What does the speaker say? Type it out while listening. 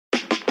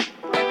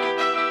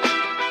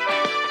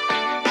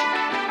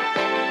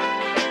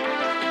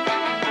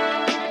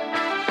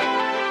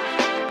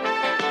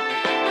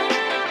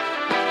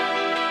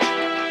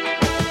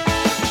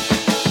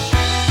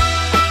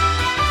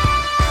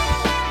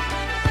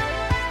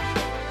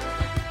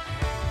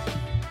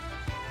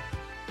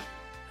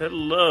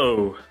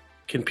Hello.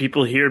 Can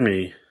people hear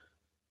me?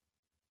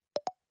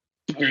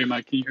 I hear you,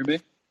 Mike. Can you hear me?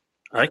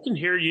 I can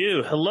hear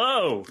you.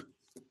 Hello.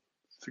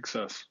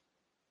 Success.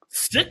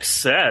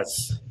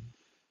 Success.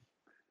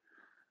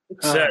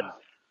 Success. Ah,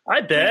 Hi,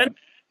 Ben. man.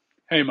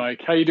 Hey,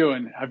 Mike. How you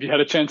doing? Have you had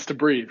a chance to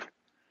breathe?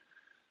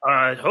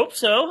 I hope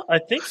so. I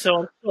think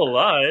so. I'm still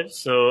alive,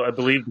 so I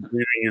believe the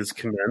breathing is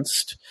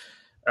commenced.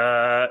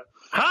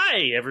 Hi,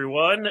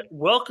 everyone.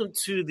 Welcome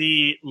to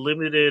the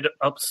limited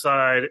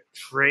upside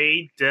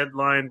trade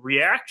deadline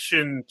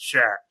reaction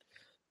chat.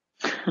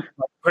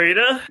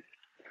 Prada,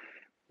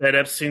 that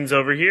Epstein's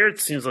over here. It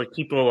seems like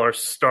people are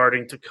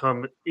starting to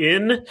come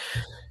in.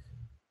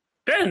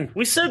 Ben,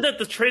 we said that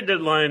the trade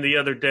deadline the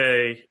other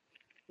day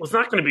was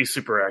not going to be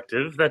super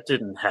active. That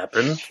didn't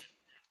happen.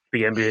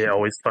 The NBA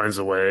always finds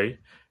a way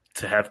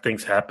to have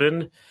things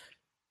happen.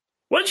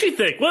 What did you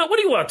think? What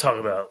do you want to talk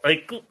about?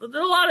 Like,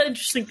 there are a lot of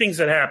interesting things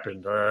that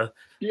happened.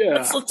 Yeah.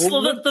 Let's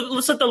let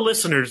the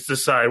listeners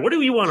decide. What do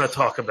you want to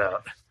talk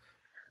about?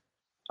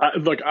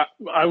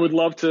 I would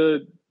love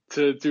to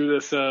do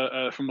this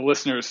from a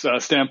listener's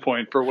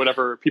standpoint for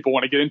whatever people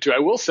want to get into. I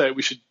will say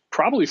we should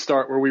probably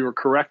start where we were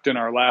correct in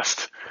our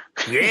last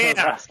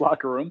last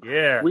locker room.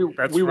 Yeah, we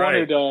right.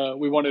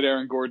 wanted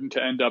Aaron Gordon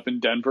to end up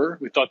in Denver.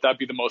 We thought that'd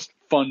be the most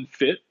fun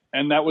fit,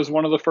 and that was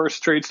one of the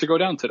first trades to go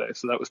down today.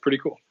 So that was pretty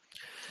cool.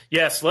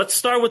 Yes, let's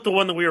start with the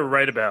one that we were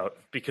right about,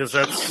 because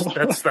that's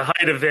the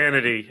height of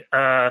vanity.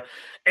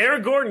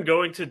 Aaron Gordon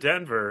going to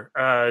Denver.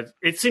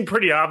 It seemed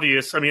pretty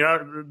obvious. I mean,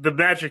 the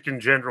Magic in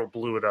general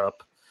blew it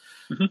up,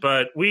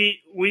 but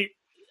we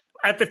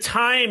at the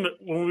time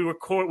when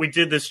we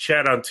did this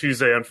chat on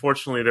Tuesday.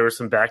 Unfortunately, there were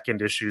some back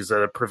end issues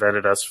that have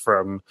prevented us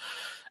from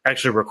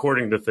actually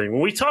recording the thing.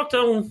 When we talked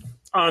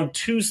on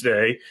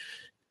Tuesday,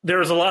 there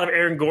was a lot of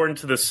Aaron Gordon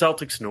to the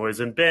Celtics noise,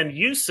 and Ben,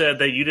 you said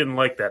that you didn't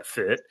like that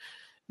fit.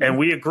 And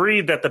we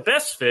agreed that the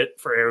best fit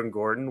for Aaron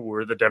Gordon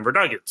were the Denver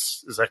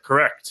Nuggets. Is that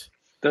correct?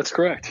 That's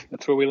correct.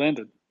 That's where we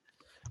landed.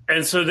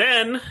 And so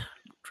then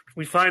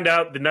we find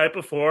out the night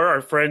before,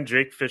 our friend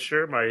Jake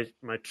Fisher, my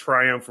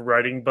Triumph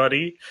writing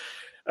buddy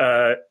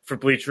for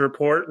Bleacher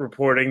Report,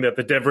 reporting that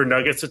the Denver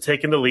Nuggets had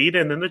taken the lead,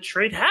 and then the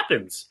trade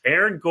happens.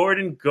 Aaron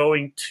Gordon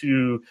going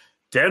to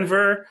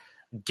Denver,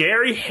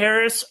 Gary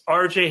Harris,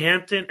 RJ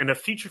Hampton, and a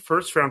future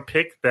first-round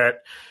pick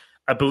that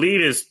I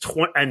believe is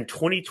in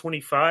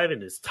 2025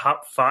 and is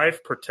top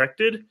 5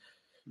 protected,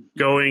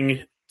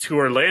 going to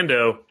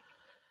Orlando.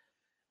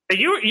 And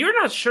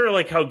you're not sure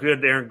like how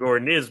good Aaron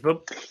Gordon is,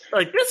 but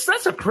like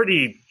that's a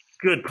pretty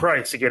good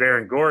price to get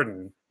Aaron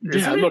Gordon.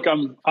 Yeah, look,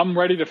 I'm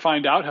ready to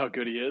find out how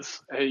good he is.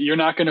 You're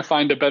not going to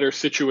find a better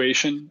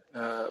situation,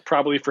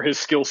 probably for his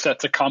skill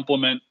set to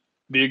complement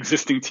the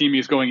existing team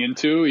he's going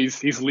into.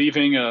 He's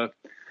leaving a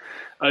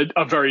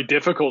very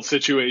difficult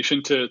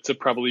situation to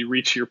probably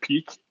reach your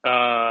peak,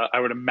 I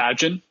would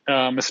imagine.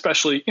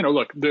 Especially,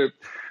 look,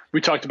 we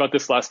talked about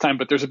this last time,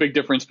 but there's a big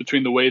difference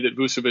between the way that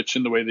Vucevic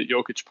and the way that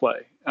Jokic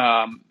play.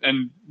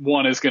 And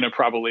one is going to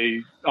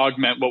probably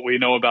augment what we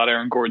know about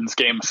Aaron Gordon's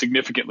game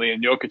significantly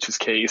in Jokic's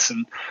case.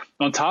 And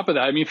on top of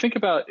that, I mean, think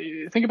about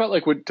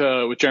like what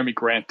Jeremy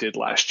Grant did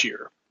last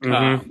year.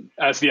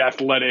 As the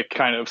athletic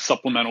kind of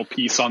supplemental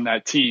piece on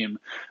that team.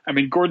 I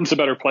mean, I think Gordon's a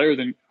better player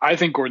than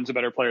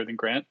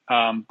Grant.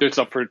 That's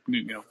up for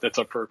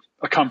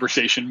a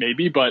conversation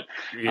maybe, but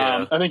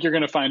I think you're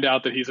going to find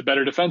out that he's a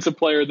better defensive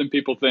player than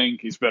people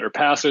think. He's a better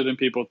passer than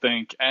people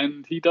think,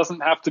 and he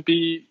doesn't have to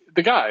be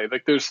the guy.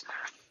 Like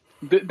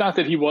not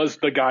that he was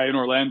the guy in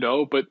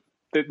Orlando, but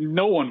that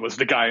no one was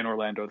the guy in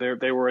Orlando.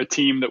 They were a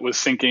team that was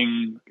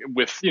sinking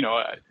with,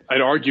 I'd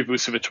argue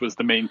Vucevic was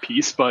the main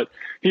piece, but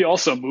he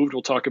also moved.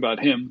 We'll talk about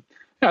him.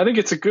 Yeah, I think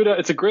it's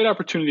a great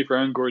opportunity for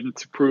Aaron Gordon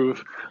to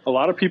prove a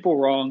lot of people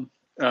wrong,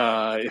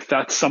 if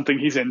that's something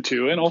he's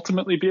into, and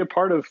ultimately be a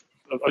part of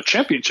a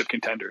championship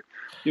contender.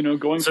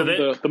 Going from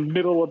the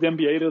middle of the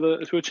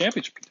NBA to a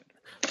championship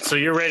contender. So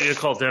you're ready to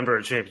call Denver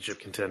a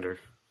championship contender?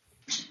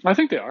 I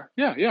think they are.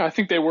 Yeah. I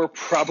think they were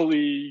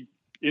probably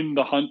in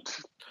the hunt.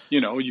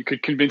 You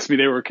could convince me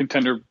they were a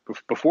contender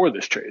before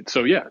this trade.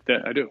 So yeah,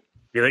 I do.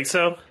 You think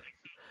so?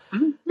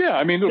 Mm-hmm. Yeah,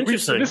 I mean,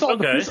 this all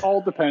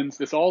depends.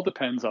 This all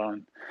depends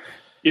on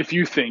if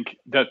you think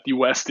that the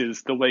West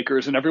is the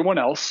Lakers and everyone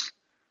else,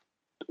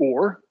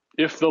 or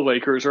if the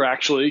Lakers are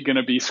actually going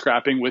to be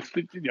scrapping with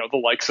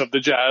the likes of the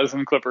Jazz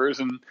and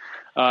Clippers and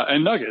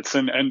Nuggets,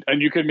 and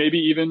you could maybe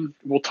even,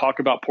 we'll talk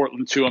about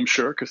Portland too, I'm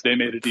sure, because they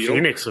made a deal.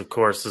 Phoenix, of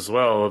course, as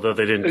well, although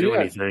they didn't do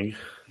anything.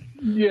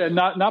 Yeah,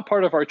 not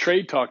part of our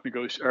trade talk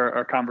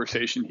our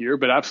conversation here,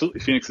 but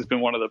absolutely, Phoenix has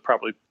been one of the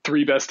probably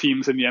 3 best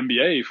teams in the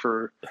NBA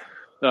for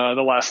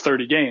the last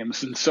 30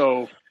 games, and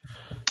so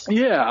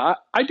yeah,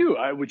 I do.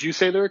 Would you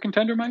say they're a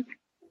contender, Mike?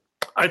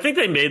 I think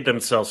they made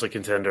themselves a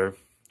contender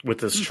with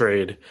this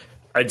trade.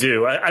 I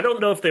do. I don't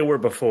know if they were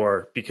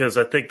before, because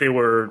I think they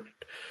were.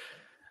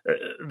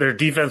 Their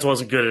defense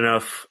wasn't good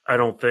enough. I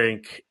don't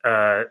think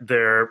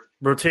their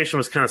rotation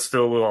was kind of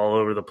still a little all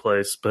over the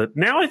place. But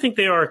now I think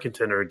they are a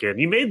contender again.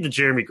 You made the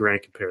Jeremy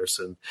Grant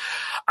comparison.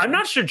 I'm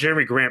not sure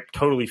Jeremy Grant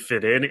totally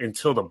fit in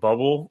until the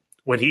bubble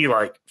when he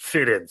like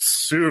fit in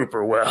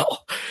super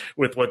well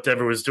with what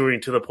Denver was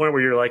doing, to the point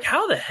where you're like,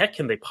 how the heck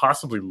can they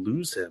possibly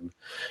lose him?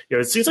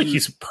 It seems like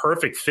he's a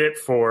perfect fit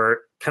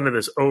for kind of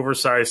this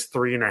oversized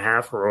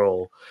 3.5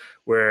 role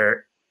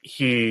where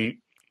he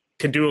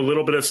can do a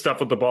little bit of stuff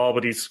with the ball,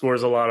 but he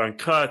scores a lot on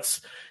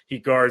cuts. He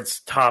guards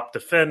top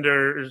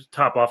defenders,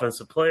 top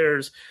offensive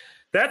players.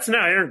 That's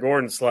now Aaron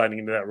Gordon sliding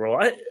into that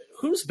role.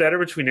 Who's better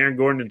between Aaron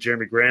Gordon and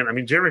Jeremy Grant? I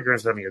mean, Jeremy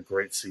Grant's having a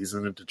great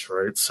season in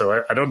Detroit,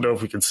 so I don't know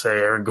if we can say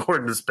Aaron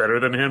Gordon is better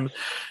than him.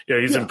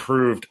 He's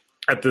improved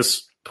at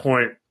this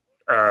point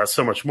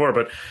so much more.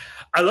 But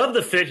I love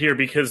the fit here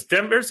because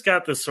Denver's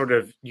got this sort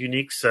of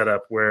unique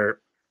setup where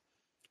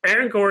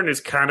Aaron Gordon is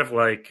kind of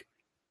like,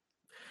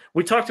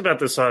 we talked about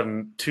this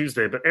on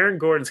Tuesday, but Aaron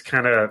Gordon's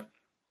kind of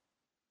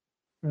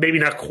maybe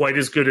not quite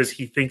as good as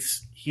he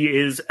thinks he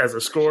is as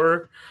a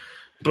scorer,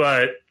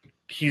 but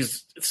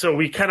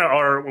we kind of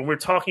are, when we're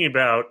talking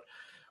about,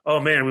 oh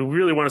man, we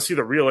really want to see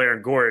the real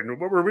Aaron Gordon,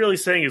 what we're really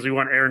saying is we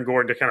want Aaron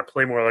Gordon to kind of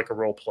play more like a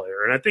role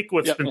player. And I think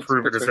what's been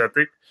proven is that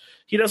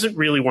he doesn't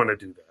really want to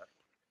do that.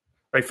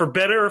 Like, for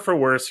better or for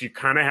worse, you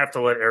kind of have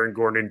to let Aaron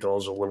Gordon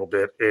indulge a little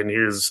bit in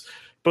his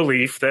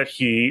belief that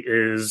he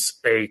is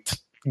a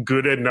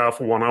good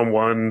enough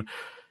one-on-one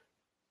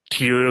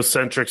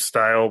heliocentric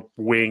style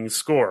wing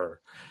scorer.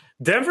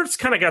 Denver's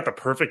kind of got the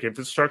perfect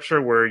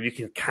infrastructure where you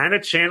can kind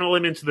of channel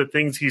him into the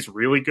things he's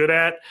really good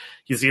at.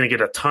 He's going to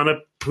get a ton of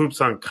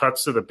poops on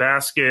cuts to the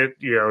basket.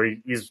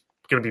 He's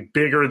going to be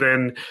bigger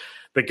than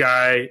the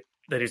guy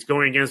that he's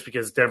going against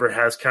because Denver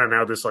has kind of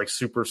now this like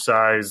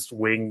supersized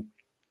wing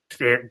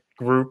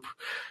group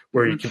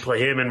where you can play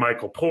him and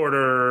Michael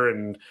Porter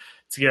and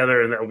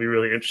together, and that will be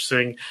really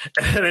interesting.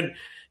 And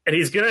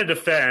he's going to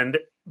defend.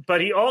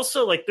 But he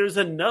also, like, there's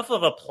enough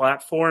of a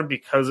platform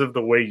because of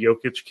the way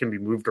Jokic can be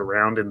moved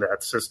around in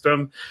that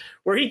system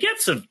where he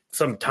gets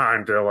some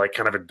time to, like,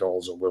 kind of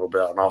indulge a little bit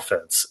on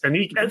offense. And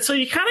so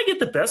you kind of get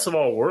the best of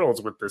all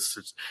worlds with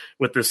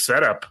this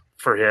setup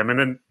for him. And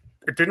then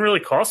it didn't really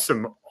cost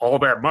him all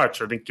that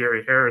much. I think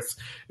Gary Harris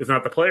is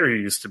not the player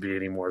he used to be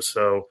anymore.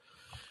 So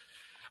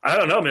I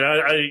don't know,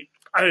 man.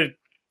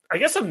 I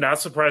guess I'm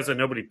not surprised that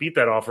nobody beat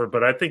that offer,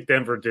 but I think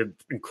Denver did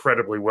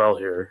incredibly well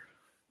here.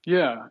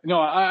 Yeah,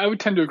 no, I would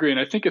tend to agree. And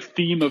I think a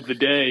theme of the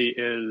day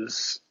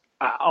is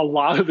a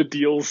lot of the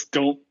deals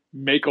don't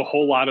make a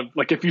whole lot of,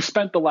 like, if you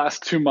spent the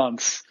last 2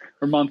 months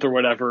or month or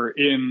whatever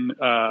in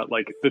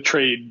like the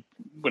trade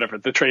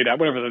app,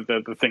 whatever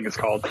the thing is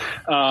called,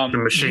 the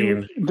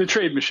machine, the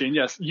trade machine.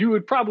 Yes, you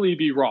would probably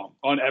be wrong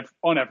on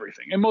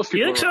everything, and most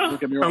people. You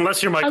think so?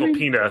 Unless you're Michael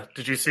Pina.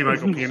 Did you see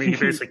Michael Pina? He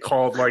basically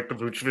called like the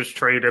Vucevic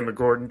trade and the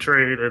Gordon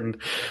trade and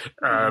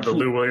the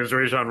Lou Williams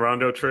Rajon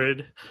Rondo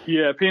trade.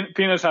 Yeah,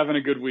 Pina's having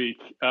a good week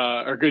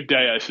or good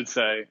day, I should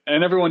say,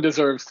 and everyone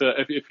deserves to.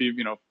 If you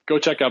go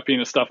check out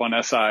Pina's stuff on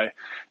SI.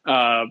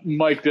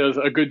 Mike does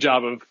a good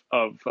job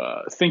of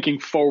thinking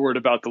forward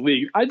about the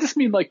league. I just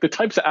mean like the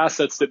types of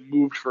assets that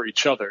moved for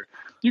each other.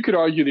 You could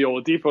argue the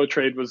Oladipo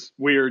trade was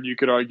weird. You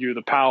could argue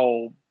the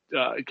Powell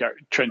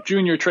Trent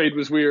Jr. trade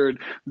was weird.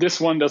 This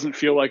one doesn't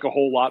feel like a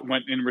whole lot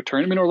went in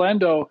return. I mean,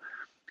 Orlando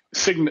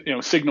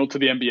signaled to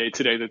the NBA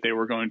today that they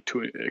were going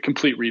to a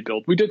complete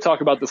rebuild. We did talk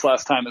about this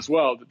last time as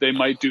well, that they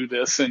might do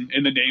this in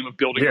the name of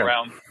building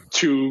around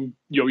two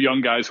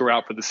young guys who are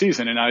out for the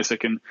season, and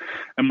Isaac and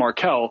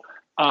Markelle.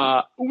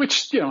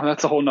 Which,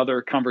 that's a whole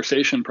nother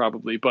conversation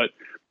probably. But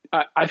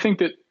I think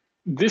that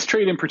this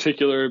trade in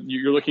particular,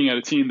 you're looking at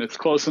a team that's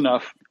close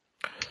enough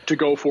to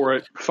go for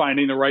it,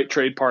 finding the right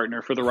trade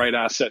partner for the right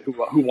asset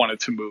who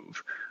wanted to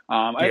move.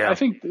 I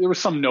think there was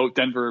some note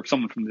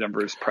someone from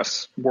Denver's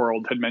press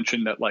world had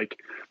mentioned that, like,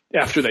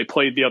 after they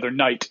played the other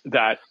night,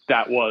 that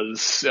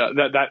was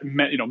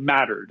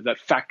mattered, that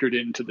factored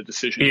into the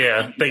decision.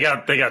 Yeah, they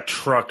got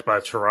trucked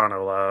by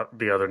Toronto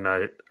the other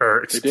night,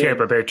 or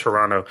Tampa Bay,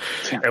 Toronto,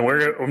 and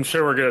I'm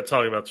sure we're going to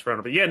talk about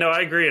Toronto. But yeah, no,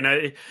 I agree, and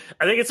I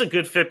think it's a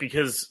good fit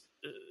because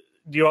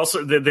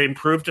they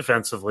improved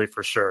defensively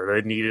for sure.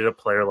 They needed a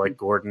player like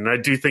Gordon. I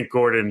do think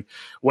Gordon,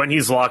 when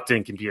he's locked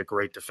in, can be a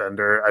great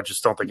defender. I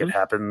just don't think it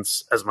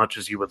happens as much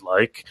as you would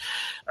like.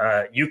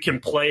 You can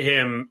play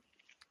him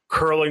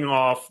curling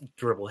off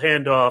dribble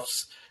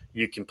handoffs.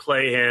 You can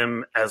play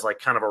him as like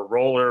kind of a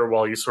roller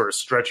while you sort of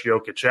stretch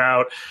Jokic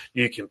out.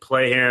 You can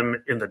play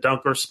him in the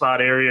dunker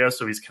spot area,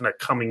 so he's kind of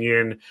coming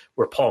in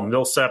where Paul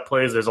Millsap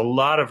plays. There's a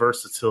lot of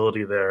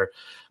versatility there,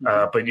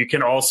 but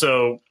he'll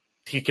also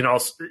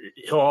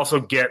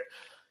get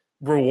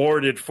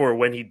rewarded for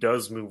when he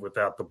does move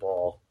without the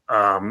ball.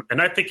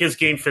 And I think his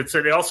game fits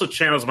it. It also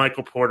channels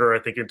Michael Porter, I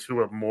think,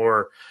 into a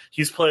more –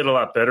 he's played a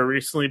lot better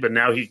recently, but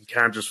now he can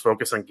kind of just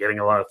focus on getting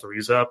a lot of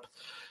threes up.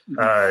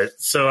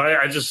 So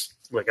I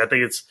think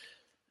it's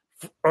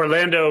 –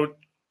 Orlando,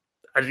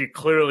 I think,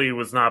 clearly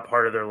was not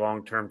part of their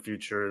long-term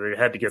future. They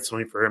had to get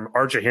something for him.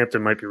 RJ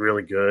Hampton might be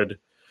really good.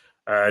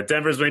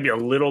 Denver's maybe a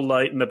little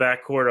light in the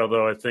backcourt,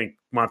 although I think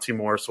Monty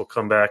Morris will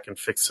come back and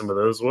fix some of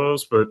those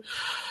woes. But –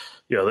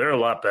 they're a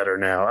lot better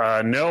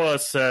now. Noah,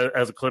 said,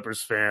 as a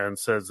Clippers fan,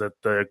 says that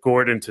the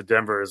Gordon to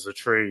Denver is a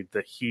trade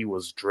that he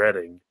was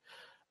dreading.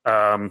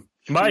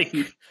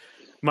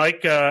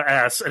 Mike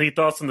asks, any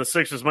thoughts on the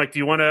Sixers? Mike, do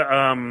you want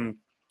to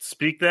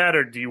speak that,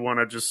 or do you want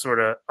to just sort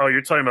of? Oh,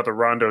 you're talking about the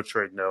Rondo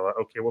trade, Noah.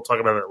 Okay, we'll talk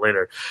about that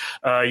later.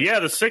 Yeah,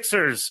 the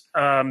Sixers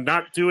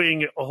not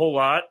doing a whole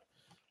lot.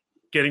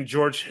 Getting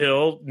George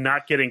Hill,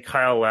 not getting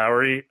Kyle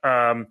Lowry.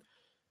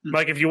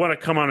 Mike, if you want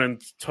to come on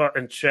and talk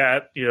and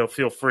chat,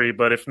 feel free.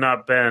 But if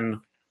not,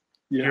 Ben,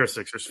 you're a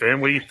Sixers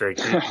fan. What do you think?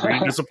 Are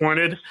you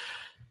disappointed?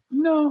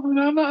 No,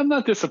 I'm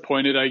not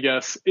disappointed. I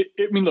guess. I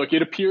mean, look,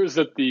 it appears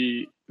that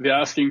the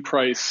asking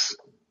price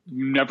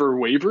never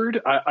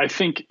wavered. I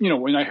think,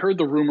 when I heard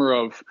the rumor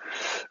of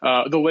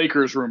the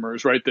Lakers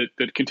rumors, right,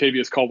 that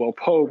Kentavious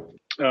Caldwell-Pope,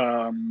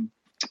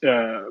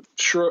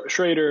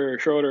 Schroeder,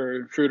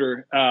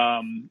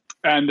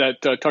 and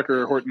that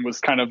Tucker Horton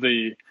was kind of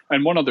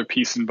and one other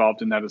piece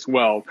involved in that as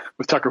well,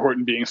 with Tucker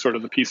Horton being sort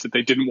of the piece that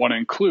they didn't want to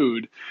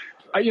include.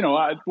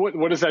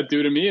 What does that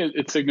do to me?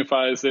 It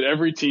signifies that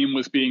every team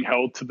was being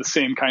held to the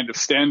same kind of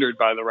standard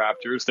by the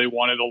Raptors. They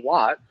wanted a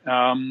lot.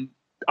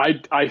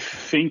 I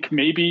think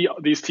maybe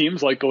these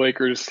teams like the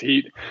Lakers,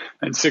 Heat,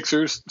 and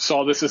Sixers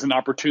saw this as an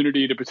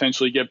opportunity to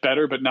potentially get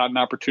better, but not an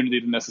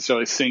opportunity to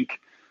necessarily sink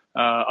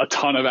a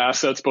ton of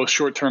assets, both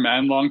short-term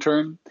and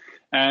long-term.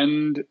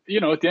 And,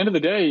 at the end of the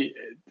day,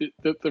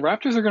 the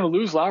Raptors are going to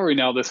lose Lowry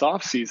now this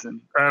offseason.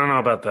 I don't know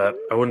about that.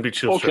 I wouldn't be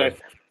too sure.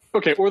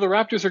 Okay. Or the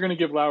Raptors are going to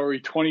give Lowry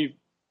 $20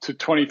 to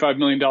 $25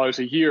 million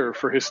a year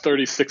for his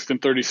 36th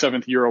and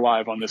 37th year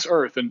alive on this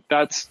earth. And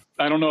I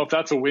don't know if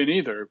that's a win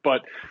either.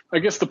 But I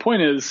guess the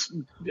point is,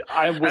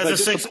 I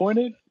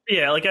disappointed?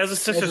 Yeah, like as a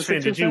Sixers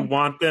fan, did you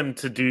want them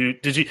to do?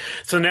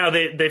 So now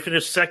they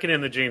finished second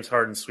in the James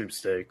Harden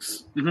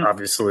sweepstakes. Mm-hmm.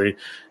 Obviously,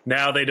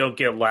 now they don't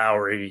get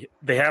Lowry.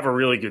 They have a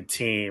really good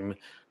team.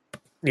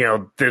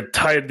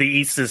 The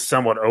East is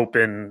somewhat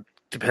open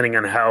depending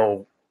on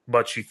how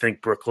much you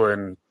think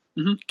Brooklyn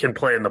can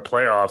play in the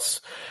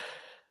playoffs.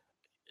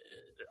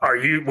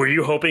 Were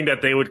you hoping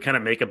that they would kind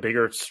of make a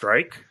bigger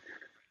strike?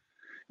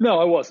 No,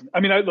 I wasn't.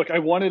 I mean, I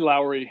wanted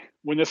Lowry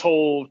when the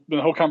whole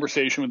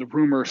conversation, when the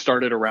rumor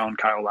started around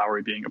Kyle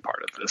Lowry being a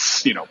part of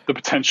this, the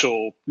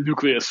potential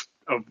nucleus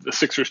of the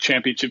Sixers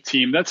championship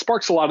team. That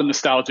sparks a lot of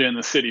nostalgia in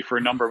the city for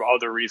a number of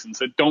other reasons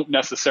that don't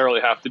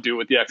necessarily have to do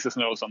with the X's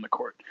and O's on the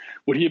court.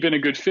 Would he have been a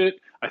good fit?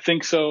 I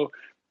think so.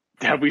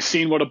 Have we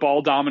seen what a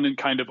ball dominant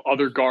kind of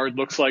other guard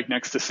looks like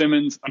next to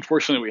Simmons?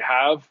 Unfortunately, we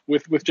have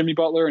with Jimmy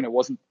Butler, and it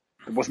wasn't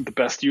the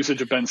best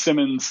usage of Ben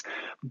Simmons.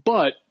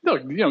 But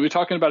look, you're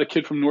talking about a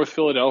kid from North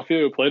Philadelphia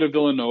who played at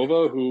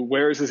Villanova, who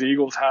wears his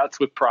Eagles hats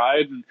with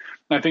pride. And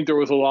I think there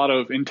was a lot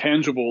of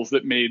intangibles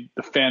that made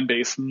the fan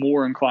base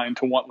more inclined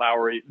to want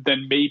Lowry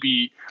than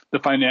maybe the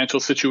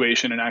financial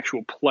situation and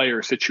actual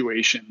player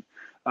situation,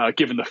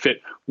 given the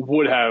fit,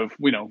 would have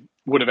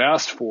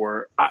asked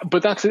for.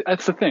 But that's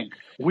the thing.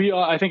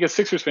 I think as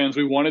Sixers fans,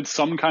 we wanted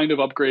some kind of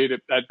upgrade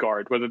at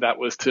guard, whether that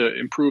was to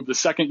improve the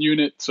second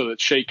unit so that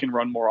Shea can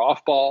run more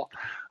off ball,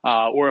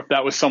 or if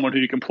that was someone who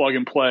you can plug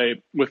and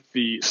play with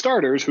the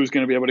starters, who's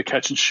going to be able to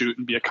catch and shoot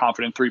and be a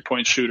confident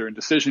 3-point shooter and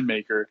decision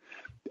maker.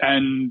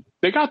 And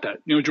they got that.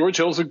 George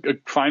Hill's a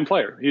fine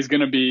player. He's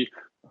going to be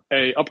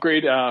a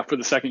upgrade for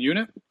the second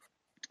unit.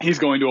 He's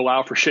going to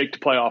allow for Shake to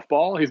play off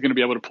ball. He's going to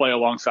be able to play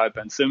alongside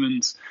Ben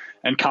Simmons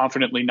and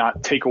confidently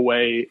not take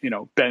away,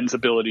 Ben's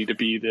ability to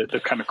be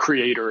the kind of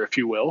creator, if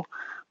you will.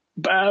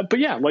 But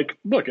yeah,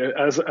 look,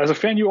 as a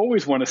fan, you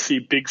always want to see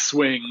big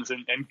swings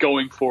and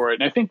going for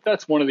it. And I think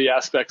that's one of the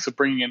aspects of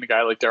bringing in a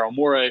guy like Daryl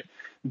Morey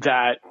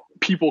that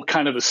people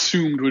kind of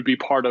assumed would be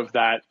part of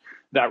that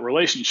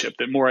relationship,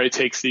 that Morey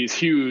takes these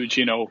huge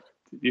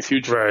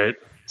right.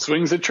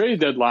 swings at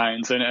trade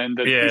deadlines and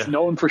that he's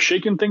known for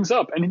shaking things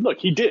up. And look,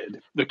 he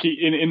did. Look,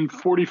 in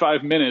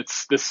 45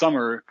 minutes this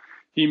summer,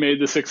 he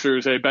made the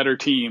Sixers a better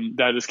team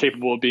that is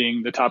capable of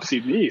being the top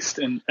seed in the East.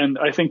 And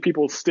I think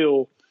people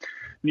still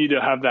need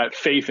to have that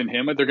faith in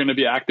him. They're going to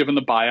be active in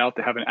the buyout.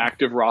 They have an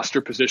active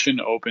roster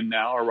position open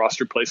now, or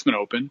roster placement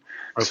open.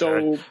 Okay.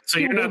 So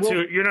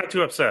you're not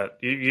too upset.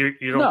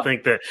 You don't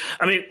think that?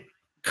 I mean,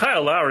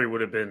 Kyle Lowry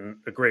would have been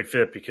a great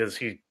fit because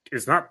he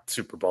is not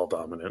super ball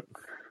dominant.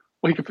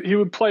 Well, he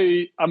would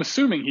play. I'm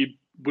assuming he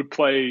would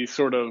play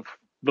sort of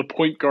the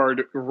point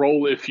guard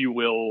role, if you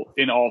will,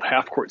 in all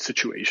half court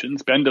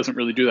situations. Ben doesn't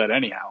really do that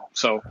anyhow.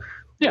 So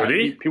yeah,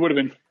 he would have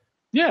been.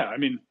 Yeah, I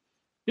mean,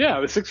 yeah,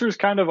 the Sixers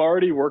kind of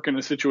already work in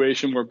a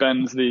situation where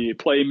Ben's the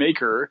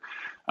playmaker,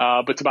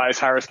 but Tobias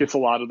Harris gets a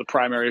lot of the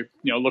primary,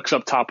 looks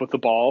up top with the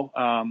ball.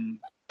 I'm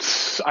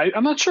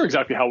not sure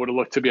exactly how it would have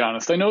looked, to be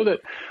honest. I know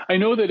that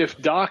if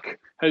Doc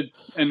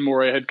and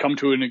Morey had come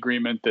to an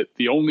agreement that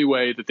the only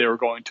way that they were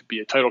going to be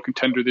a title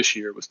contender this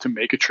year was to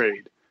make a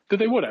trade, that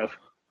they would have.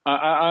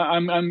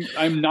 I'm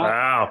not.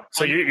 Wow.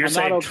 So you're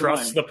saying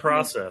trust the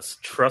process.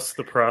 Trust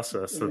the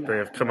process that they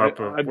have come up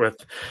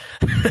with.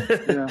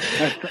 Yeah,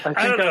 I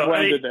think I've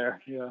landed there.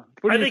 Yeah.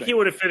 I think he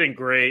would have fit in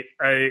great.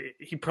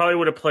 He probably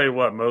would have played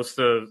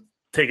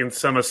taken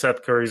some of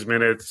Seth Curry's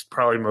minutes,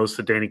 probably most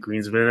of Danny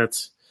Green's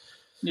minutes.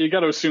 You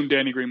got to assume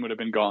Danny Green would have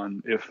been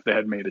gone if they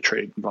had made a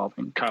trade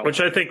involving Kyle. Which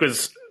I think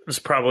was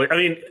probably, I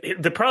mean,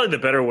 probably the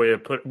better way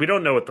of we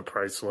don't know what the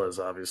price was,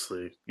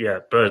 obviously,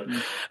 yet. But,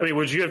 I mean,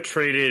 would you have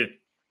traded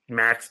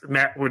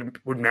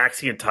would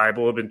Maxey and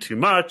Tybal have been too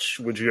much?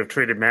 Would you have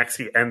traded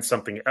Maxey and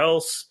something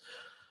else?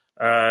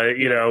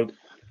 You know,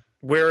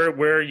 where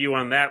are you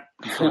on that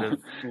sort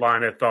of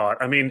line of thought?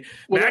 I mean,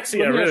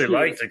 Maxey I really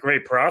liked, a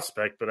great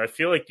prospect, but I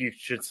feel like you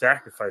should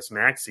sacrifice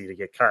Maxey to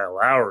get Kyle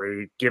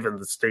Lowry, given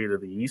the state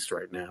of the East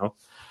right now.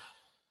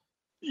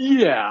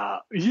 Yeah.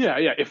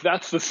 If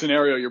that's the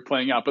scenario you're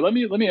playing out, but let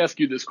me ask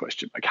you this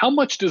question: like, how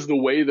much does the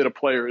way that a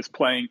player is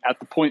playing at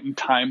the point in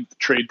time the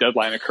trade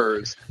deadline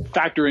occurs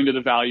factor into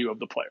the value of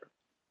the player?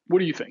 What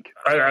do you think?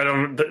 I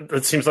don't.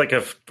 That seems like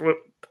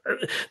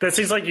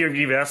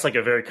you've asked like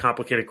a very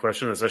complicated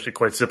question. That's actually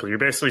quite simple. You're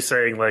basically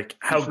saying like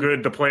how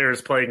good the player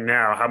is playing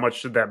now. How much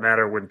should that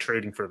matter when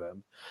trading for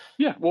them?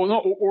 Yeah. Well, no.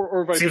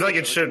 Or vice seems like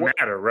it should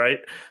matter, right?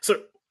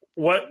 So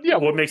what? Yeah.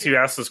 What makes you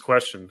ask this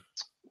question?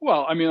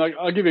 Well, I mean, like,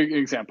 I'll give you an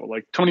example.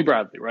 Like Tony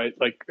Bradley, right?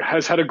 Like,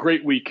 has had a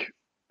great week.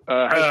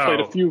 Has played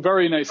a few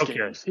very nice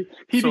games.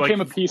 He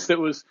became a piece that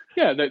was,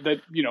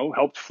 that you know,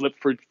 helped flip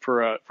for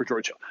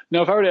George Hill.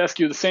 Now, if I were to ask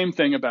you the same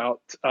thing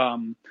about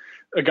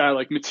a guy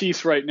like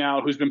Matisse right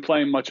now, who's been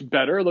playing much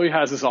better, although he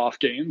has his off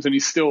games, and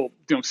he's still,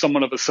 you know,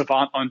 somewhat of a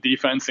savant on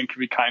defense and can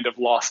be kind of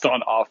lost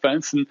on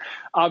offense. And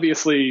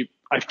obviously,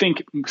 I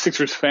think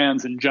Sixers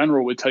fans in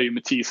general would tell you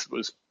Matisse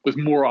was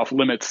more off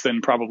limits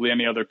than probably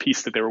any other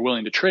piece that they were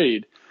willing to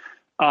trade.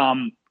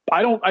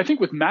 I think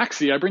with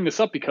Maxey, I bring this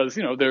up because,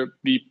 you know,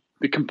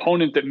 the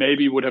component that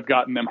maybe would have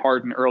gotten them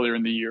Harden earlier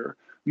in the year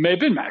may have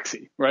been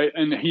Maxey, right?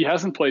 And he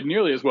hasn't played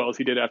nearly as well as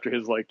he did after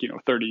his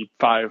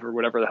 35 or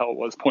whatever the hell it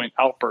was point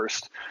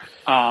outburst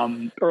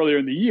earlier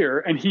in the year.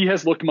 And he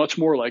has looked much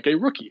more like a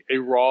rookie, a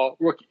raw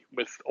rookie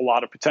with a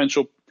lot of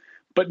potential,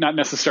 but not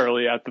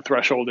necessarily at the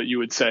threshold that you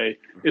would say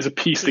is a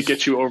piece that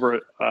gets you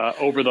over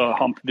the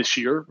hump this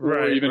year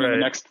or even in the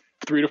next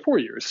 3 to 4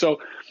 years.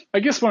 So I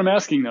guess what I'm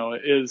asking though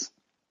is,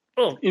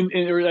 or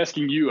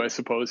asking you, I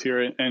suppose here,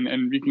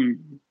 and you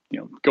can, you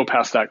know, go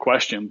past that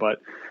question,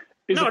 but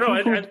is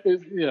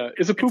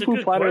a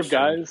poo-poo platter of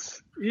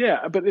guys?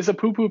 Yeah, but is a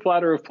poo-poo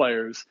platter of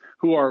players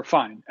who are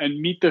fine and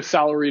meet the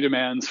salary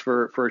demands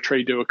for a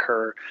trade to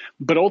occur,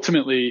 but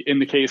ultimately, in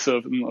the case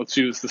of, let's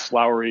use this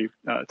Lowry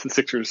to the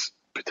Sixers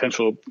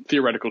potential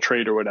theoretical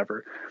trade or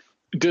whatever,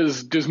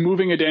 does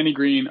moving a Danny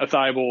Green, a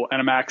Thybulle, and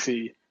a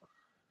Maxey,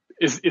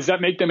 is that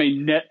make them a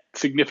net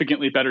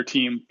significantly better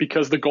team?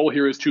 Because the goal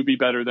here is to be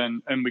better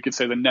than, and we could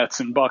say the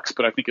Nets and Bucks,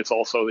 but I think it's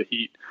also the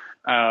Heat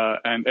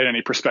and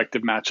any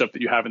prospective matchup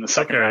that you have in the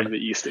second round of the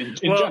East in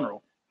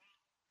general.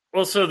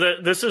 Well, so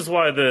this is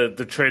why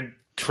the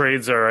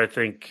trades are, I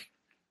think,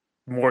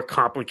 more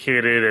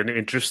complicated and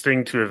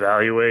interesting to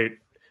evaluate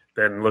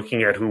than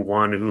looking at who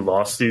won, who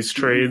lost these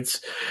trades.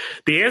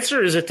 The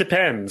answer is it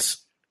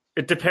depends.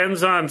 It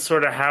depends on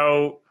sort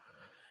of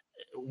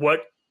what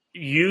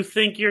you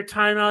think your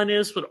timeline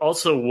is, but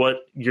also what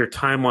your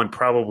timeline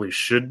probably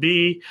should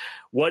be.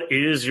 What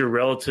is your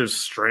relative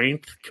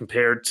strength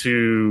compared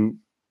to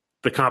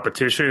the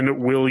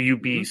competition? Will you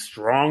be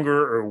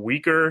stronger or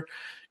weaker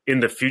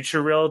in the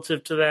future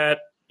relative to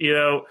that? You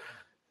know,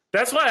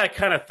 that's why I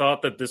kind of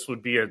thought that this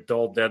would be a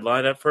dull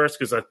deadline at first,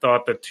 because I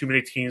thought that too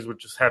many teams would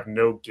just have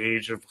no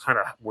gauge of kind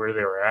of where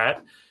they were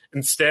at.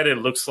 Instead, it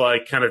looks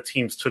like kind of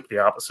teams took the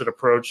opposite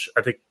approach.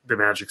 I think the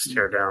Magic's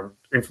tear down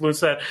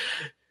influenced that.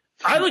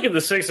 I look at the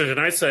Sixers and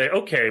I say,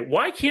 okay,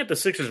 why can't the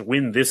Sixers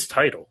win this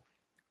title?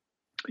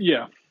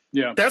 Yeah.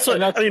 That's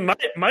what I mean.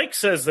 Mike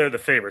says they're the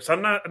favorites. I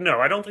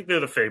don't think they're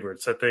the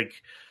favorites.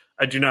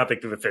 I do not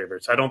think they're the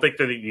favorites. I don't think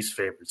they're the East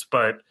favorites.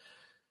 But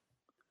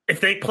if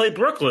they play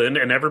Brooklyn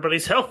and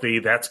everybody's healthy,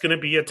 that's going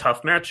to be a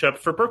tough matchup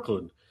for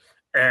Brooklyn.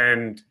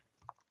 And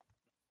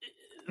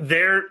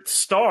their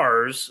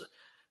stars,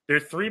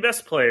 their three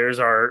best players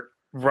are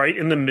right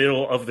in the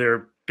middle of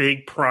their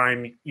big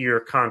prime year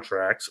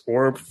contracts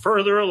or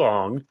further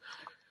along.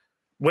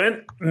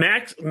 When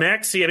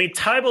Maxey, I mean,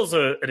 Tybal's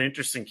an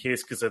interesting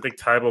case because I think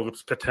Tybal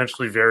is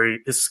potentially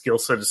his skill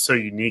set is so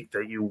unique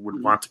that you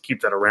would want to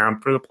keep that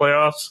around for the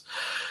playoffs,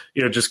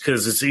 you know, just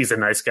because he's a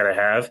nice guy to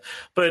have.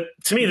 But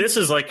to me, this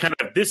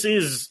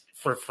is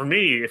for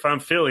me, if I'm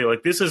Philly,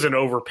 like this is an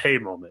overpay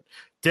moment.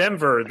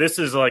 Denver, this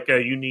is like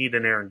you need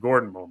an Aaron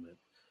Gordon moment.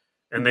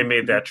 And they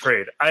made that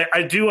trade. I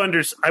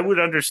would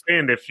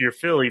understand if you're a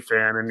Philly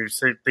fan and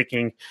you're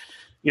thinking,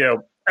 you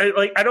know,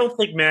 I don't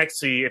think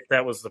Maxey, if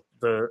that was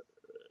the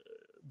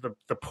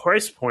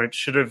price point,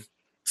 should have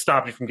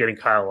stopped you from getting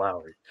Kyle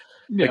Lowry.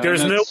 Yeah, like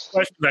there's no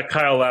question that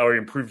Kyle Lowry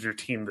improves your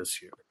team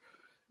this year.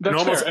 That's in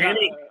almost fair.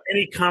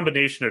 any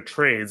combination of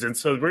trades. And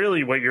so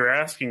really what you're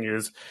asking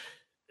is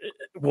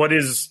what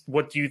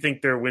do you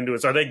think their window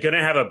is? Are they going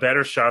to have a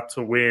better shot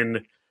to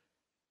win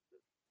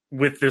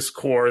with this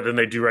core than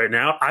they do right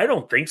now? I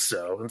don't think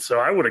so. And so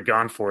I would have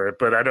gone for it,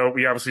 but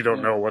we obviously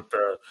don't know what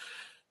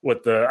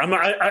what the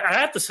I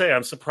have to say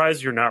I'm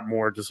surprised you're not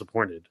more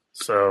disappointed.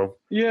 So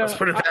let's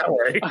put it that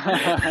way.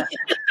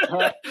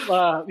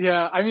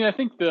 Yeah, I mean, I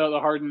think the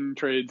Harden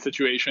trade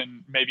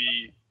situation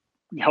maybe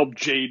helped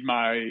jade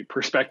my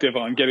perspective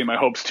on getting my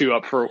hopes too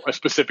up for a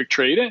specific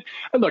trade. And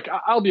look,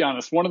 I'll be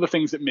honest, one of the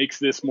things that makes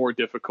this more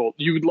difficult,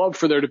 you would love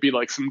for there to be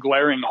like some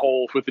glaring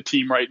hole with the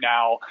team right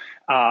now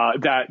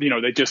that,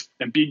 they just,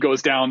 Embiid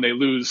goes down, they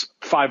lose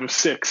 5 of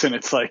 6, and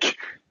it's like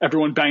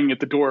everyone banging at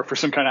the door for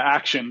some kind of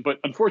action. But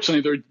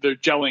unfortunately, they're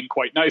gelling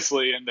quite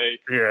nicely, and they,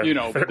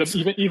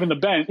 even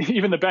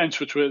the bench,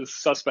 which was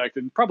suspect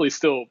and probably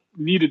still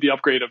needed the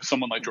upgrade of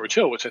someone like George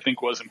Hill, which I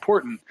think was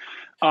important,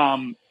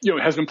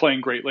 has been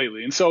playing great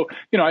lately. And so,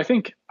 I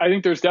think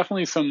there's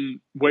definitely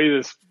some way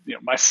this,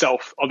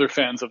 myself, other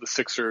fans of the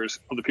Sixers,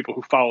 other people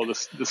who follow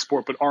this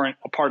sport but aren't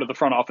a part of the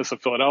front office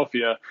of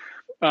Philadelphia,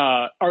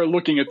 are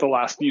looking at the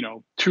last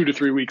 2 to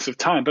 3 weeks of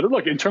time. But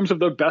look, in terms of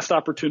the best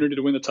opportunity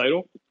to win the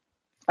title,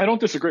 I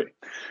don't disagree.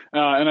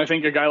 And I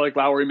think a guy like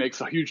Lowry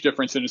makes a huge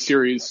difference in a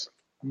series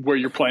where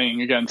you're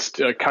playing against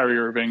Kyrie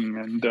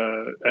Irving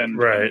and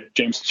right.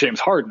 James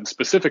Harden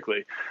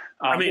specifically,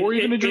 or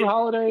even a Drew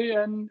Holiday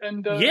and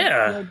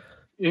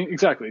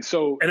exactly.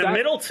 So a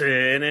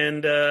Middleton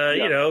and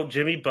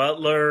Jimmy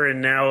Butler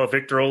and now a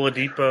Victor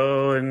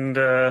Oladipo and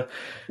the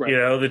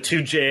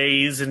 2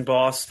 J's in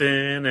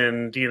Boston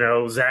and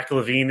Zach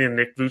LaVine and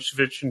Nick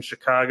Vucevic in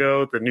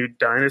Chicago, the new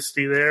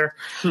dynasty there.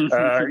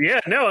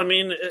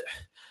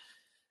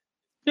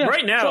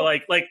 Right now,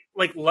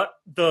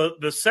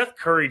 the Seth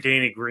Curry,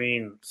 Danny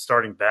Green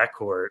starting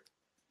backcourt,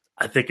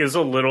 I think is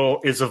a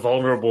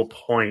vulnerable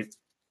point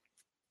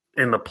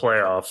in the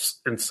playoffs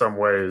in some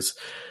ways,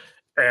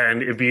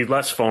 and it'd be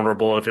less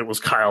vulnerable if it was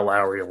Kyle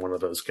Lowry and one of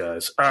those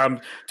guys. Do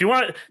you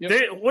want?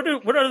 Yep.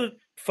 What other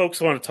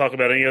folks want to talk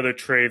about? Any other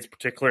trades,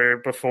 particular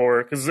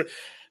before? Because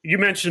you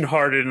mentioned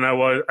Harden,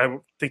 and I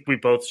think we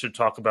both should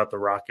talk about the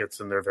Rockets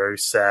and their very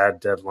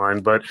sad deadline.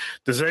 But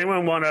does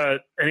anyone want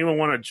to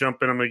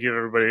jump in? I'm going to give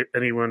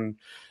anyone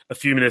a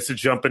few minutes to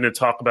jump in and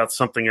talk about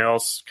something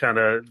else. Kind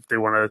of, if they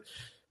want to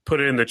put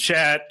it in the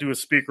chat, do a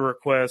speaker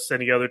request.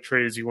 Any other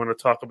trades you want to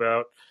talk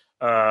about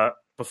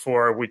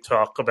before we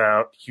talk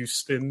about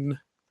Houston?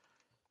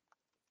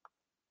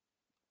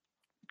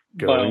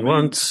 Going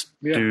once.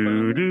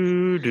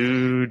 Do.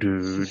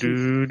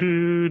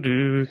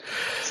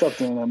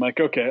 Something. I'm like,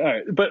 okay, all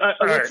right. But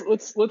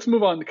let's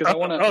move on because I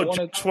want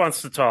to. Josh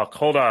wants to talk.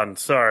 Hold on.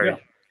 Sorry.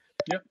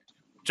 Yeah.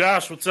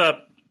 Josh, what's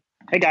up?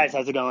 Hey guys,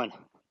 how's it going?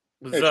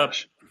 What's up?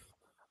 Josh.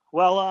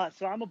 Well,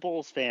 so I'm a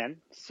Bulls fan,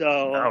 so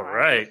all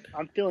right.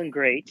 I'm feeling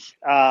great.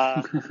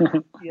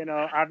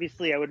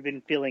 Obviously I would have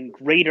been feeling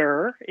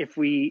greater if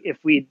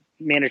we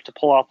managed to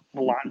pull off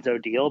the Lonzo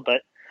deal,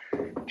 but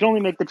you can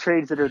only make the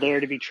trades that are there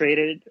to be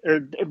traded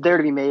or there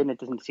to be made, and it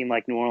doesn't seem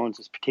like New Orleans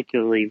is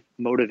particularly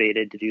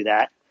motivated to do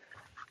that.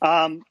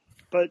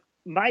 But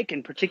Mike,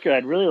 in particular,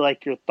 I'd really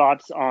like your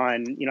thoughts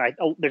on,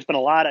 there's been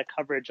a lot of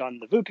coverage on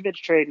the Vucevic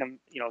trade, and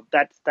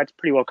that's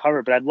pretty well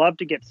covered. But I'd love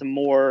to get some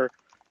more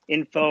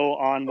info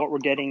on what we're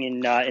getting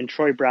in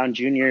Troy Brown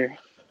Jr.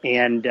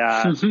 and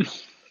I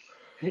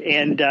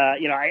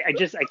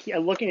keep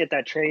looking at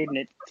that trade, and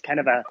it's kind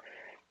of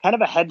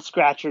a head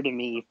scratcher to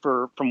me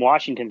from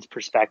Washington's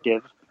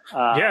perspective.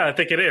 I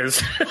think it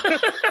is.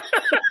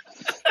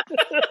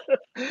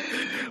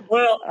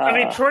 Well,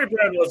 Troy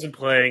Brown wasn't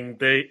playing.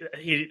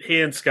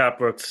 He and Scott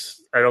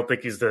Brooks, I don't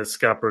think he's the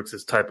Scott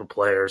Brooks' type of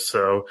player.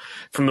 So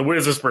from the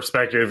Wizards'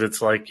 perspective,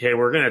 it's like, hey,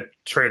 we're going to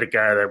trade a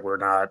guy that we're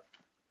not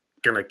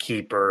going to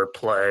keep or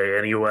play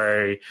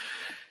anyway.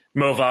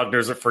 Mo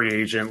Wagner's a free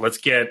agent. Let's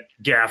get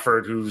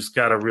Gafford, who's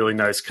got a really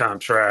nice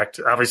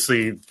contract.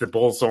 Obviously, the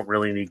Bulls don't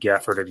really need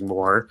Gafford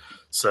anymore.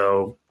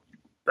 So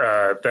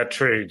that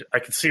trade, I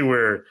can see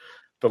where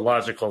the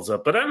logic holds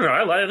up. But I don't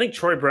know. I think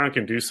Troy Brown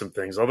can do some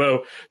things.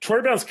 Although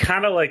Troy Brown's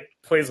kind of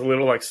plays a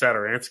little like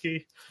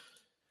Satoransky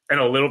and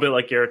a little bit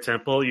like Garrett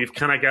Temple. You've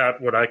kind of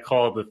got what I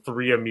call the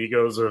three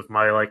amigos of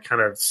my kind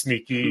of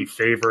sneaky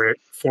favorite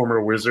former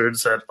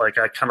Wizards that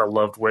I kind of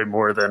loved way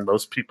more than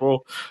most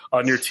people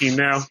on your team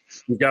now.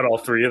 You've got all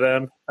three of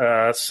them.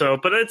 But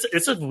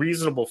it's a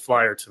reasonable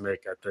flyer to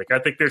make, I think. I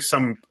think there's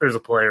a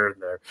player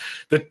in there.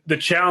 The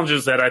challenge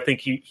is that I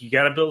think he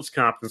got to build his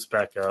confidence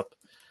back up.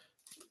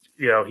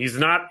 He's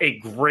not a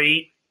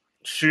great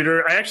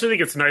shooter. I actually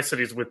think it's nice that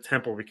he's with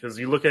Temple because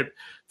you look at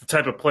the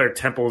type of player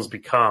Temple has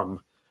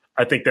become.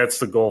 I think that's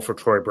the goal for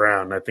Troy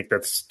Brown. I think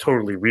that's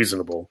totally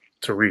reasonable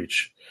to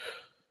reach.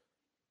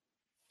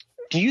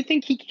 Do you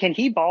think can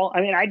he ball?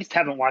 I mean, I just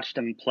haven't watched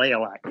him play a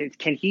lot.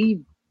 Can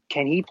he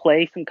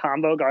play some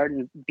combo guard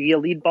and be a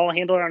lead ball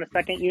handler on a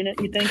second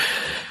unit, you think?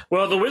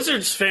 Well, the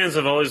Wizards fans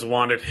have always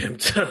wanted him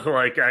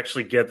to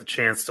actually get the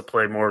chance to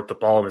play more with the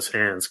ball in his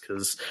hands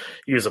because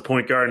he was a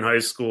point guard in high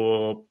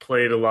school,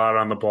 played a lot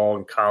on the ball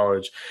in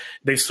college.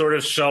 They sort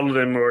of shuttled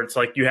him where it's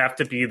you have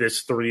to be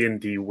this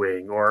 3-and-D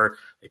wing, or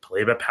they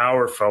play a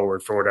power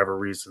forward for whatever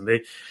reason.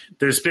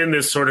 There's been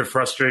this sort of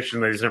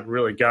frustration that he's never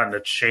really gotten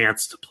a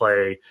chance to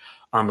play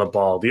on the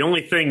ball. The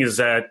only thing is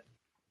that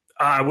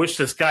I wish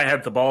this guy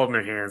had the ball in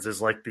their hands is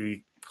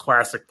the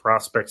classic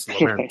prospects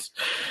lament.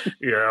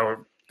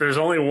 There's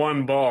only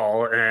one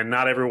ball and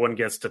not everyone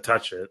gets to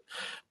touch it.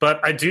 But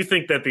I do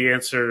think that the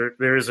answer,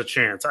 there is a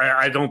chance.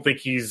 I don't think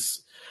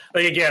he's,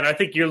 again, I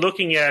think you're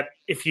looking at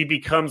if he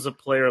becomes a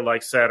player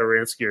like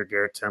Satoransky or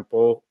Garrett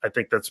Temple, I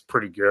think that's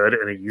pretty good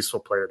and a useful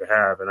player to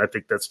have. And I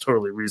think that's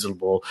totally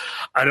reasonable.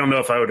 I don't know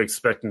if I would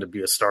expect him to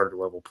be a starter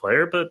level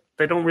player, but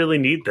they don't really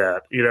need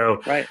that,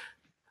 Right.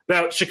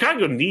 Now,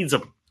 Chicago needs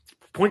a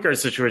point guard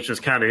situation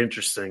is kind of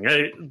interesting.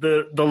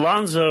 The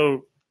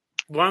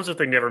Lonzo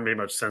thing never made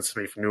much sense to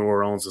me from New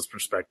Orleans'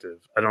 perspective.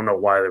 I don't know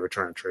why they were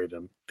trying to trade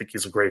him. I think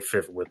he's a great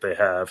fit for what they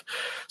have.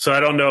 So I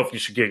don't know if you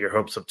should get your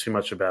hopes up too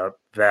much about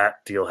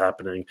that deal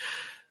happening.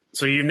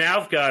 So you've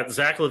now got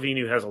Zach LaVine,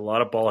 who has a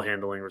lot of ball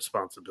handling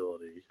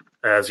responsibility,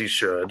 as he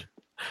should.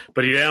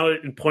 But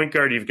in point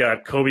guard, you've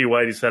got Kobe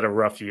White, who's had a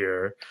rough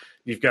year.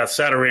 You've got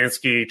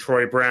Satoransky,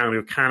 Troy Brown,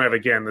 who kind of,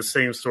 again, the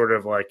same sort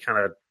of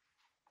 1.5,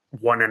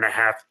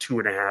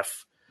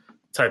 2.5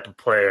 type of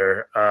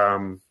player.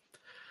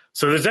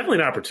 So there's definitely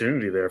an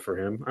opportunity there for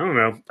him. I don't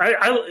know.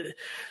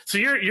 So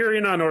you're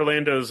in on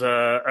Orlando's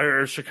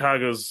or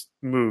Chicago's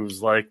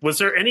moves. Was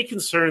there any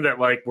concern that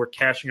we're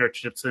cashing our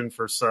chips in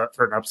for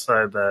an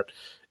upside that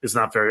is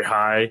not very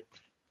high?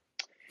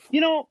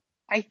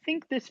 I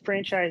think this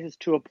franchise is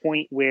to a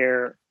point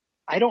where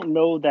I don't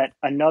know that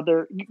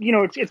another.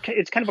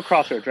 It's kind of a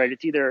crossroads, right?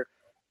 It's either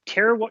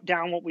tear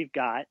down what we've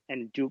got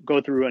and go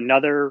through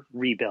another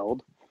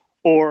rebuild,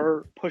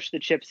 or push the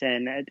chips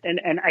in.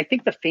 And I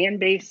think the fan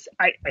base,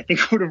 I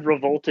think would have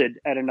revolted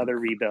at another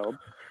rebuild.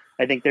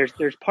 I think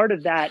there's part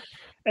of that.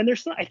 And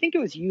I think it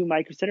was you,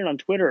 Mike, who said it on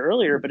Twitter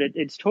earlier, but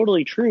it's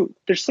totally true.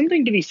 There's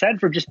something to be said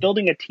for just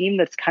building a team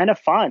that's kind of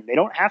fun. They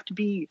don't have to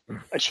be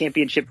a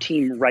championship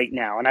team right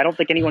now. And I don't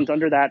think anyone's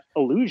under that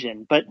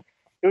illusion, but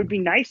it would be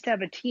nice to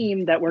have a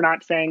team that we're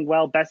not saying,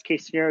 well, best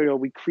case scenario,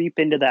 we creep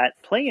into that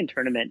play-in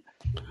tournament,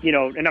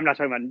 and I'm not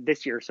talking about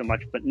this year so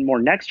much, but more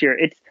next year.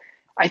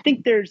 I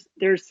think there's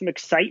some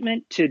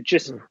excitement to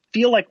just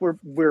feel like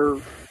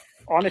we're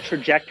on a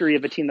trajectory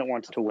of a team that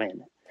wants to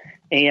win.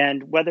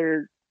 And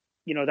whether,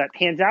 that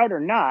pans out or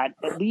not,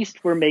 at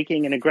least we're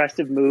making an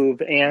aggressive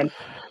move. And,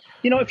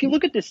 if you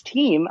look at this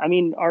team, I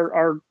mean,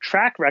 our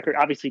track record,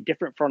 obviously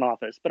different front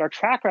office, but our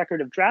track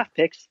record of draft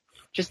picks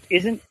just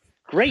isn't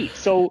great.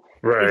 So,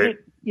 right.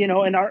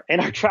 And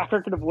our track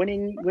record of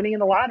winning in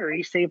the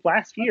lottery, save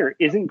last year,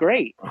 isn't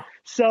great.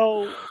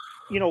 So,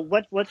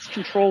 let's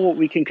control what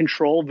we can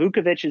control.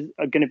 Vucevic is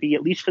going to be,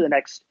 at least for the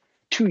next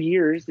 2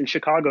 years in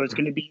Chicago, is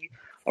going to be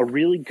a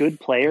really good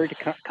player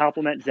to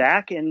complement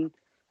Zach. And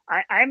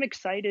I'm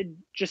excited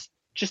just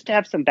to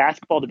have some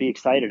basketball to be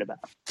excited about.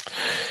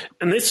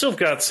 And they still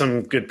got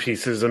some good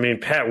pieces. I mean,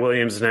 Pat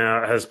Williams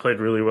now has played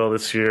really well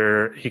this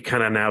year. He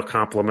kind of now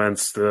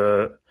complements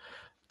the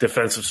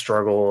defensive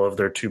struggle of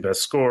their two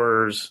best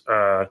scorers.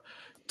 Talking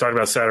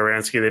about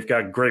Satoransky, they've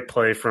got great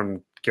play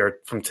from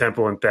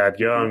Temple and Thad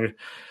Young.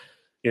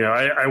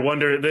 I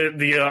wonder,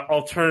 the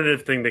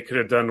alternative thing they could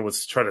have done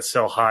was try to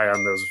sell high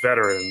on those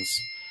veterans.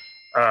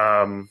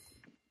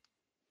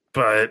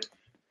 But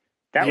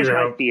that was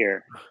my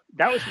fear.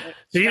 So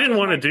you didn't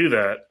want to do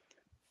that.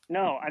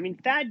 No, I mean,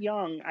 Thad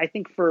Young, I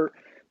think, for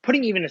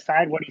putting even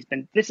aside what he's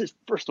been, this is,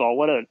 first of all,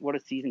 what a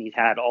season he's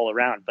had all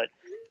around. But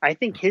I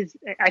think a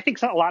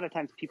lot of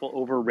times people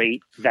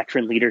overrate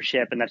veteran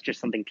leadership, and that's just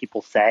something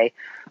people say.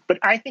 But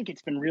I think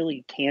it's been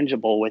really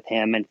tangible with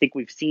him. And I think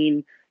we've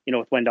seen,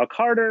 with Wendell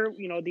Carter,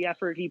 the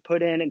effort he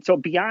put in. And so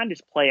beyond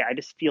his play, I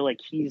just feel like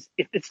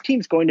if this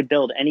team's going to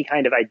build any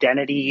kind of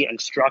identity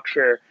and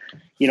structure,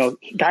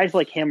 guys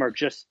like him are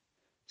just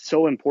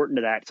so important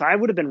to that. So I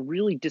would have been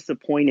really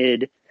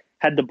disappointed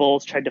had the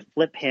Bulls tried to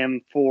flip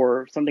him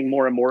for something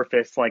more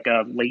amorphous, like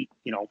a late,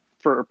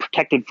 for a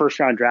protected first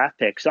round draft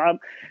pick. So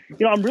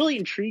I'm really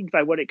intrigued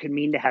by what it could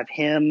mean to have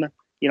him.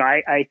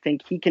 I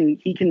think he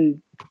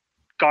can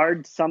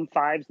guard some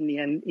fives in the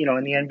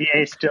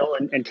NBA still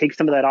and take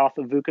some of that off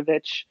of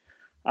Vucevic.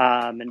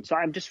 And so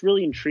I'm just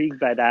really intrigued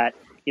by that,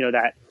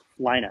 that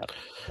lineup.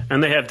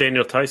 And they have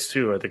Daniel Tice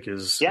too, I think he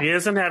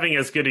isn't having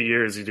as good a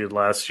year as he did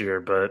last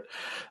year, but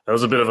that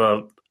was a bit of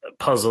a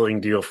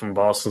puzzling deal from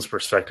Boston's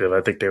perspective.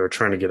 I think they were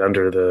trying to get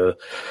under the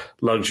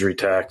luxury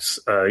tax.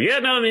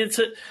 It's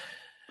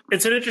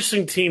an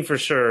interesting team for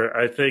sure.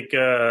 I think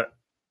there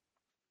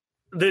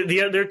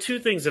are two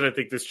things that I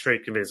think this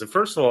trade conveys. And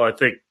first of all, I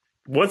think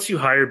once you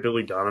hire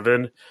Billy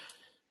Donovan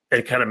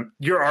and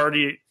you're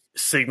already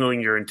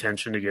signaling your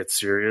intention to get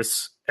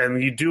serious,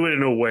 and you do it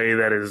in a way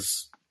that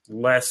is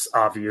less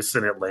obvious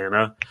than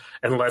Atlanta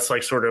and less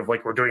sort of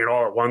we're doing it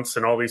all at once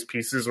and all these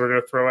pieces we're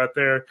going to throw out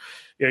there.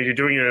 You're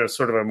doing it in a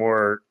sort of a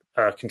more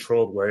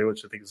controlled way,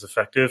 which I think is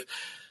effective.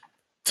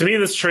 To me,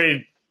 this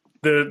trade,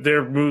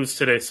 their moves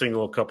today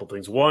signal a couple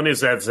things. One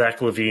is that Zach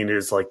LaVine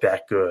is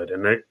that good,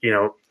 and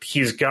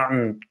he's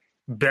gotten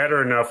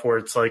better enough where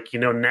it's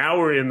now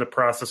we're in the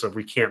process of,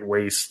 we can't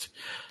waste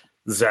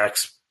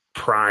Zach's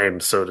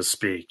prime, so to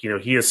speak.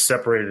 He has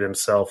separated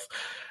himself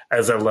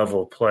as a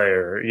level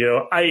player.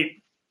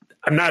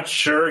 I'm not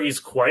sure he's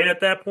quite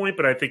at that point,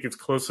 but I think it's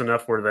close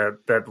enough where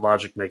that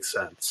logic makes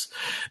sense.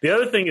 The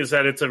other thing is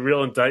that it's a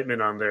real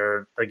indictment on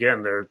the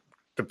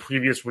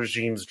previous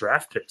regime's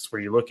draft picks,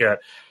 where you look at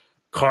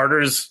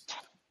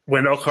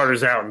Wendell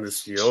Carter's out in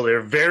this deal. They're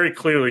very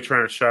clearly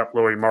trying to shop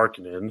Lauri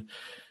Markkanen,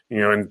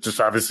 and just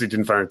obviously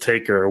didn't find a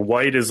taker.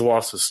 White has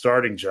lost his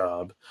starting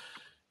job.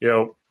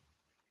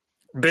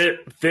 This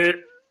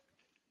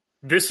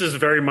is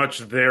very much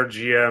their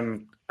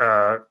GM,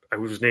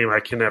 whose name I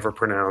can never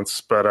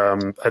pronounce, but I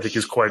think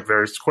he's quite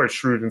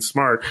shrewd and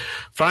smart,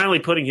 finally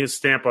putting his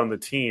stamp on the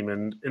team,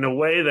 and in a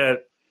way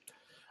that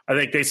I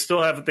think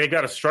they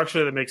got a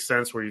structure that makes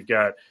sense, where you've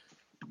got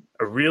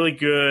a really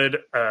good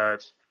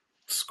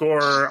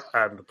scorer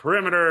on the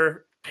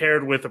perimeter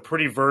paired with a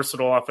pretty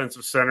versatile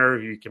offensive center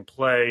who you can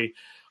play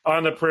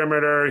on the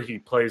perimeter. He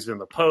plays in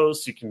the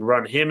post. You can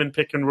run him in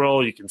pick and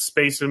roll. You can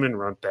space him and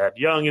run Thad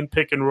Young in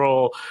pick and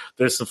roll.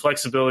 There's some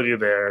flexibility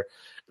there.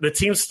 The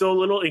team's still a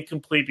little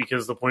incomplete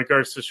because the point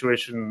guard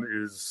situation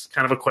is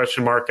kind of a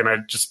question mark, and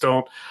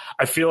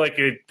I feel like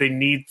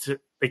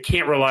they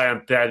can't rely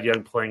on Thad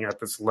Young playing at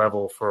this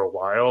level for a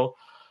while,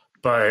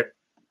 but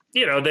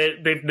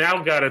they've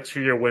now got a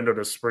 2-year window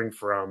to spring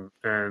from,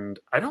 and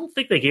I don't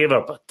think they gave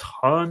up a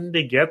ton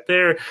to get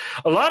there.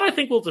 A lot, I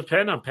think, will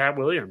depend on Pat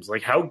Williams.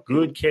 Like, how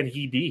good can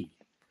he be?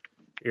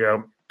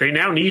 They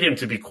now need him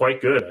to be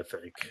quite good, I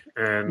think,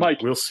 and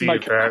we'll see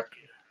if that.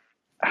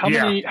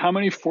 How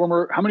many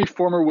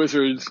former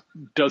Wizards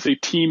does a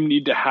team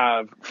need to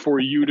have for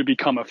you to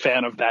become a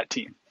fan of that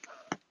team?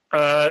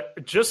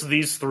 Just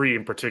these 3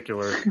 in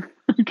particular.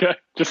 Okay,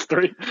 just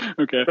 3.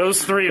 Okay,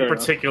 those 3 in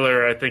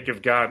particular, I think,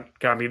 have got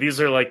me.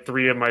 These are like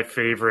 3 of my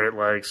favorite,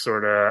 like,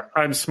 sort of,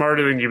 I'm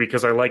smarter than you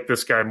because I like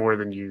this guy more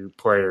than you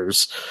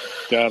players.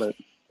 Got it.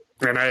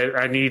 And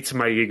I need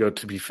my ego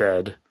to be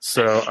fed.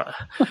 So,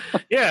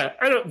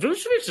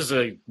 Vucevic is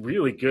a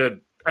really good.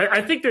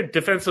 I think that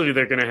defensively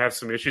they're going to have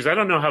some issues. I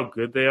don't know how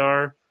good they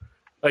are.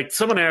 Like,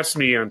 someone asked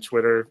me on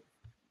Twitter,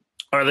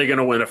 are they going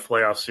to win a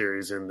playoff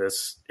series in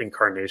this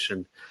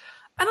incarnation?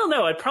 I don't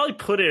know. I'd probably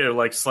put it at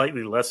like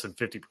slightly less than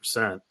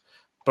 50%,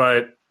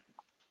 but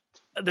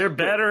they're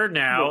better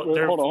now.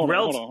 Hold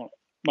on.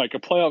 Mike, a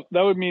playoff,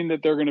 that would mean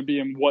that they're going to be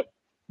in what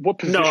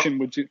position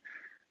would you?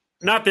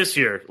 Not this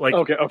year. Like,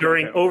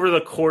 over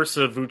the course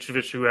of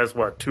Vucevic, who has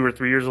 2 or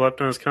 3 years left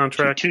on his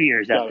contract? 2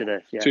 years after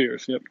this. Yeah. 2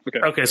 years. Yep.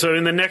 Okay. So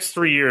in the next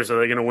 3 years, are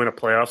they going to win a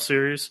playoff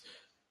series?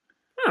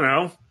 I don't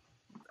know.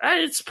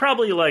 It's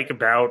probably like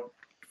about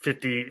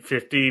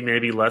 50,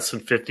 maybe less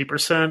than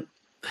 50%.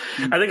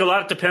 I think a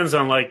lot depends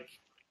on like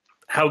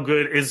how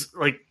good is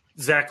like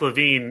Zach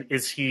LaVine.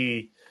 Is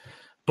he?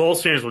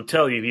 Bulls fans would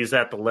tell you he's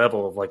at the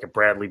level of like a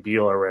Bradley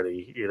Beal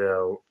already.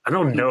 I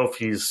don't know if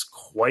he's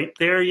quite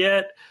there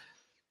yet.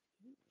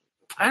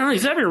 I don't know.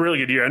 He's having a really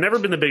good year. I've never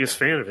been the biggest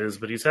fan of his,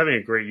 but he's having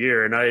a great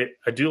year, and I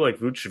do like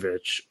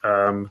Vucevic.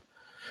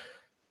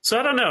 So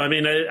I don't know. I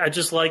mean, I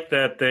just like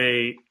that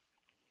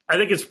I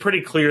think it's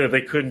pretty clear that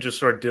they couldn't just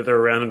sort of dither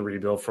around and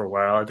rebuild for a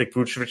while. I think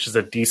Vucevic is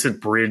a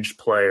decent bridge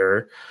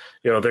player.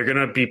 They're going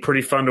to be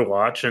pretty fun to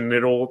watch, and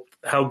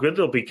how good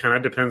they'll be kind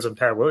of depends on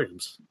Pat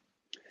Williams.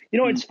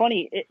 It's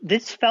funny.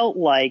 This felt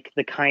like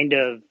the kind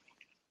of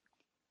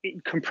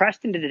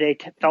compressed into today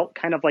felt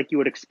kind of like you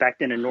would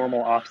expect in a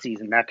normal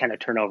offseason, that kind of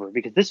turnover,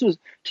 because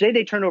today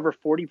they turned over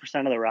 40%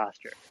 of the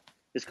roster.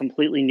 Is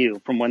completely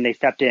new from when they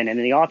stepped in. And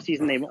in the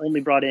offseason, they've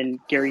only brought in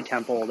Gary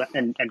Temple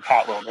and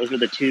Pat Will. Those were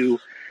the 2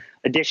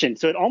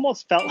 additions. So it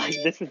almost felt like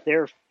this was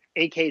their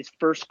AK's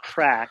first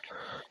crack.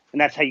 And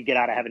that's how you get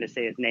out of having to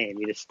say his name.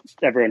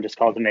 Everyone just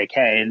calls him AK.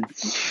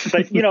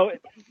 But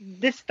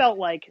this felt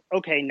like,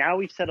 okay, now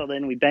we've settled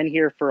in. We've been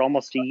here for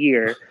almost a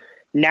year.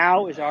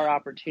 Now is our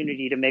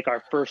opportunity to make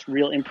our first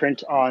real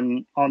imprint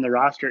on the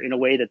roster in a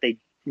way that they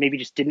maybe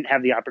just didn't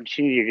have the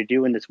opportunity to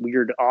do in this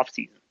weird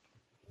offseason.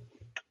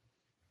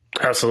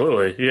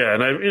 Absolutely, yeah,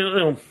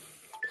 and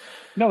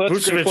no,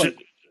 that's a good point.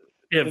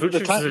 Yeah,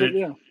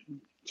 Vucevic.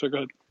 So go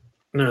ahead.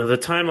 No, the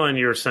timeline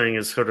you were saying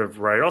is sort of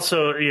right.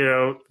 Also,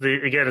 again,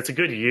 it's a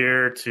good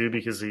year too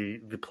because the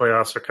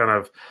playoffs are kind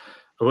of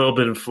a little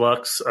bit in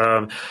flux.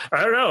 I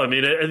don't know. I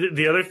mean,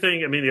 the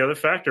other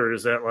factor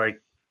is that like,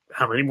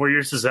 how many more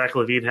years does Zach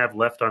LaVine have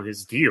left on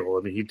his deal?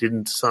 I mean, he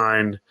didn't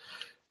sign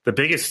the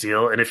biggest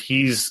deal, and if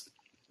he's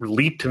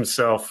leapt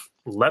himself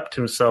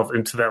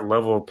into that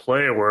level of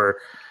player, where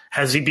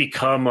has he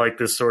become like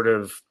this sort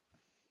of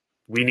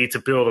we need to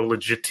build a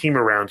legit team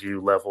around you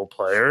level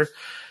player?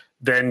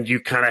 Then you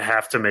kind of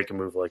have to make a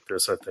move like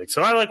this, I think.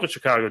 So I like what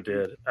Chicago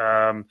did.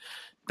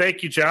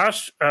 Thank you,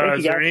 Josh.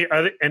 Is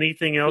there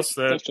anything else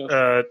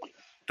that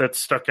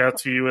stuck out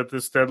to you at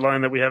this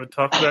deadline that we haven't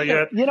talked about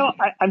yet?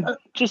 I'm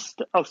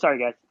just – oh, sorry,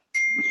 guys.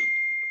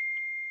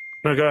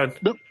 No, go ahead.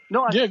 No,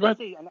 go ahead.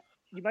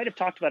 You might have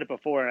talked about it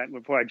before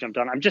I jumped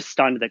on. I'm just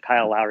stunned that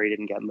Kyle Lowry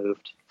didn't get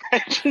moved.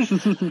 I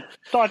just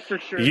thought for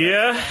sure.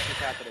 Yeah.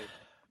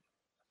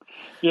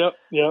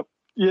 Yep.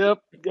 Yep,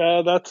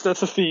 that's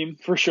a theme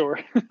for sure.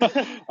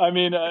 I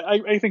mean,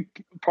 I think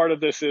part of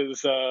this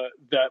is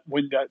that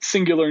when that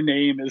singular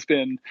name has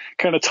been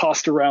kind of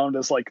tossed around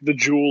as like the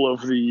jewel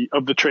of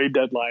the trade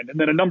deadline, and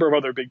then a number of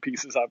other big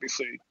pieces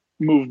obviously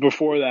moved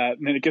before that,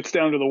 and then it gets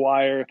down to the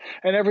wire,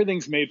 and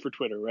everything's made for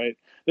Twitter, right?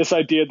 This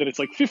idea that it's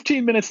like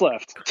 15 minutes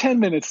left, 10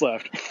 minutes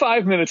left,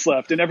 5 minutes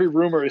left, and every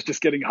rumor is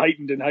just getting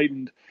heightened and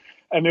heightened.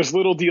 And there's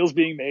little deals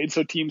being made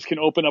so teams can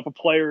open up a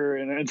player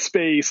in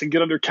space and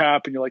get under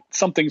cap, and you're like,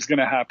 something's going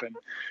to happen.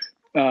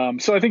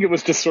 So I think it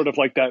was just sort of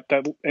like that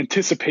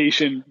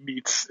anticipation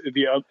meets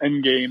the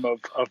end game of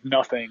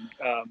nothing.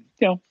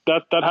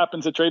 That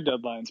happens at trade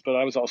deadlines, but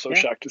I was also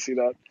shocked to see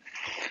that.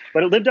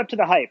 But it lived up to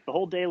the hype. The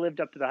whole day lived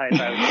up to the hype,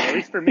 I would say. At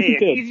least for me.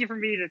 It's easy for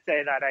me to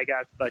say that, I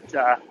guess. But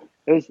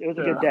it was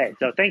a good day.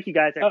 So thank you,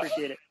 guys. I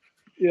appreciate it.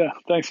 Yeah,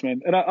 thanks,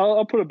 man. And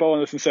I'll put a bow on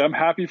this and say I'm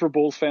happy for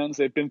Bulls fans.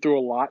 They've been through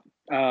a lot.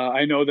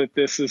 I know that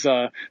this is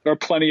there are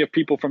plenty of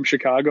people from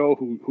Chicago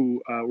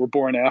who were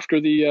born after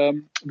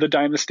the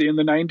dynasty in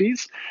the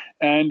 90s,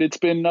 and it's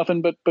been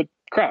nothing but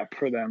crap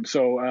for them.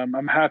 So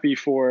I'm happy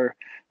for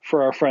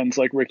our friends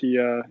like Ricky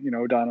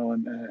O'Donnell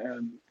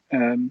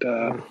and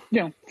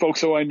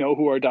folks who I know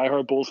who are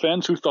diehard Bulls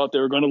fans who thought they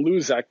were going to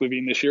lose Zach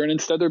LaVine this year, and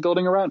instead they're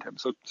building around him.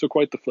 So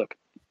quite the flip.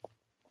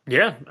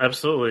 Yeah,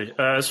 absolutely.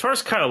 As far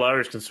as Kyle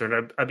Lowry is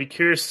concerned, I'd be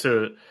curious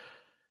to.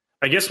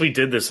 I guess we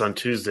did this on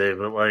Tuesday,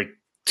 but like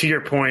to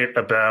your point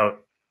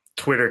about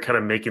Twitter kind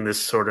of making this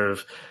sort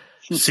of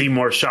seem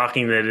more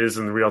shocking than it is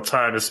in real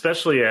time,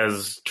 especially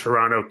as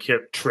Toronto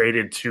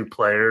traded 2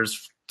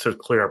 players to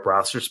clear up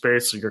roster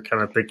space. So you're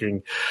kind of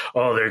thinking,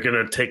 oh, they're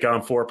going to take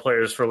on 4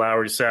 players for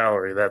Lowry's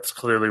salary. That's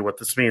clearly what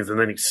this means. And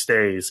then he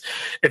stays.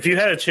 If you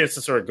had a chance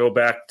to sort of go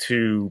back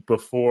to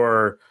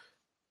before,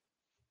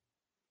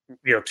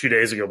 2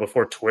 days ago,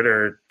 before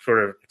Twitter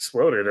sort of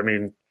exploded, I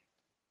mean,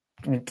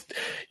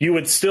 you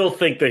would still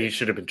think that he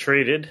should have been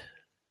traded.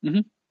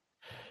 Mm-hmm.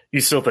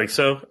 You still think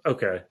so?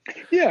 Okay.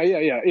 Yeah.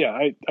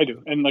 I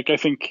do, and like I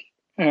think,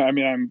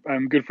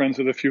 I'm good friends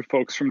with a few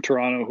folks from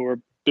Toronto who are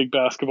big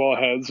basketball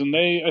heads, and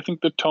I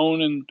think the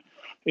tone and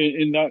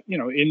in that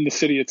in the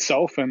city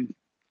itself and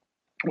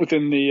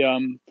within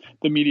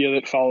the media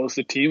that follows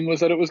the team was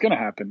that it was going to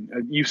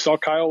happen. You saw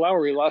Kyle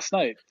Lowry last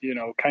night,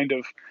 kind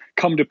of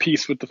come to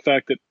peace with the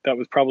fact that that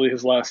was probably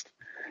his last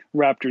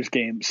Raptors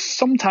game.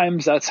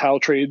 Sometimes that's how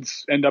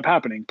trades end up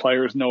happening.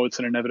 Players know it's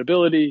an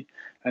inevitability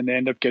and they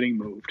end up getting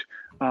moved.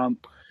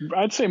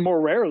 I'd say more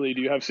rarely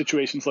do you have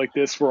situations like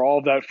this where all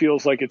of that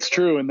feels like it's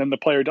true and then the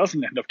player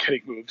doesn't end up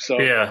getting moved. So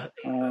yeah.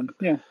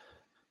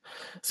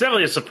 It's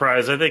definitely a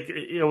surprise. I think,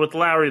 with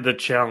Lowry, the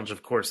challenge,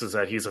 of course, is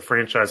that he's a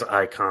franchise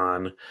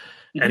icon,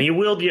 and he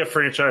will be a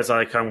franchise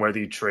icon whether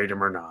you trade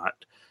him or not.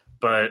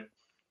 But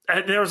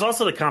there was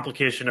also the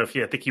complication of,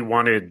 I think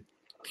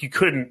he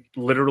couldn't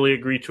literally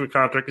agree to a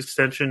contract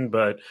extension,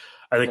 but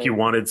I think he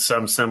wanted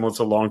some semblance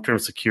of long-term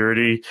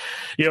security.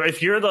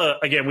 If you're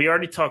again, we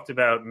already talked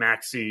about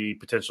Maxey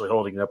potentially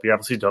holding it up. We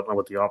obviously don't know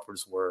what the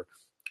offers were.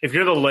 If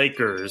you're the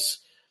Lakers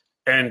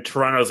and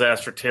Toronto's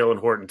asked for Taylor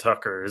Horton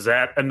Tucker, is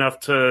that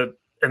enough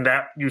and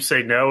that you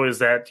say no?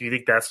 Do you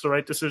think that's the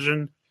right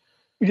decision?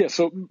 Yeah.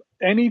 So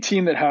any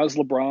team that has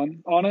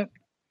LeBron on it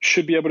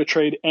should be able to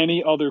trade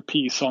any other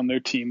piece on their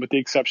team, with the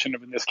exception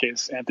of, in this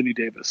case, Anthony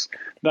Davis.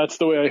 That's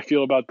the way I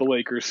feel about the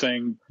Lakers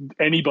saying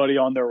anybody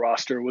on their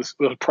roster was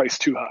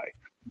priced too high.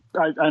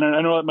 I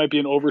know that might be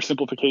an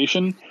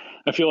oversimplification.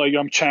 I feel like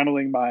I'm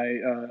channeling my,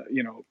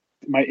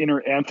 my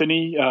inner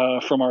Anthony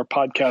from our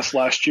podcast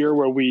last year,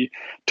 where we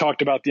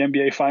talked about the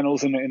NBA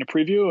Finals in a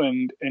preview,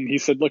 and he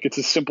said, "Look, it's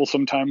as simple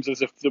sometimes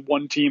as if the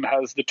one team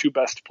has the 2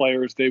 best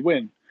players, they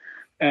win."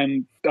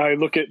 And I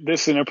look at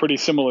this in a pretty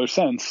similar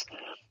sense.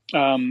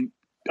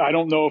 I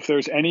don't know if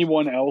there's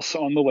anyone else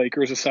on the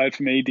Lakers aside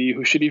from AD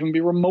who should even be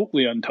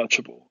remotely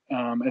untouchable,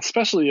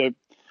 especially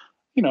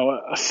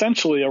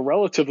essentially a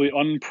relatively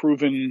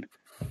unproven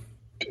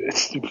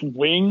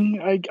wing,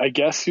 I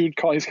guess you'd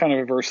call. He's kind of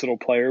a versatile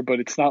player,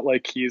 but it's not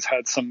like he's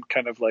had some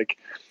kind of like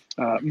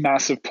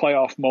massive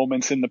playoff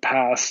moments in the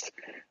past,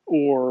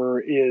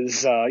 or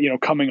is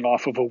coming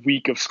off of a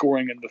week of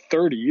scoring in the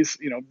 30s.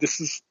 This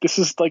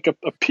is like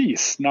a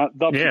piece, not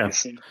the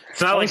piece. And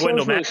it's not like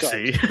Wendell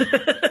Maxey.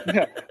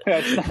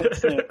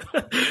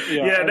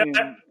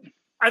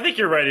 I think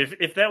you're right.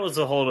 If that was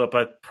a holdup,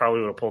 I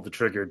probably would have pulled the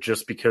trigger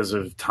just because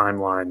of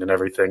timeline and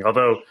everything.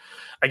 Although,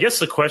 I guess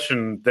the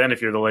question then,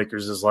 if you're the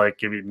Lakers, is like,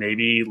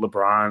 maybe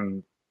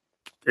LeBron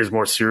is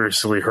more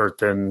seriously hurt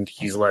than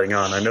he's letting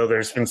on. I know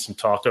there's been some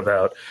talk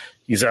about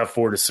he's out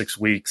 4 to 6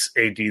 weeks,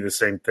 AD the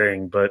same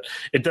thing, but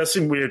it does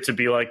seem weird to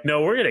be like,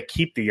 no, we're going to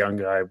keep the young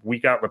guy. We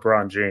got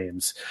LeBron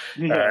James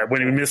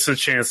when he missed a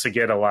chance to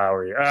get a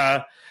Lowry.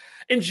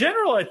 In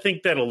general, I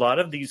think that a lot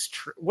of these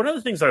one of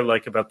the things I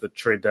like about the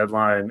trade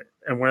deadline,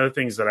 and one of the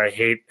things that I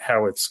hate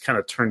how it's kind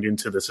of turned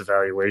into this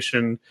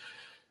evaluation,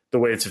 the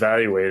way it's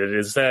evaluated,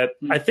 is that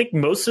I think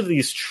most of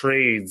these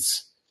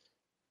trades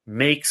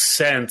make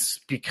sense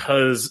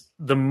because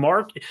the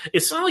market,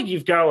 it's not like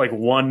you've got like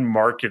one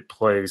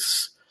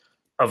marketplace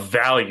of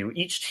value.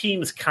 Each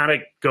team is kind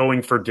of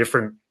going for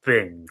different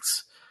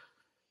things.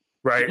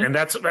 Right. And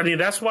that's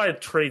why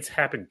trades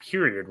happen,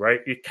 period.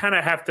 Right. You kind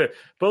of have to,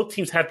 both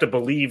teams have to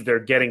believe they're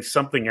getting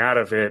something out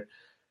of it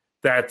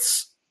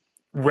that's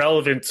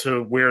relevant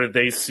to where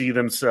they see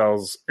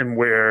themselves and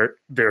where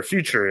their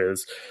future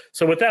is.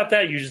 So without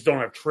that, you just don't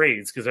have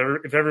trades, because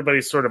if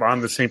everybody's sort of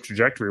on the same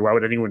trajectory, why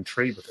would anyone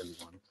trade with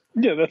anyone?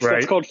 Yeah,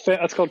 that's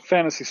called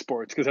fantasy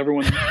sports, because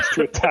everyone's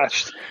too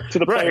attached to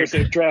the players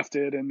they've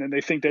drafted, and then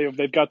they think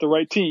they've got the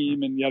right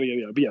team, and yada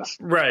yada yada. But yes,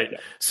 right.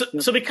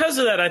 Yeah. So because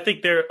of that, I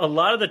think a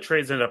lot of the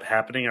trades that end up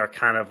happening are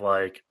kind of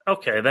like,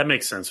 okay, that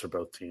makes sense for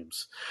both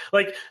teams.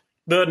 Like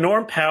the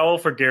Norm Powell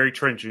for Gary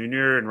Trent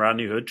Jr. and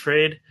Rodney Hood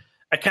trade,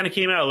 I kind of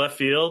came out of left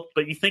field,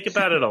 but you think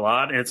about it a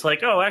lot, and it's like,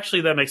 oh,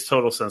 actually, that makes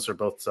total sense for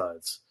both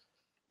sides.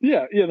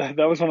 Yeah,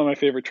 that was one of my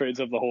favorite trades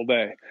of the whole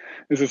day.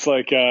 It's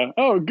like,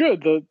 oh,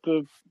 good,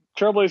 the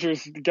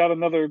Trailblazers got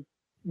another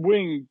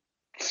wing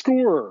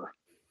scorer.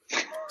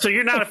 So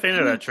you're not a fan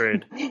of that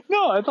trade?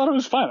 No, I thought it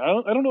was fine.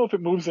 I don't know if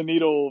it moves the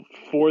needle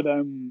for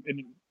them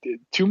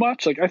too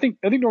much. Like I think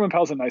Norman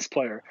Powell's a nice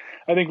player.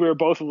 I think we were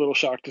both a little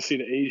shocked to see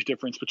the age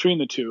difference between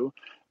the two.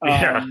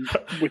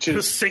 Which is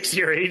a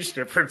 6-year age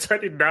difference. I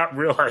did not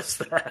realize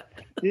that.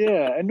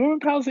 Yeah, and Norman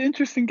Powell's an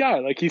interesting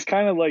guy. Like he's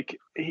kind of like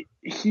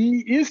he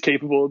is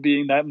capable of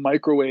being that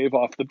microwave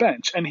off the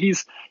bench, and he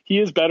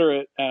is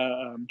better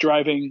at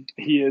driving.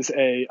 He is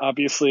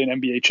obviously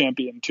an NBA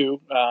champion too.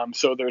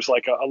 So there's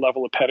like a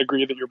level of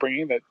pedigree that you're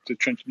bringing that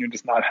Trent Jr.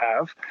 does not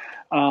have.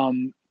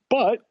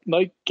 But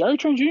like Gary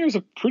Trent Jr. is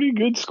a pretty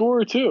good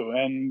scorer too,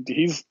 and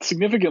he's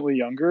significantly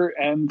younger.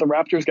 And the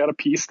Raptors got a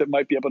piece that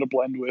might be able to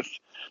blend with,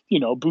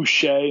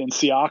 Boucher and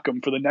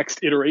Siakam for the next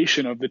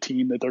iteration of the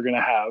team that they're going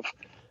to have,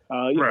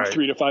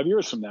 3 to 5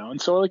 years from now.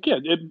 And so, like, yeah,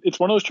 it's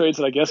one of those trades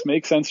that I guess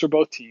makes sense for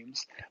both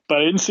teams, but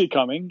I didn't see it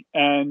coming.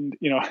 And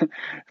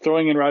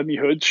throwing in Rodney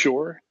Hood,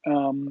 sure.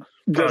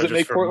 Does it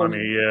make Portland?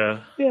 Money, yeah.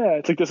 Yeah,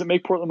 it's like, does it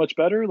make Portland much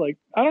better? Like,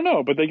 I don't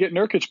know, but they get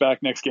Nurkic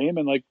back next game,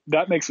 and like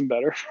that makes them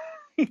better.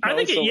 I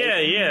think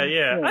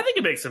I think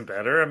it makes them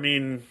better. I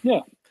mean,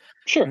 yeah,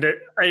 sure.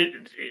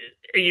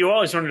 You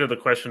always run into the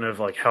question of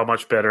like, how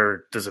much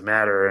better does it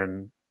matter,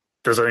 and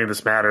does any of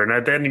this matter?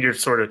 And then you're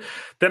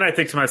then I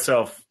think to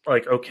myself,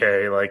 like,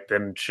 okay, like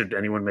then should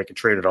anyone make a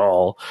trade at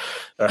all?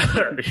 But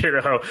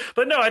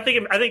no, I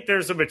think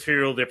there's a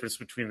material difference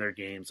between their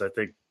games. I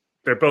think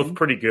they're both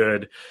pretty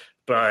good,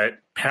 but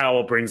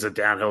Powell brings a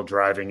downhill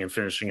driving and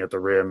finishing at the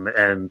rim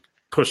and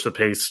push the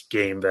pace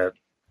game that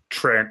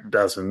Trent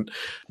doesn't.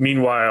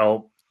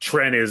 Meanwhile,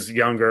 Trent is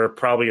younger,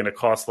 probably going to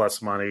cost less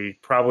money,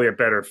 probably a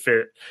better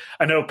fit.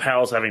 I know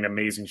Powell's having an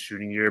amazing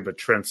shooting year, but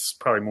Trent's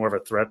probably more of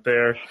a threat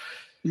there.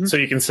 Mm-hmm. So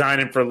you can sign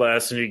him for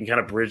less, and you can kind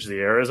of bridge the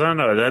errors. I don't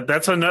know.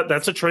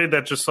 That's a trade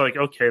that just like,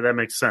 okay, that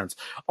makes sense.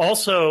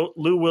 Also,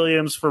 Lou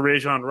Williams for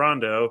Rajon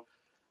Rondo.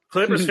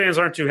 Clippers fans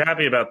aren't too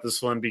happy about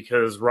this one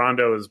because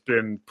Rondo has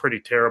been pretty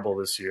terrible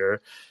this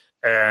year,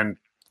 and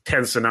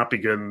tends to not be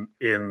good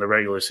in the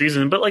regular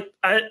season. But like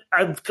I'm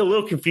a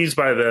little confused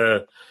by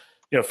the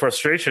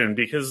frustration,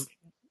 because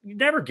you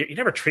never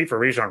trade for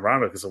Rajon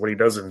Rondo because of what he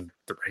does in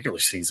the regular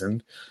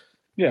season.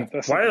 Yeah,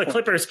 why do the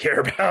Clippers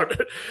care about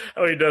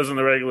how he does in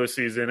the regular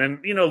season?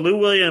 And Lou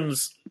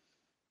Williams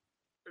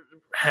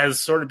has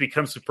sort of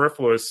become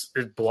superfluous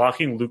in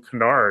blocking Luke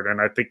Kennard,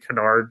 and I think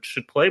Kennard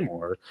should play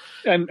more.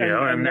 And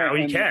now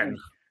he can.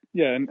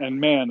 Yeah,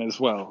 and Mann as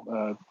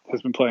well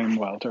has been playing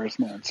well, Terrence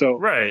Mann. So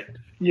right,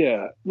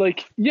 yeah,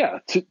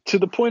 to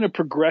the point of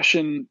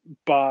progression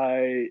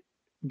by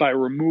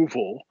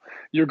removal,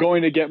 you're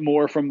going to get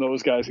more from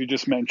those guys you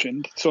just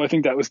mentioned. So I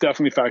think that was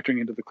definitely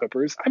factoring into the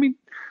Clippers. I mean,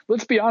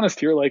 let's be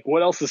honest here. Like,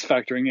 what else is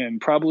factoring in?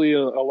 Probably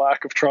a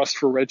lack of trust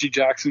for Reggie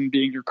Jackson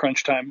being your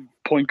crunch time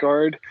point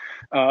guard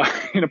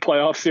in a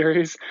playoff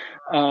series.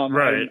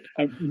 Right.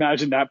 I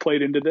imagine that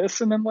played into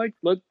this. And then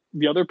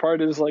the other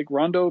part is like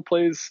Rondo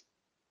plays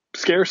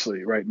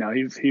scarcely right now.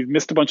 He's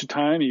missed a bunch of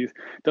time. He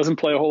doesn't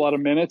play a whole lot of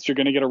minutes. You're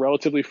going to get a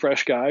relatively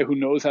fresh guy who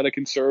knows how to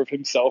conserve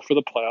himself for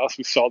the playoffs.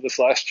 We saw this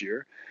last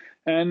year.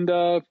 And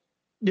I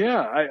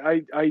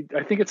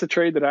think it's a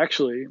trade that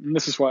actually, and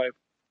this is why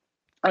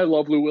I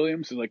love Lou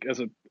Williams, like as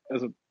a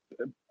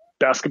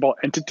basketball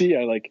entity.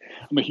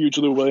 I'm a huge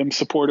Lou Williams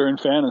supporter and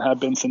fan, and have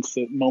been since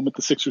the moment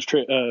the Sixers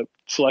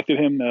selected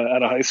him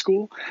out of high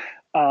school.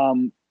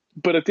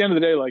 But at the end of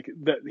the day, like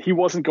that, he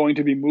wasn't going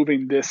to be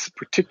moving this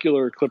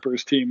particular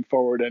Clippers team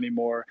forward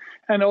anymore.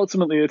 And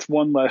ultimately, it's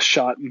one less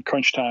shot in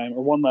crunch time,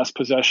 or one less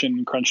possession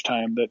in crunch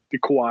time that the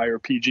Kawhi or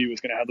PG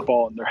was going to have the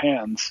ball in their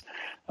hands,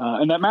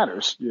 and that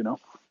matters,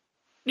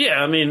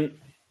 Yeah, I mean,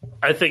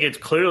 I think it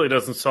clearly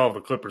doesn't solve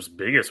the Clippers'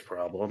 biggest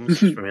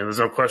problems. I mean, there's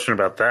no question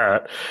about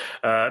that.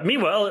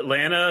 Meanwhile,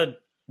 Atlanta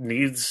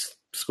needs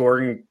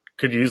scoring,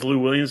 could use Lou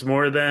Williams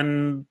more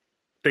than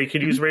they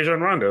could use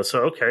Rajon Rondo.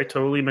 So, okay,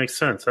 totally makes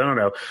sense. I don't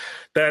know.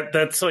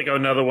 That's like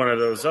another one of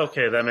those,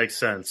 okay, that makes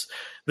sense.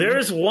 There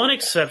is one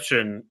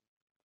exception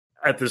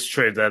at this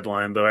trade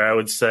deadline, though, I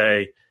would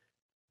say.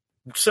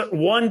 So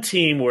one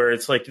team where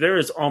it's like there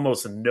is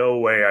almost no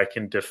way I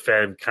can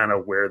defend kind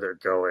of where they're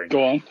going.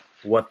 Go on.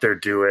 what they're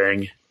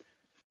doing,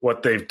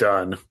 what they've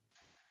done.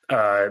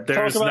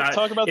 There's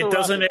talk about it the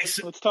doesn't Rockets. make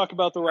sense. Let's talk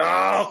about the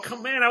Rockets. Oh,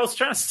 come on. I was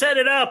trying to set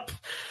it up.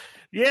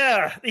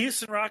 Yeah, the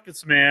Houston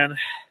Rockets, man.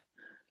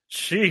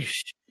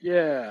 Sheesh.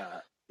 Yeah.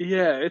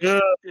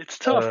 It's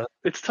tough.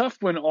 It's tough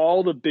when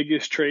all the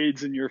biggest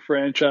trades in your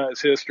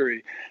franchise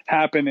history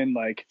happen in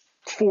like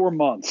 4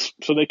 months,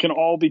 so they can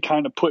all be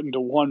kind of put into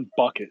one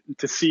bucket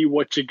to see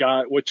what you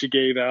got, what you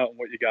gave out, and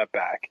what you got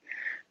back.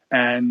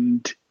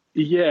 And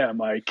yeah,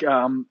 Mike.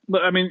 I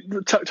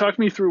mean, talk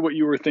me through what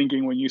you were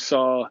thinking when you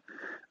saw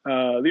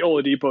the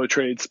Oladipo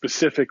trade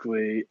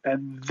specifically,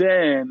 and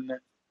then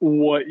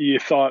what you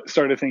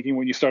started thinking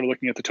when you started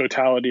looking at the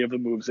totality of the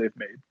moves they've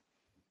made.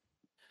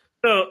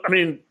 So, I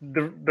mean,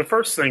 the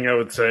first thing I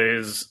would say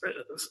is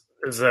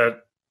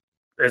that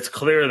it's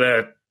clear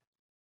that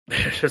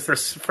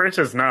this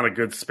franchise is not a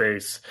good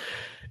space.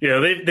 You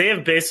know, they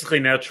have basically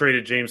now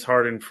traded James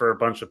Harden for a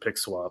bunch of pick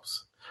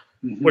swaps,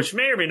 which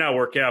may or may not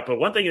work out. But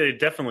one thing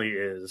it definitely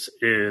is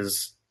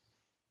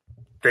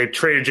they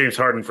traded James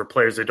Harden for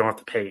players they don't have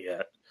to pay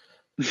yet.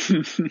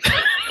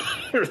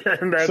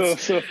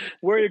 So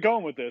where are you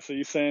going with this? Are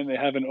you saying they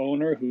have an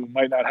owner who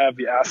might not have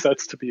the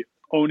assets to be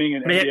owning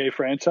an NBA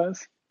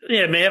franchise?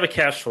 Yeah, it may have a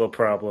cash flow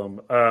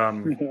problem.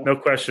 No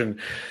question.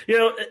 You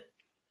know,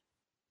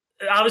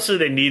 obviously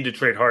they need to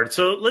trade hard.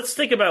 So let's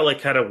think about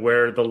like kind of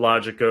where the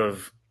logic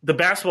of the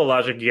basketball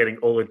logic of getting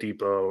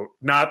Oladipo,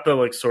 not the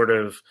like sort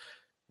of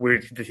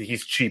weird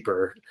he's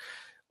cheaper.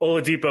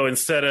 Oladipo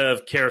instead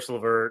of Karis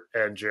LeVert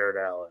and Jared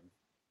Allen,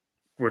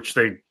 which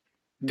they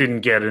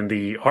didn't get in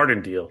the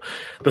Harden deal.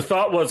 The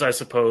thought was, I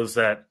suppose,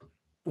 that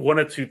one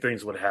of two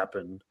things would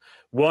happen.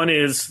 One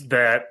is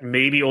that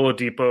maybe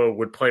Oladipo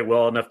would play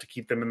well enough to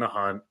keep them in the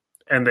hunt,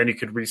 and then you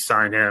could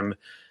re-sign him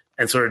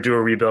and sort of do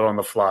a rebuild on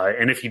the fly.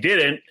 And if he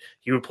didn't,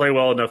 he would play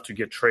well enough to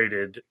get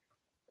traded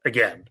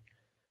again.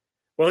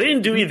 Well, he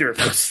didn't do either of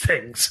those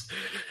things.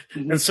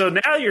 And so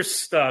now you're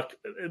stuck.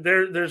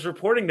 There's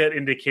reporting that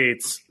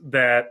indicates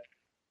that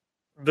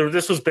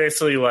this was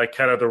basically like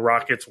kind of the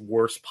Rockets'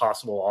 worst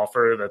possible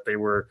offer that they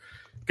were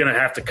going to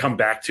have to come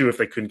back to if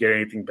they couldn't get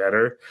anything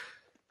better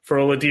for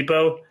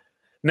Oladipo.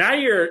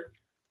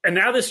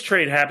 Now this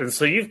trade happens.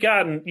 So you've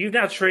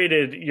now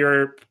traded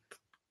your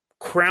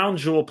crown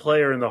jewel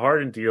player in the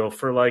Harden deal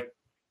for like a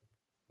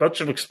bunch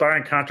of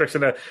expiring contracts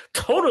and a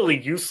totally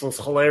useless,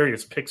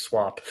 hilarious pick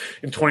swap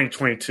in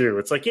 2022.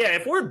 It's like, yeah,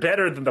 if we're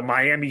better than the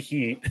Miami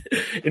Heat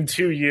in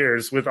 2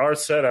 years with our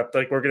setup,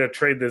 like we're going to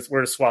trade this, we're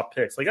going to swap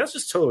picks. Like that's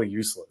just totally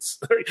useless.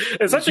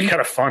 It's actually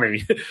kind of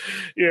funny.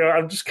 You know,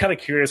 I'm just kind of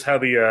curious how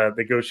the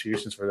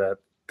negotiations for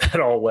that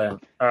all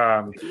went.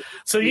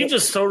 So you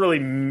just totally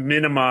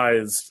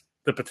minimized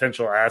the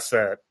potential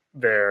asset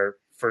there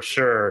for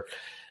sure.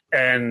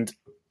 And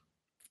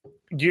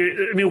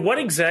what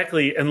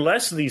exactly,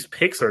 unless these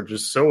picks are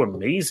just so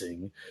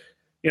amazing,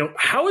 you know,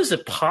 how is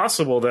it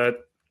possible that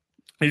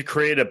you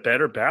create a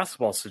better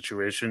basketball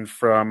situation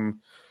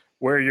from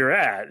where you're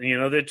at? You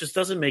know, that just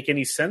doesn't make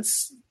any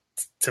sense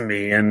to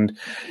me. And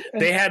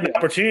they had an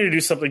opportunity to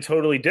do something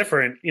totally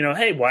different. You know,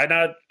 hey, why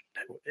not?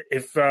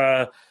 If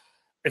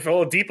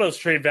Oladipo's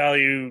trade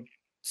value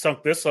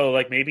sunk this low,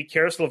 like maybe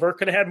Karis LeVert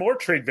could have had more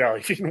trade value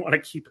if you didn't want to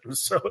keep him.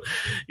 So,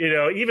 you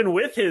know, even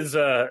with his,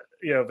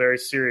 very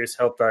serious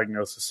health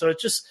diagnosis. So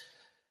it's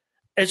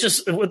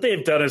just what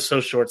they've done is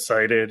so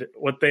short-sighted.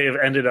 What they have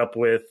ended up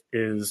with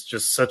is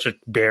just such a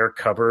bare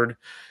cupboard.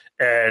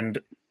 And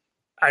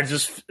I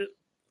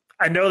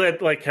know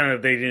that like kind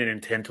of they didn't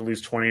intend to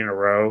lose 20 in a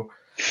row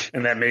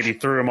and that maybe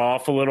threw him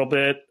off a little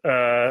bit.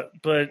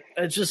 But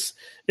it's just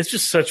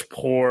such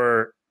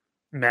poor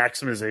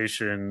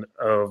maximization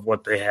of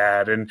what they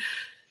had. And,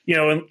 you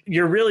know, and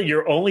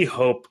your only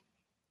hope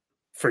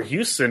for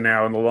Houston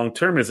now in the long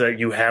term is that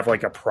you have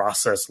like a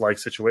process-like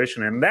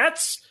situation. And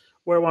that's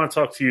what I want to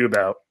talk to you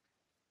about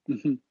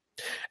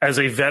as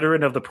a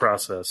veteran of the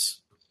process.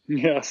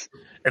 Yes.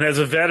 And as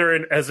a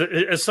veteran, as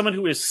someone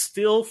who is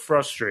still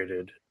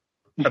frustrated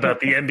about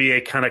the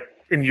NBA kind of,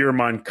 in your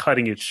mind,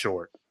 cutting it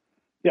short.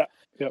 Yeah.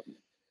 Yep.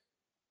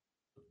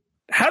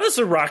 How does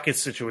the Rockets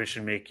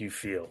situation make you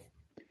feel?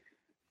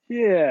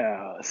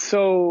 Yeah.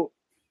 So,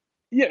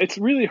 yeah, it's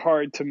really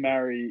hard to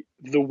marry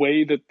the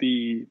way that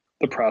the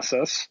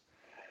process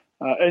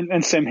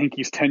and Sam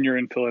Hinkie's tenure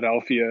in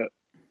Philadelphia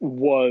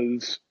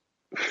was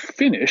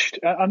finished.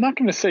 I'm not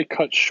going to say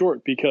cut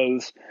short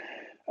because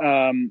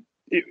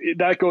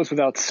that goes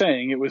without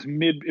saying. It was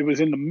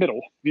in the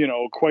middle. You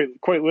know, quite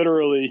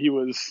literally, he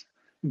was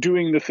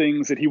doing the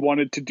things that he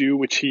wanted to do,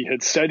 which he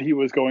had said he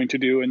was going to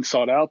do and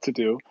sought out to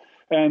do.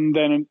 And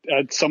then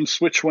some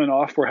switch went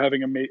off. We're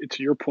having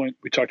to your point,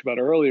 we talked about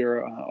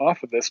earlier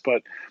off of this,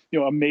 but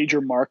you know, a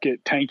major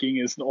market tanking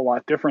is a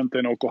lot different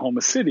than Oklahoma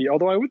City.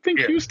 Although I would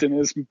think Houston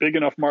is a big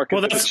enough market.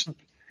 Well,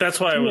 that's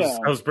why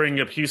I was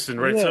bringing up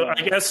Houston, right? Yeah.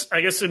 So I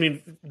guess I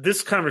mean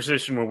this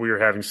conversation when we were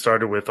having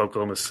started with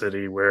Oklahoma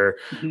City, where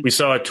we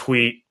saw a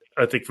tweet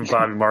I think from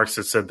Bobby Marks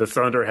that said the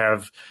Thunder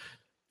have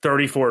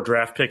 34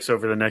 draft picks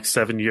over the next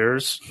 7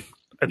 years.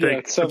 I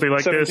think something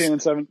like 17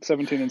 this.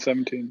 17 and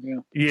 17. Yeah.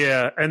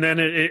 Yeah. And then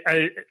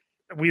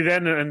we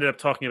then ended up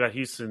talking about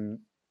Houston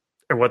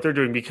or what they're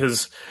doing,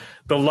 because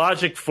the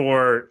logic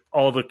for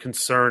all the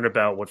concern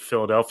about what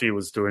Philadelphia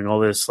was doing, all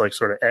this like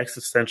sort of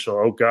existential,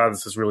 oh God,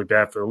 this is really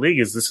bad for the league,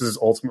 is this is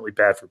ultimately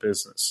bad for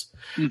business.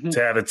 Mm-hmm. To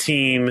have a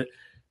team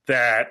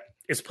that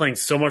is playing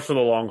so much for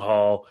the long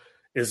haul,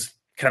 is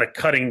kind of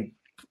cutting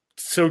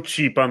so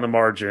cheap on the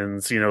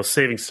margins,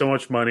 saving so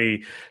much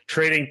money,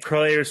 trading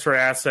players for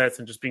assets,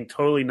 and just being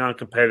totally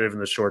non-competitive in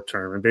the short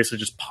term, and basically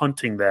just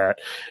punting that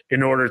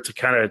in order to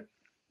kind of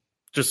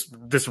just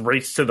this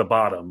race to the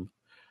bottom.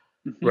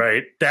 Mm-hmm.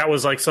 Right. That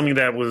was like something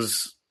that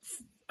was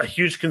a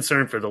huge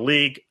concern for the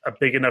league, a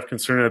big enough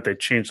concern that they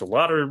changed the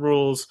lottery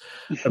rules,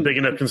 a big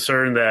enough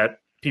concern that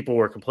people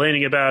were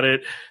complaining about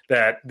it,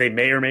 that they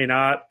may or may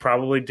not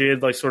probably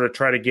did like sort of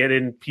try to get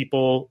in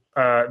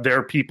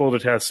their people to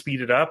kind of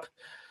speed it up.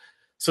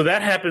 So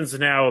that happens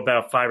now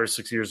about 5 or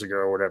 6 years ago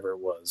or whatever it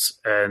was.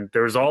 And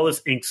there was all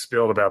this ink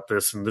spilled about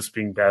this and this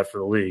being bad for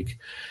the league.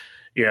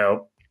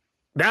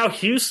 Now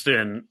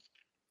Houston,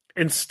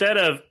 instead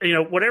of,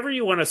 whatever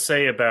you want to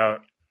say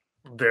about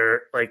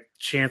their like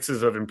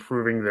chances of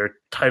improving their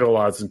title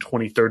odds in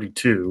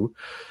 2032,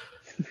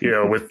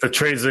 with the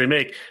trades they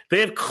make, they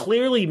have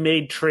clearly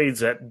made trades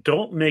that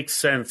don't make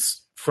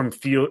sense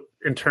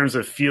in terms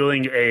of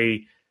fueling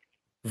a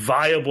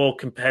viable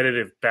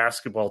competitive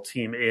basketball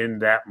team in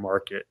that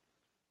market,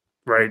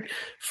 right?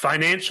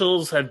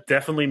 Financials have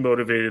definitely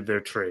motivated their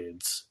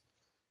trades.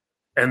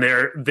 And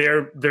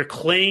their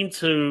claim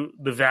to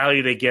the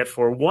value they get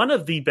for one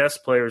of the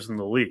best players in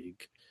the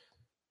league,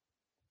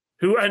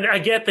 who, and I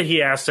get that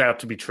he asked out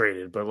to be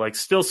traded, but like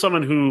still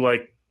someone who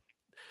like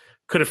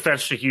could have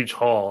fetched a huge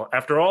haul.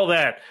 After all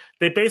that,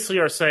 they basically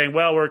are saying,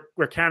 well,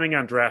 we're counting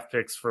on draft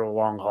picks for a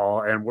long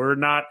haul, and we're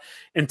not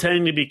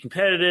intending to be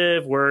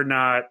competitive. We're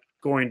not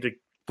going to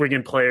bring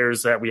in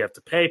players that we have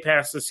to pay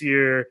past this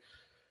year.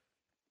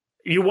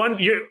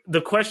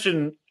 The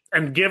question.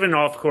 And given,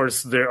 of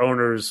course, their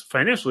owners'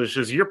 financial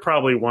issues, you're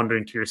probably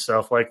wondering to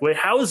yourself, like, wait,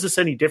 how is this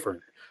any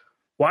different?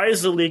 Why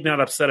is the league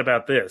not upset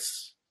about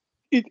this?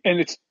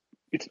 It's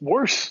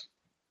worse.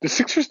 The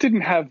Sixers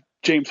didn't have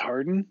James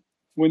Harden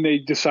when they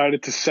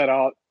decided to set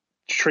out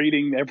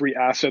trading every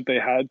asset they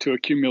had to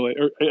accumulate,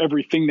 or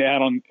everything they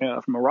had on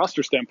from a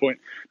roster standpoint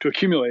to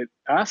accumulate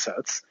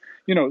assets.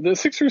 The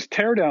Sixers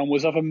teardown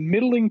was of a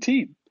middling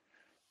team.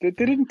 They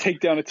didn't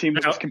take down a team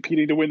that was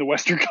competing to win the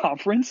Western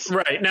Conference.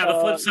 Right. Now, the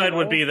flip side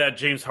would be that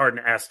James Harden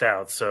asked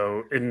out.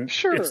 So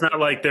It's not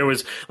like there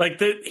was like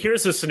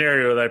here's a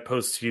scenario that I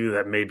posed to you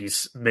that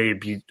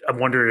maybe I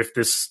wonder if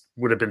this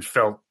would have been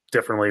felt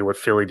differently what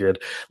Philly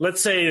did.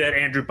 Let's say that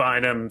Andrew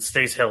Bynum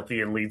stays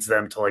healthy and leads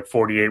them to like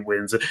 48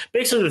 wins.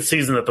 Basically the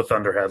season that the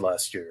Thunder had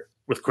last year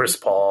with Chris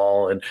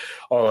Paul and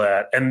all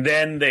that. And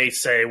then they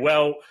say,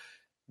 well,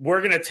 we're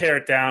going to tear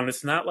it down.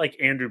 It's not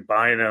like Andrew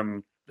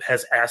Bynum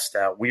has asked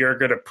out. We are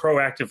going to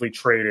proactively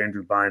trade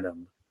Andrew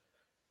Bynum.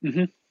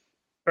 Mm-hmm.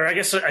 Or I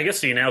guess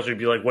the analogy would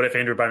be like, what if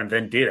Andrew Bynum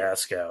then did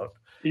ask out?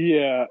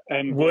 Yeah,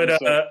 and would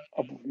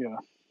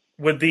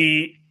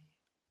the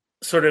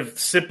sort of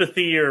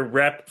sympathy or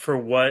rep for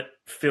what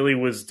Philly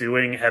was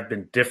doing have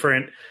been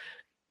different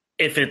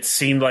if it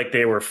seemed like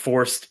they were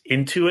forced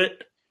into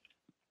it?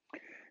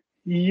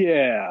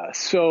 Yeah.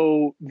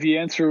 So the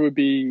answer would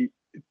be,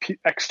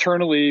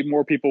 externally,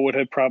 more people would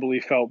have probably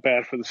felt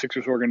bad for the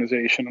Sixers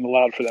organization and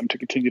allowed for them to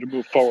continue to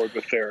move forward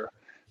with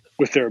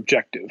their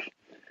objective.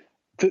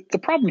 The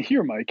problem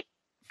here, Mike,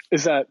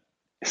 is that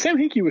Sam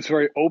Hinkie was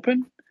very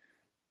open.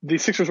 The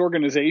Sixers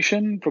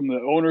organization, from the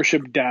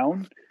ownership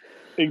down,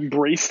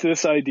 embraced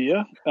this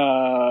idea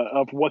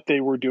of what they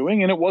were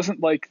doing, and it wasn't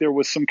like there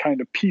was some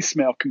kind of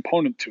piecemeal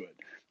component to it.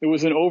 It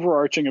was an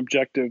overarching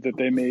objective that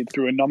they made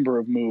through a number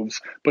of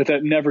moves, but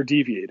that never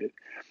deviated.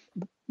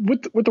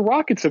 What the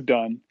Rockets have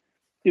done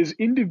is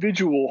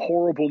individual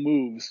horrible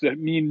moves that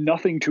mean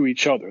nothing to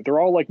each other. They're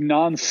all like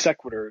non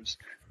sequiturs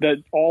that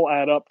all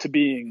add up to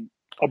being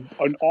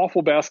an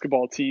awful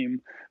basketball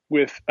team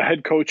with a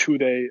head coach who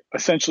they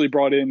essentially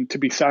brought in to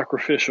be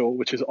sacrificial,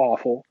 which is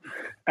awful.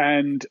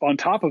 And on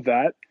top of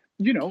that,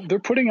 they're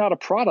putting out a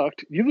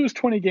product. You lose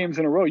 20 games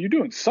in a row, you're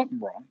doing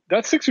something wrong.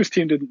 That Sixers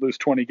team didn't lose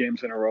 20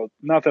 games in a row.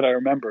 Not that I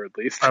remember, at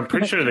least. I'm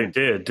pretty sure they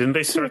did. Didn't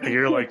they start the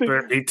year like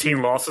they're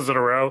 18 losses in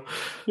a row?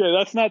 Yeah,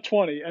 that's not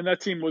 20. And that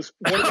team was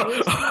one of the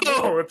worst.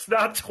 Oh, it's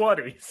not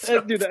 20.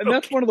 And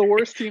that's one of the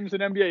worst teams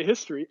in NBA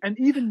history. And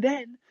even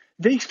then,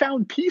 they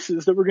found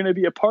pieces that were going to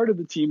be a part of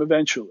the team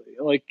eventually,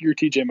 like your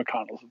TJ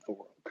McConnells of the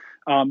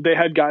world. They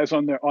had guys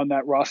on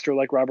that roster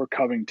like Robert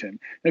Covington.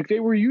 Like,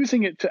 they were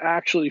using it to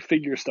actually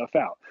figure stuff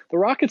out. The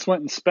Rockets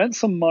went and spent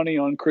some money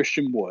on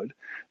Christian Wood.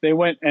 They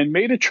went and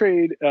made a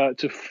trade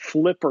to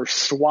flip or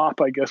swap,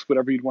 I guess,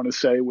 whatever you'd want to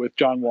say, with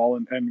John Wall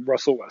and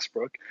Russell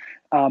Westbrook.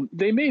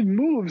 They made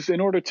moves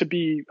in order to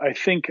be, I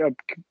think,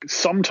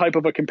 some type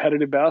of a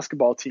competitive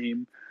basketball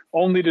team,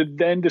 only to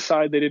then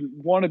decide they didn't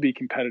want to be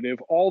competitive,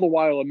 all the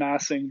while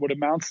amassing what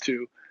amounts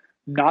to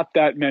not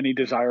that many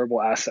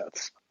desirable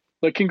assets.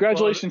 Like,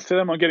 congratulations to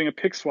them on getting a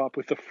pick swap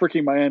with the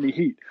freaking Miami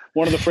Heat,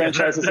 one of the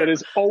franchises that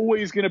is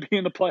always going to be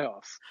in the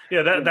playoffs.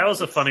 Yeah, that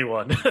was a funny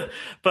one.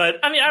 But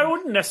I mean, I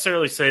wouldn't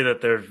necessarily say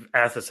that their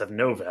assets have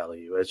no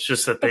value. It's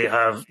just that they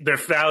have their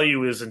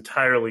value is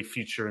entirely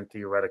future and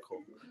theoretical,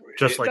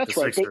 just like That's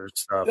the right, Sixers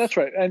stuff. That's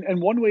right.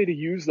 And one way to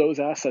use those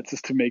assets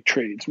is to make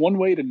trades. One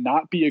way to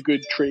not be a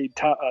good trade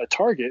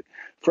target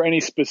for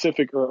any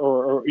specific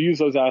or use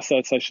those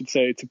assets, I should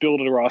say, to build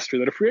a roster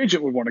that a free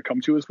agent would want to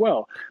come to as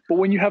well. But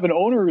when you have an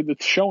owner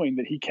that's showing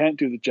that he can't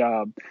do the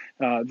job,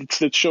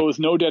 that shows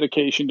no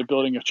dedication to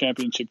building a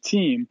championship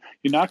team,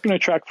 you're not going to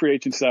attract free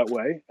agents that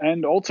way.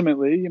 And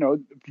ultimately,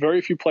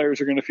 very few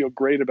players are going to feel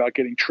great about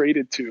getting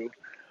traded to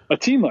a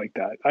team like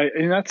that.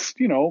 And that's,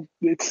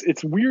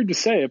 it's weird to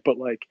say it, but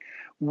like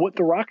what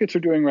the Rockets are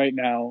doing right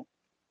now,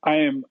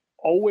 I am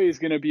always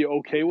going to be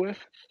okay with.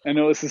 I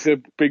know this is a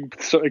big,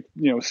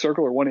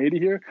 circle or 180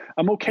 here.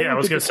 I'm okay. Yeah, I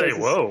was going to say,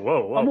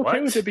 whoa. I'm okay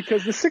what? with it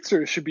because the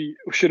Sixers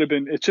should have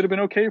been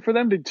okay for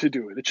them to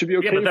do it. It should be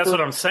okay. Yeah, but that's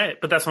what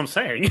I'm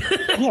saying.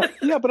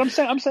 yeah, but I'm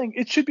saying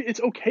it's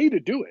okay to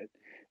do it.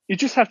 You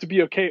just have to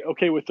be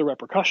okay with the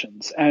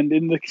repercussions. And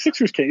in the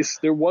Sixers case,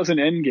 there was an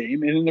end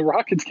game, and in the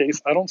Rockets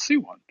case, I don't see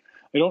one.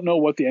 I don't know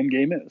what the end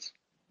game is.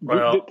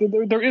 Well,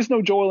 there is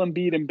no Joel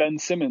Embiid and Ben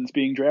Simmons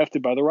being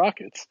drafted by the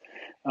Rockets.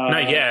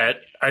 Not yet.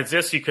 I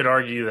guess you could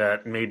argue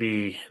that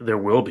maybe there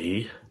will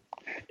be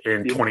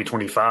in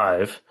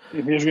 2025.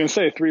 He was going to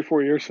say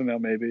 3-4 years from now,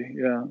 maybe.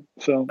 Yeah.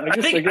 So I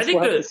guess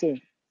we'll have to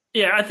see.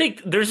 Yeah, I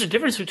think there's a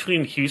difference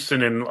between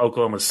Houston and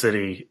Oklahoma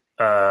City,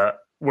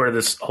 where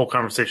this whole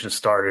conversation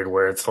started,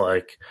 where it's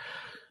like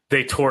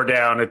they tore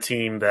down a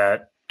team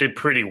that did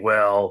pretty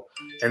well,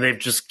 and they've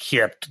just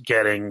kept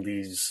getting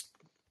these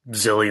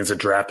zillions of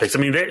draft picks. I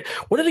mean,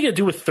 what are they going to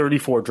do with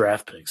 34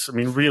 draft picks? I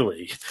mean,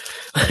 really?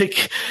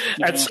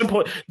 At some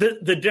point,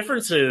 the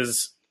difference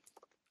is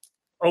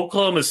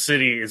Oklahoma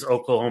City is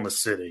Oklahoma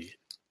City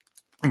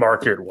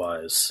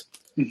market-wise.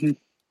 Mm-hmm.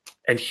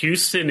 And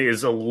Houston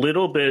is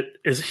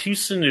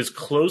Houston is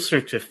closer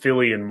to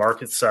Philly in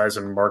market size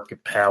and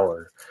market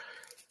power,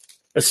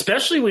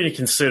 especially when you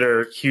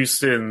consider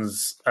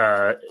Houston's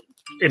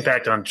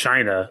impact on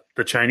China,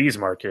 the Chinese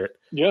market.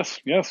 Yes.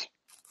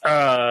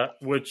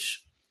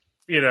 Which,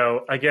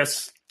 I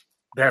guess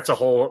that's a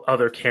whole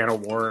other can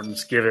of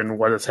worms given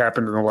what has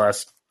happened in the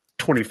last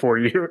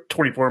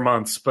 24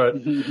 months. But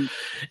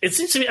it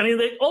seems to me, I mean,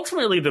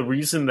 ultimately the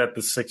reason that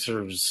the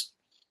Sixers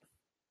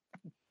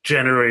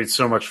generated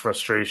so much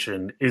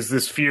frustration is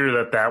this fear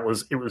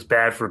that it was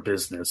bad for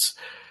business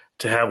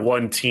to have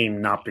one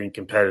team not being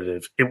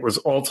competitive. It was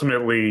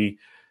ultimately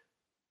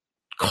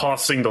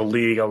costing the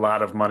league a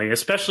lot of money,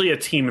 especially a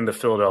team in the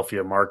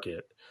Philadelphia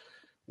market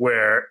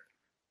where,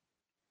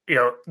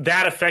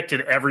 that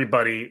affected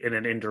everybody in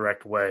an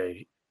indirect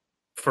way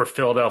for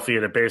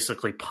Philadelphia to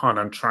basically punt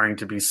on trying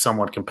to be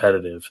somewhat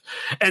competitive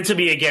and to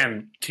be,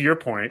 again, to your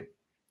point,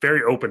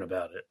 very open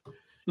about it.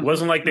 It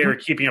wasn't like they were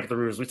keeping up the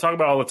rules. We talk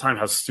about all the time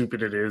how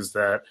stupid it is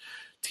that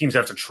teams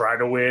have to try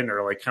to win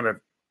or like kind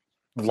of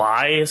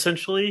lie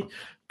essentially,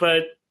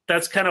 but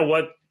that's kind of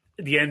what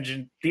the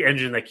engine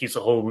that keeps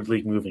the whole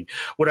league moving.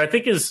 What I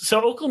think is,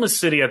 so Oklahoma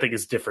City I think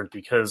is different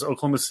because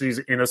Oklahoma City's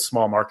in a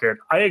small market.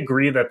 I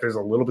agree that there's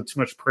a little bit too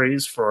much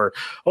praise for,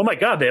 oh my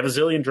God, they have a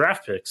zillion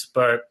draft picks,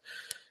 but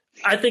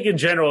I think in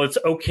general it's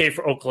okay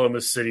for Oklahoma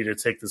City to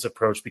take this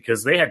approach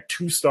because they had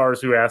 2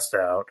 stars who asked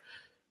out,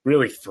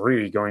 really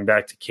 3 going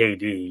back to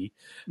KD.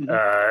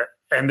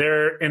 And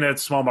they're in a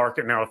small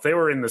market now. If they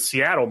were in the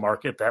Seattle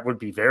market, that would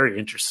be very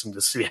interesting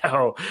to see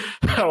how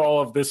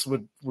all of this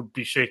would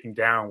be shaking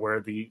down,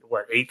 where the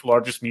 8th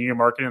largest media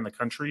market in the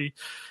country,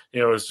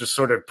 is just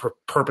sort of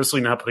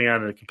purposely not putting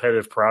out a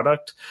competitive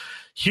product.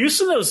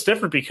 Houston, though, is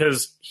different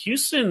because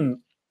Houston,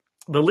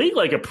 the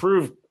league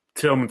approved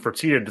Tillman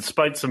Fertitta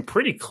despite some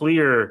pretty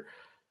clear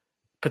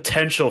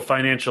potential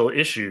financial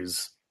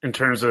issues in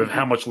terms of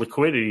how much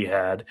liquidity he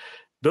had.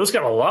 Those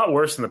got a lot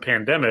worse in the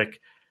pandemic.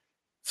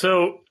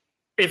 So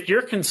if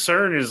your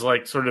concern is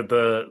sort of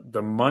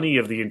the money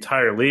of the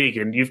entire league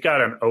and you've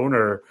got an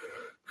owner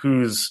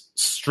who's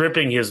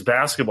stripping his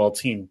basketball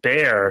team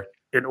bare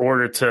in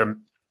order to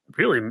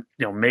really,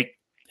 make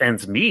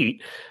ends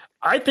meet,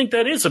 I think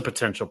that is a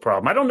potential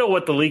problem. I don't know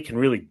what the league can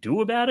really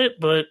do about it,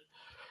 but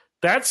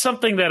that's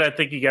something that I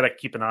think you got to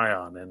keep an eye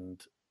on.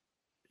 And,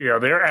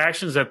 their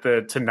actions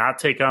to not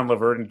take on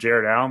LeVert and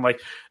Jared Allen,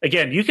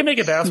 again, you can make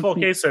a basketball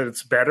case that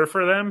it's better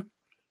for them,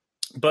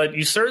 but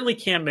you certainly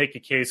can't make a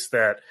case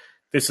that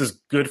this is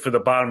good for the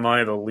bottom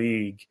line of the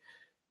league.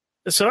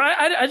 So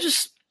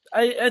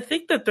I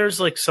think that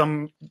there's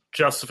some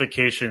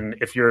justification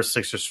if you're a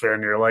Sixers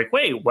fan. You're like,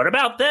 wait, what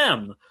about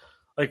them?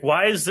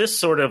 Why is this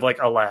sort of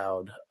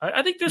allowed?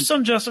 I think there's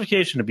some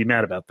justification to be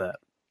mad about that.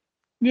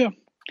 Yeah,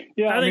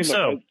 I think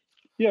so.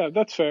 Yeah,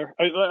 that's fair.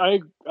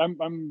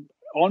 I'm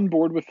on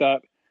board with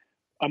that.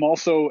 I'm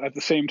also at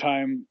the same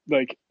time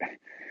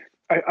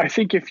I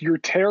think if your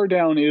tear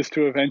down is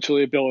to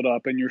eventually build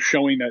up and you're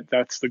showing that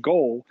that's the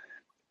goal,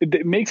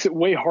 it makes it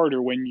way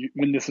harder when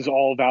this is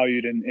all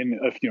valued in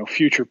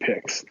future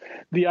picks.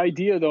 The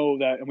idea, though,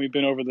 that, and we've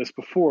been over this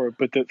before,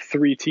 but that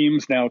 3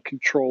 teams now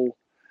control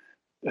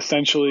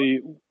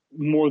essentially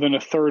more than a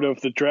third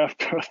of the draft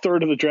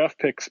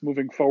picks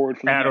moving forward.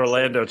 Add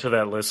Orlando to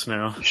that list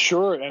now.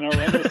 Sure, and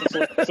Orlando,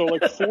 so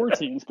like 4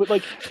 teams,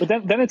 but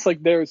then it's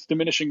like there's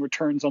diminishing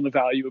returns on the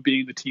value of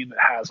being the team that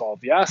has all of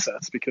the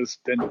assets, because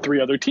then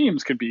 3 other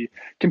teams could be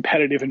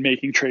competitive in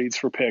making trades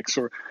for picks,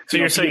 or so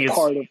you're saying it's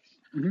part of.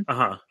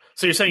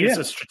 So you're saying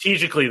it's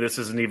strategically this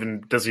doesn't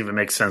even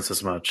make sense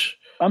as much.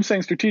 I'm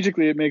saying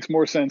strategically it makes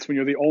more sense when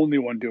you're the only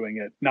one doing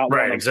it, not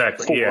right. One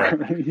exactly.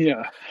 4.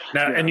 Yeah.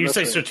 Now, and you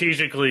say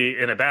strategically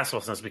in a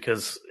basketball sense,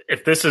 because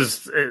if this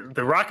is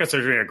the Rockets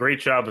are doing a great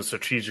job of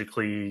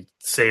strategically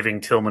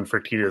saving Tillman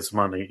Fertitta's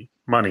money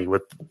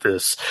with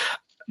this.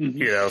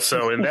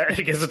 So in that,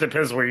 I guess it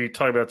depends where you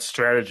talk about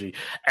strategy.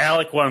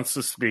 Alec wants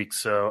to speak,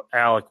 so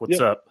Alec, what's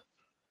up?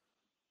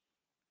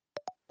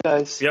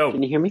 Guys,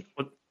 can you hear me?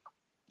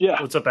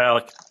 What's up,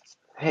 Alec?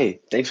 Hey,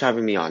 thanks for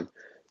having me on.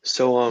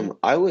 So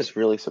I was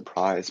really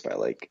surprised by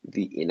like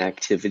the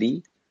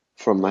inactivity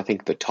from I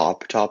think the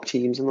top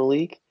teams in the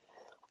league.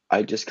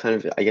 I guess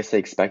I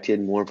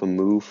expected more of a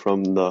move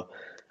from the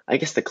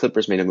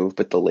Clippers made a move,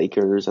 but the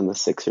Lakers and the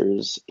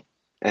Sixers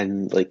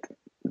and like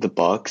the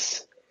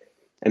Bucks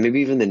and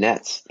maybe even the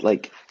Nets.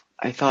 Like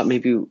I thought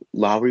maybe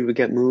Lowry would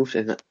get moved,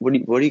 and what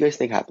do you guys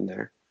think happened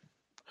there?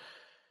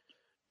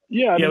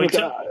 Yeah,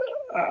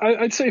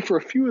 I'd say for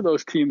a few of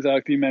those teams,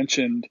 Alec, you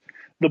mentioned,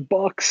 the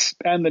Bucks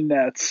and the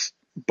Nets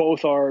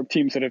both are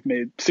teams that have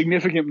made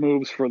significant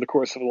moves for the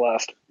course of the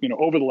last,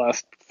 over the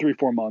last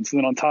 3-4 months. And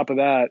then on top of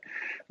that,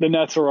 the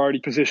Nets are already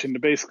positioned to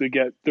basically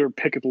get their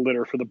pick of the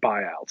litter for the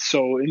buyouts.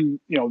 So,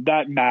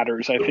 that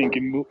matters, I think,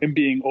 in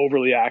being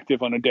overly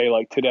active on a day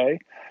like today.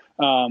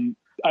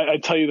 I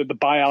tell you that the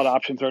buyout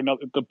options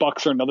the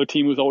Bucks are another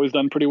team who's always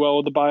done pretty well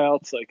with the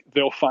buyouts. Like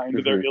they'll find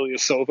their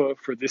Ilyasova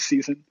for this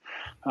season,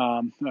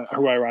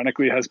 who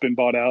ironically has been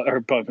bought out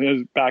but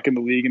is back in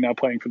the league and now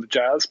playing for the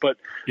Jazz. But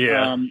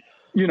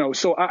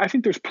so I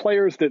think there's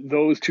players that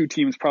those 2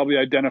 teams probably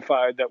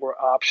identified that were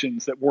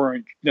options that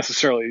weren't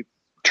necessarily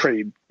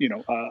trade,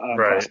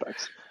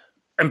 prospects.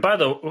 And by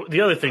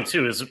the other thing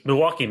too is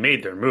Milwaukee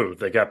made their move.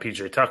 They got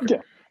PJ Tucker.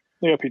 Yeah,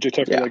 they got PJ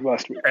Tucker like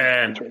last week.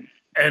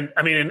 And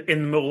I mean,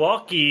 in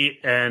Milwaukee,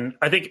 and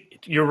I think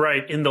you're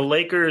right, in the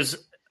Lakers,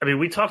 I mean,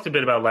 we talked a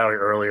bit about Lowry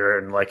earlier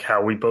and like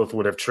how we both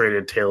would have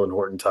traded Taylor and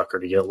Horton Tucker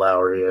to get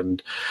Lowry.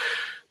 And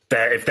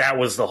that if that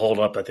was the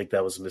holdup, I think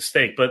that was a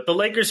mistake. But the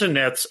Lakers and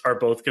Nets are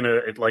both going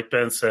to, like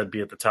Ben said,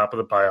 be at the top of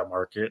the buyout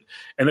market.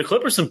 And the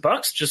Clippers and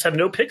Bucks just have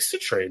no picks to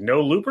trade,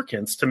 no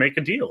lubricants to make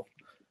a deal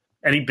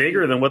any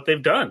bigger than what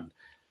they've done.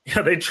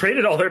 They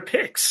traded all their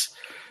picks.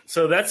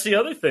 So that's the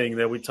other thing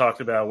that we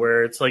talked about,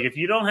 where it's like if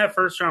you don't have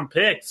first round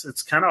picks,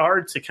 it's kind of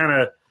hard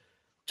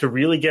to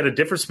really get a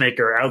difference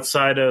maker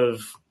outside of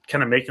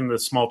kind of making the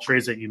small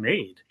trades that you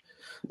made.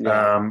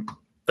 Yeah.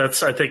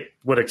 That's I think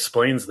what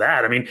explains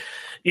that. I mean,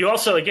 you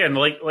also again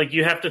like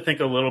you have to think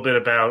a little bit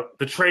about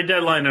the trade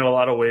deadline in a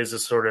lot of ways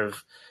is sort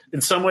of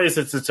in some ways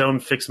it's its own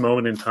fixed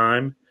moment in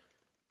time.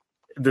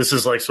 This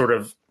is like sort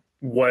of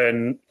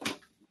when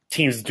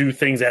teams do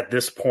things at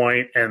this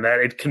point and that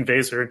it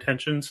conveys their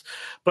intentions.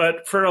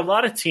 But for a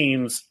lot of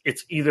teams,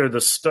 it's either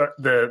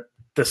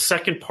the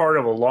second part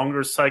of a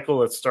longer cycle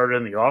that started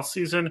in the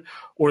offseason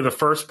or the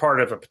first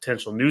part of a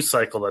potential new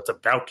cycle that's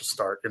about to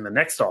start in the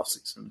next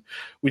offseason.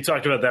 We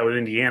talked about that with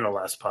Indiana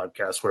last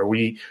podcast, where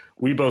we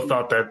both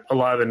thought that a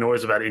lot of the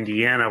noise about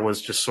Indiana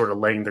was just sort of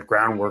laying the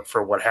groundwork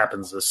for what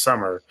happens this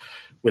summer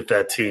with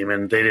that team,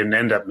 and they didn't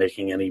end up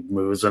making any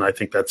moves, and I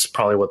think that's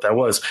probably what that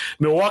was.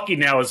 Milwaukee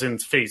now is in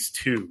phase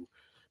 2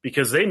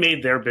 because they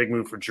made their big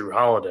move for Jrue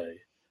Holiday.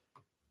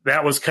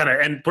 That was kind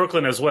of, and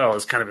Brooklyn as well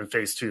is kind of in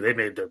phase 2. They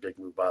made their big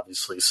move,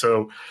 obviously.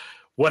 So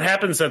what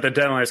happens at the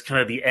deadline is kind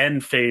of the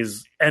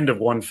end of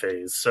one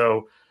phase.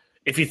 So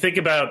if you think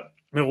about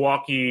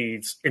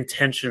Milwaukee's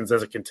intentions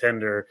as a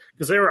contender,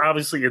 because they were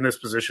obviously in this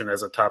position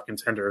as a top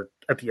contender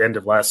at the end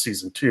of last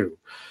season too.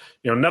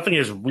 Nothing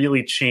has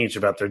really changed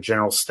about their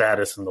general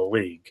status in the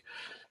league.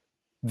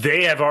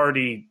 They have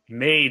already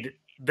made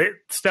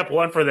step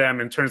one for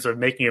them in terms of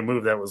making a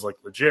move that was like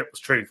legit,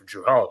 was trading for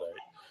Jrue Holiday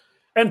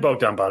and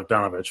Bogdan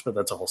Bogdanović, but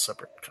that's a whole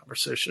separate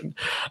conversation.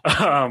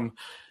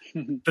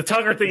 The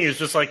Tucker thing is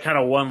just like kind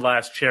of one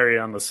last cherry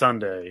on the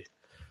sundae.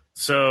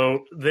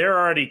 So they've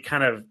already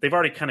kind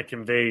of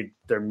conveyed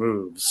their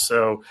moves.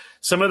 So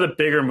some of the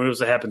bigger moves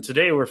that happened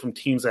today were from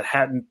teams that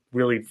hadn't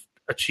really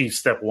achieved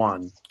step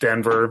one.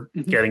 Denver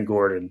getting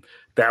Gordon.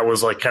 That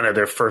was like kind of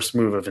their first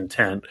move of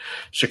intent.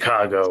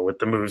 Chicago with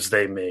the moves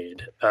they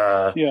made.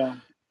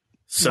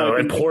 So,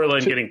 and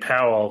Portland getting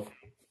Powell.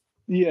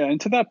 Yeah,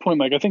 and to that point,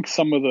 Mike, I think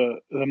some of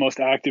the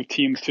most active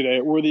teams today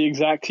were the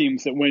exact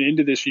teams that went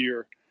into this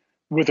year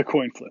with a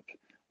coin flip,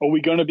 Are we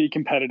going to be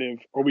competitive?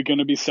 Are we going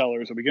to be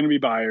sellers? Are we going to be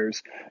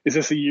buyers? Is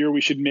this a year we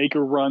should make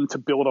a run to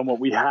build on what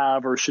we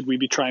have, or should we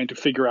be trying to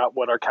figure out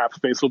what our cap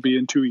space will be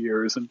in 2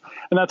 years? And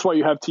that's why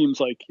you have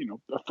teams like,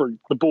 for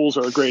the Bulls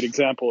are a great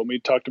example, and we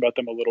talked about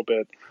them a little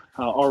bit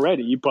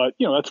already. But,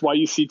 that's why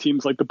you see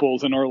teams like the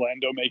Bulls in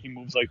Orlando making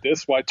moves like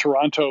this, why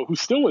Toronto, who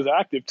still was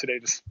active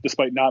today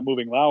despite not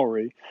moving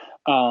Lowry,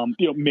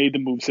 made the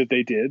moves that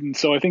they did. And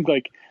so I think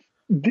like,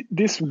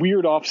 this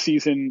weird off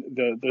season,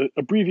 the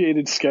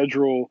abbreviated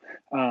schedule,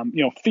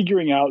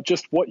 figuring out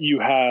just what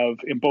you have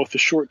in both the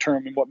short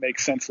term and what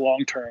makes sense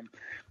long term.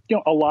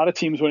 A lot of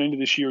teams went into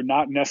this year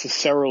not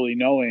necessarily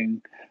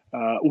knowing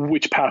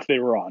which path they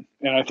were on,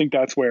 and I think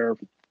that's where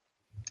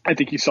I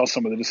think you saw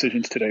some of the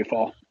decisions today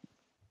fall.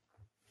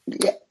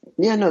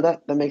 Yeah, no,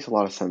 that makes a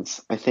lot of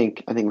sense. I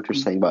think what you're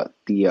saying about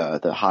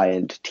the high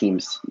end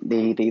teams,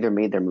 they either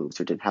made their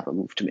moves or didn't have a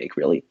move to make,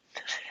 really.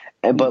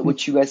 But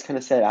what you guys kind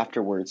of said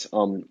afterwards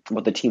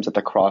about the teams at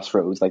the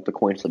crossroads, like the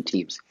coin flip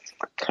teams,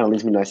 kind of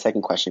leads me to my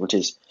second question, which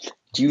is,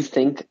 do you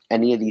think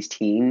any of these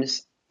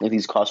teams, like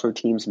these crossroad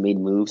teams, made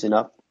moves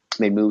that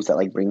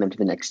like bring them to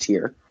the next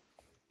tier?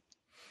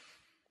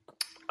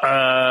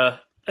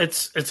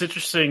 It's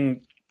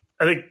interesting.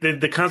 I think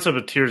the concept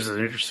of tiers is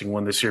an interesting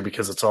one this year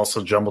because it's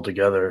also jumbled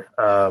together.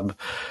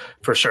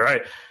 For sure,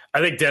 I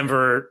think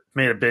Denver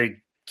made a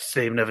big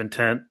statement of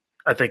intent.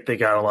 I think they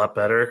got a lot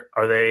better.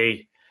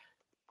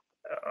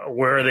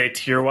 Where are they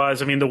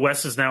tier-wise? I mean, the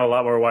West is now a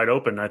lot more wide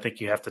open. I think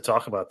you have to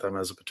talk about them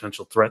as a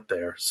potential threat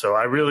there. So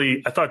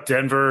I thought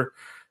Denver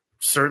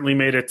certainly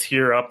made a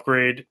tier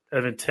upgrade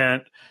of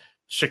intent.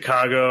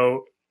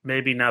 Chicago,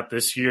 maybe not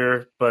this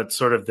year, but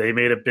sort of they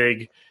made a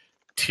big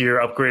tier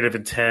upgrade of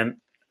intent.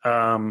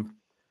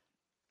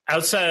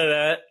 Outside of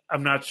that,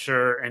 I'm not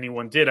sure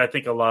anyone did. I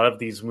think a lot of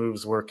these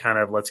moves were kind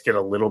of let's get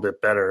a little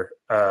bit better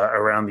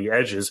around the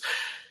edges.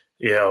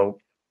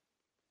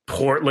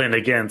 Portland,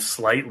 again,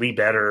 slightly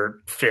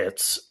better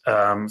fits.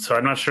 So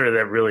I'm not sure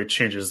that really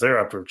changes their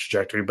upward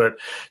trajectory. But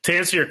to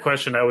answer your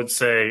question, I would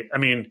say,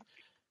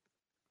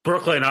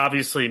 Brooklyn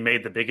obviously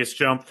made the biggest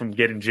jump from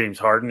getting James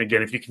Harden.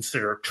 Again, if you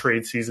consider a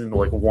trade season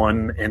like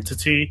one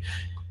entity.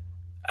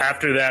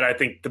 After that, I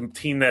think the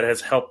team that has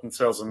helped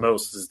themselves the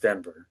most is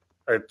Denver.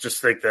 I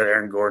just think that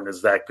Aaron Gordon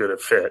is that good a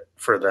fit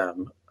for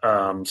them.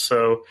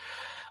 So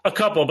a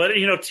couple, but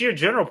to your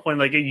general point,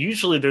 like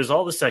usually there's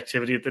all this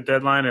activity at the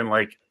deadline, and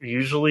like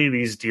usually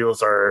these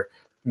deals are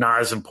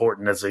not as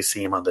important as they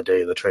seem on the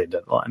day of the trade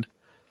deadline.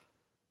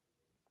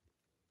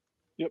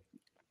 Yep.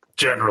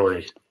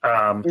 Generally.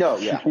 No,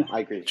 yeah,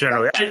 I agree.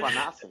 Generally, that's what I'm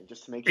asking,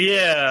 just to make sure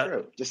it's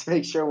true. Just to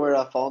make sure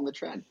we're following the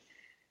trend.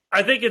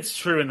 I think it's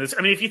true in this.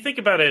 I mean, if you think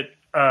about it,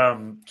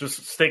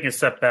 just taking a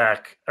step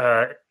back,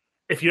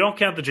 if you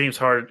count the James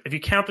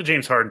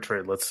Harden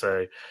trade, let's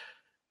say.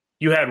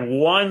 You had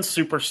one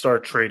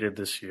superstar traded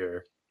this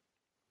year,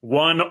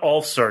 one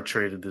all-star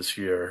traded this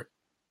year,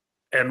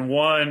 and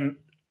one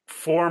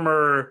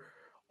former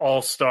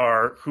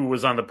all-star who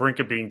was on the brink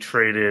of being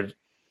traded.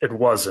 It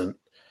wasn't.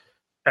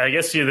 I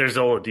guess there's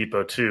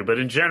Oladipo too, but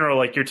in general,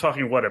 like you're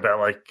talking about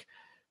like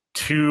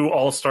two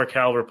all-star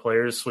caliber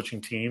players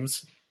switching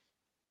teams?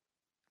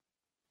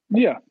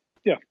 Yeah,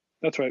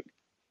 that's right.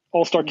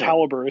 All-star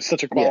caliber is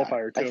such a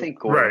qualifier too. I think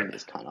Gordon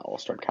is kind of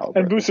all-star caliber.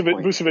 And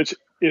Vucevic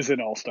is an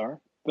all-star.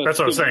 That's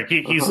what I'm saying.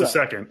 He's the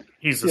second.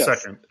 He's the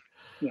second.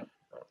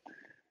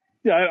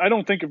 Yeah, I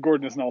don't think of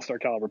Gordon as an all-star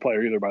caliber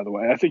player either, by the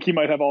way. I think he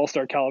might have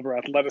all-star caliber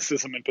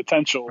athleticism and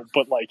potential,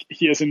 but like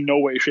he has in no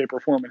way, shape, or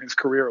form in his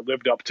career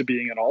lived up to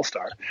being an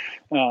all-star.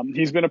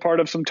 He's been a part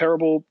of some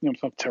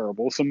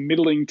some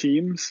middling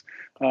teams.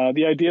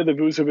 The idea that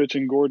Vucevic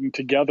and Gordon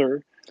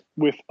together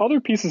with other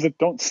pieces that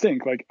don't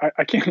stink. Like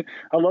I can't.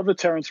 I love that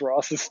Terrence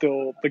Ross is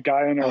still the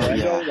guy in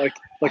Orlando.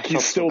 Like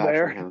he's still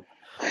there.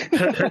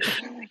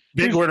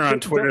 Big winner on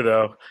Twitter,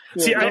 though.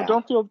 Yeah, see,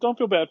 don't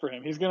feel bad for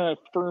him. He's gonna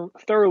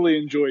thoroughly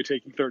enjoy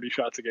taking 30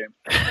 shots a game.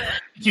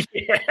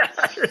 Yeah,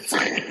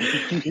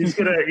 he's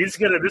gonna.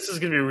 This is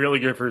gonna be really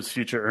good for his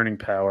future earning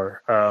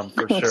power,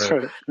 for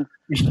sure. Right.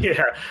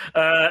 Yeah.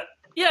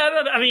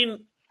 I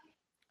mean,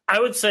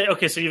 I would say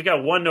okay. So you've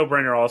got one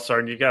no-brainer all-star,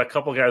 and you've got a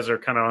couple guys that are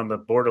kind of on the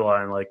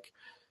borderline. Like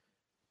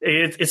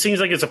it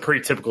seems like it's a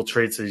pretty typical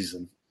trade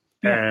season,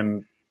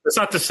 and it's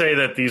not to say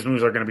that these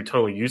moves are going to be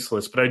totally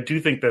useless, but I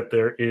do think that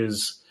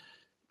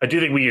I do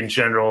think we, in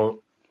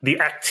general, the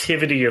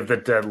activity of the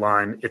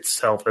deadline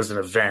itself as an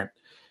event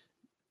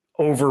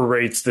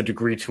overrates the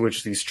degree to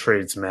which these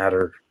trades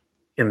matter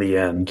in the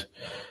end,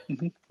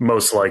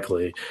 most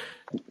likely.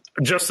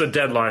 Just the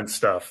deadline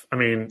stuff. I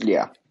mean,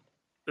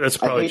 that's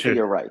probably true.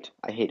 You're right.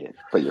 I hate it,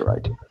 but you're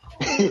right.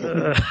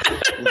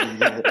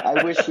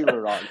 I wish you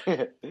were wrong.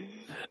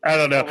 I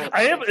don't know.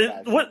 I am.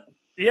 What?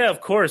 Yeah, of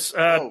course.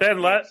 Ben,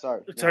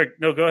 sorry.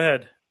 No, go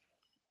ahead.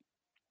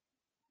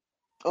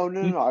 Oh,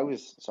 no. I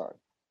was sorry.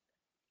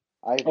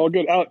 All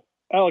good.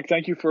 Alec,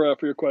 thank you for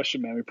your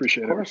question, man. We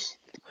appreciate it. Of course.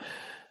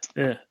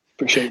 Yeah.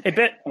 Appreciate.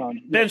 Hey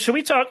Ben, should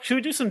we talk? Should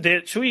we do some?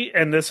 Should we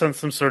end this on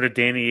some sort of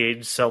Danny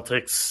Ainge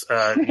Celtics?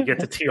 You get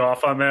to tee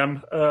off on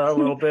them a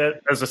little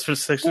bit as a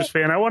Sixers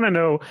fan. I want to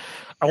know.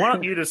 I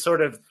want you to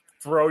sort of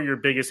throw your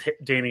biggest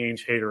Danny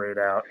Ainge haterade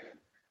out.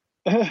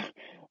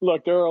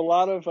 Look, there are a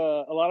lot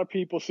of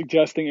people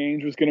suggesting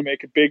Ainge was going to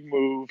make a big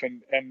move,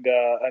 and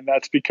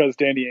that's because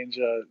Danny Ainge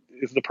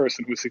is the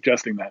person who's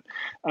suggesting that,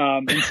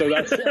 and so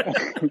that's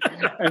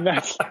and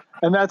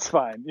that's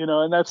fine,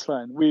 and that's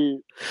fine.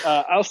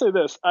 I'll say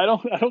this: I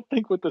don't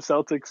think with the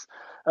Celtics,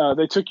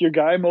 they took your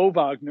guy Mo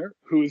Wagner,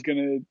 who is going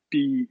to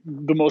be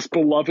the most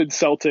beloved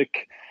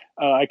Celtic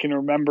I can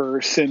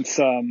remember since.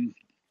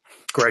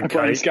 Brian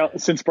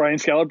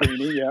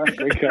Scalabrine, yeah,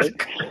 great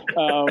Kite.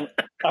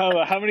 I don't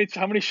know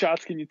how many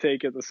shots can you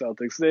take at the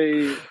Celtics?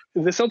 The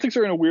Celtics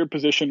are in a weird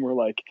position where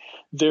like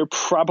they're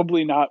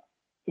probably not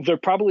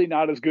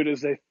as good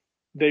as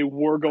they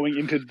were going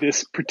into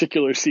this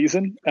particular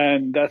season,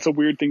 and that's a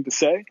weird thing to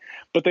say.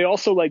 But they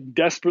also like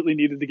desperately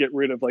needed to get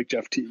rid of like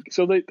Jeff Teague,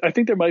 so I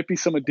think there might be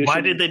some addition.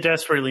 Why did they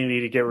desperately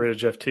need to get rid of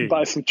Jeff Teague?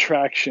 By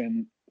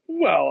subtraction.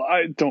 Well,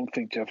 I don't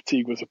think Jeff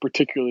Teague was a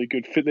particularly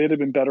good fit. They'd have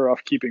been better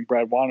off keeping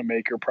Brad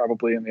Wanamaker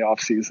probably in the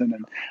offseason.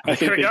 And I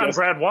think could have gotten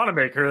Brad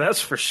Wanamaker, that's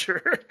for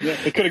sure. Yeah,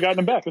 they could have gotten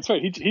him back. That's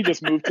right. He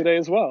just moved today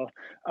as well.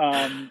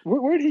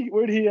 Where'd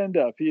he end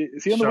up?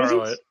 Is he on the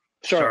Wizards?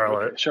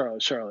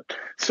 Charlotte.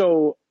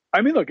 So,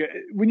 I mean, look,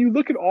 when you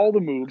look at all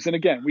the moves, and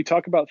again, we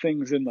talk about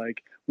things in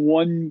like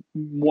one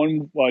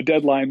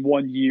deadline,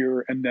 1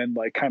 year, and then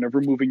like kind of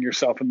removing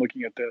yourself and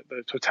looking at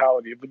the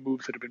totality of the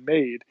moves that have been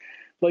made.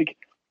 Like,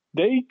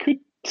 they could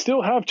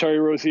still have Terry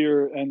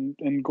Rozier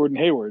and Gordon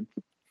Hayward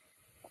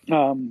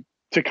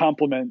to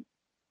complement,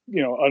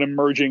 an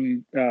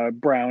emerging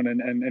Brown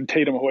and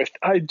Tatum, who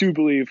I do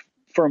believe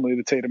firmly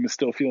that Tatum is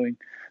still feeling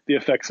the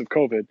effects of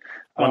COVID.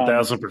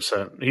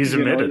 1,000%. He's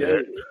admitted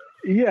it.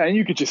 Yeah, and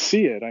you could just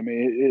see it. I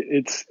mean,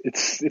 it's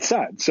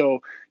sad. So,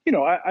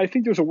 I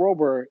think there's a world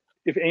where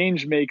if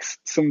Ainge makes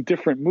some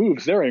different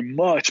moves, they're a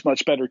much,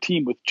 much better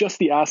team with just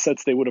the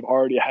assets they would have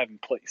already had in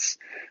place.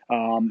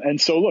 And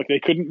so, look,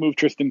 they couldn't move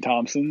Tristan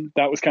Thompson.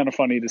 That was kind of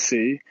funny to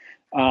see,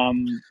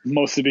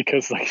 mostly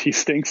because like he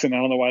stinks, and I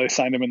don't know why they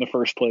signed him in the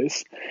first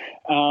place.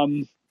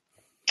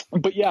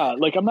 But yeah,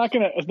 like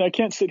I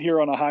can't sit here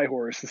on a high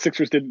horse. The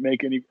Sixers didn't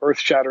make any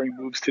earth-shattering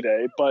moves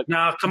today, but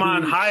no, come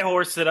on, high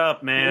horse it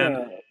up, man.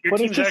 Yeah, your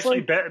team's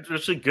actually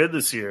actually good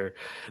this year.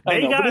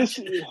 They got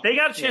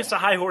a chance to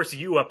high horse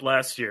you up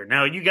last year.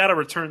 Now you got to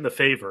return the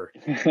favor.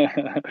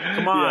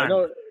 Come on. Yeah,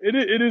 no,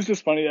 it is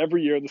just funny.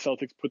 Every year the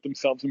Celtics put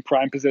themselves in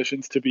prime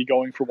positions to be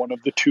going for one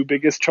of the two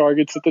biggest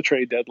targets at the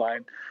trade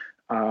deadline,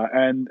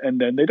 and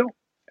then they don't.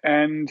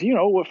 And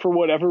for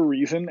whatever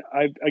reason,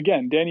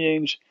 Danny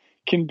Ainge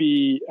can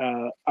be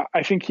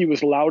I think he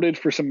was lauded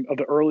for some of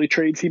the early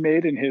trades he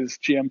made in his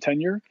GM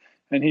tenure,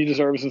 and he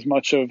deserves as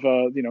much of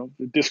the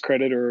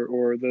discredit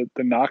or the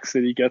knocks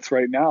that he gets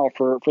right now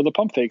for the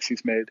pump fakes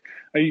he's made.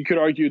 You could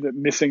argue that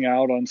missing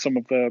out on some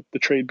of the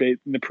trade bait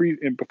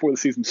before the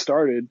season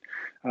started,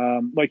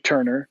 like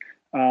Turner,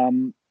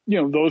 those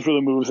were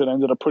the moves that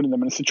ended up putting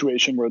them in a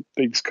situation where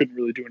they just couldn't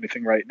really do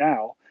anything right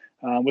now.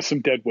 With some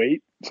dead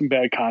weight, some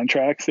bad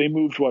contracts. They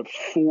moved,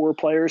 4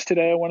 players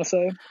today, I want to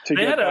say, to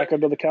get back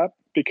under the cap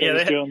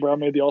because Jaylen Brown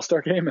made the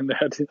All-Star game and they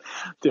had to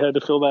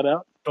fill that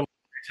out.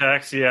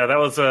 Tax, yeah, that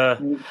was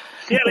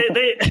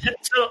they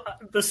so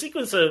the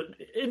sequence of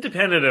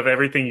independent of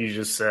everything you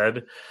just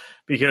said,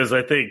 because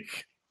I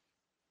think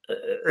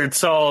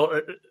it's all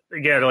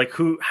again like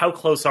how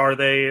close are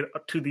they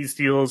to these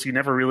deals? You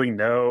never really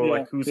know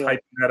like who's hyping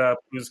that up,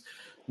 who's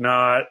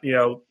not.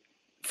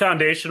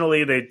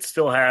 Foundationally, they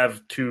still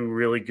have 2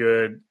 really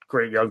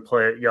great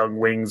young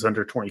wings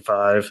under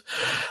 25.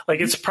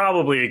 Like it's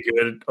probably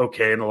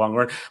okay in the long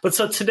run. But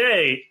so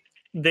today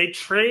they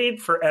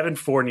trade for Evan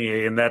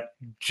Fournier in that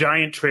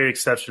giant trade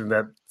exception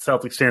that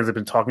Celtics fans have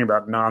been talking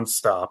about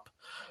nonstop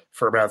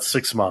for about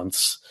 6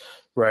 months,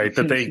 right?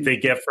 That they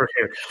get for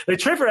here. They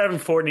trade for Evan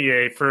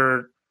Fournier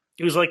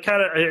he was like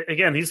kind of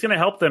again, he's going to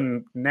help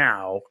them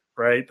now,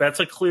 right? That's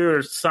a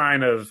clear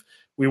sign of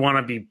we want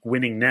to be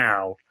winning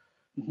now.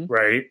 Mm-hmm.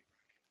 Right.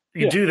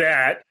 You do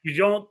that. You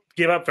don't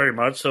give up very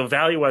much. So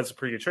value-wise, it's a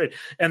pretty good trade.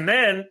 And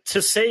then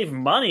to save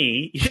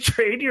money, you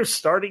trade your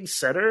starting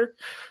center.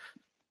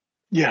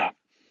 Yeah.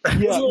 It's a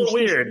little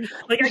weird.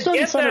 Like I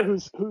get center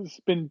who's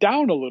been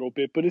down a little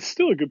bit, but is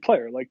still a good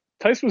player. Like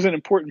Tice was an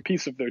important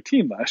piece of their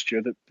team last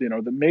year that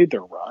that made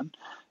their run.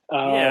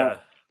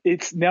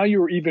 It's now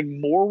you're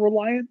even more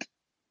reliant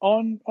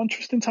on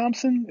Tristan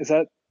Thompson. Is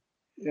that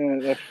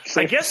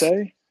safe to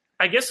say?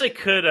 I guess they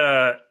could.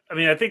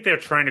 I think they're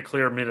trying to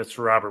clear minutes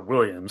for Robert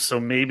Williams, so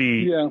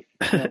maybe.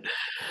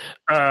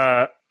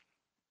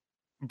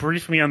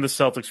 Brief me on the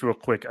Celtics real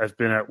quick. I've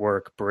been at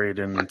work.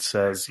 Braden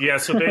says, yeah.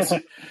 So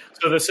basically,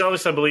 the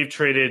Celtics, I believe,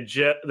 traded.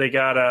 They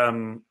got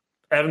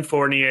Evan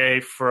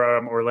Fournier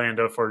from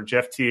Orlando for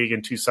Jeff Teague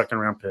and 2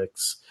 second-round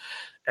picks,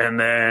 and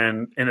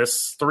then in a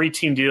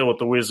 3-team deal with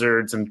the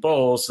Wizards and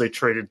Bulls, they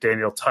traded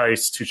Daniel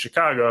Tice to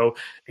Chicago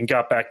and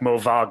got back Mo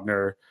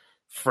Wagner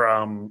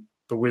from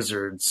the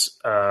Wizards,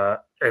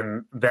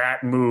 and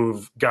that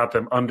move got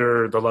them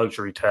under the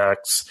luxury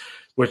tax,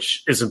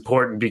 which is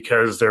important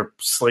because they're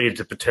slated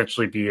to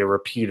potentially be a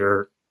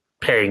repeater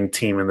paying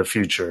team in the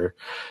future,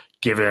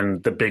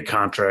 given the big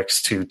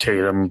contracts to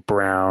Tatum,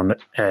 Brown,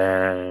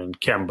 and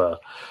Kemba.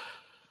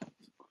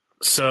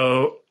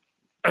 So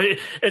I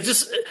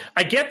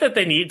get that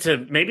they need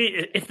to,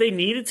 maybe if they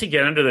needed to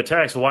get under the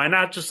tax, why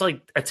not just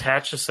like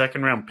attach a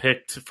second round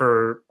pick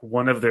for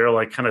one of their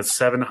like kind of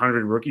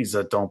 700 rookies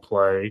that don't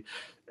play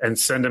and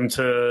send them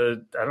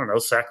to, I don't know,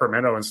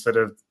 Sacramento instead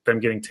of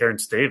them getting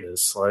Terrence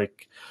Davis?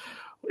 Like,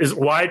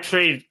 why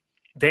trade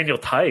Daniel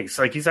Tice?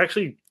 Like, he's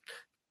actually,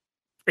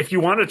 if you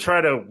want to try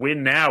to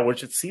win now,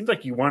 which it seems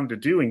like you wanted to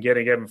do in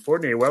getting Evan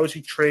Fournier, why would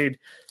you trade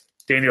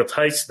Daniel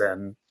Tice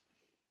then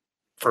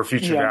for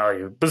future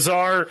value?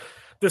 Bizarre.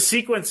 The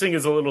sequencing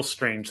is a little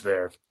strange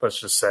there, let's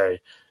just say,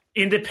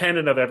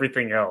 independent of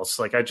everything else.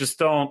 Like, I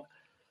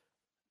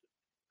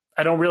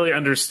don't really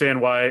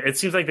understand why. It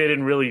seems like they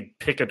didn't really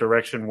pick a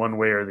direction one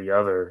way or the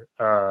other.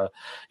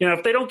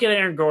 If they don't get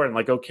Aaron Gordon,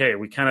 like, okay,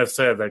 we kind of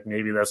said that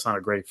maybe that's not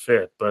a great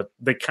fit, but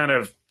they kind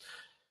of,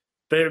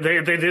 they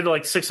did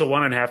like 6 of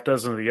one and half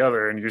dozen of the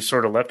other, and you're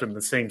sort of left in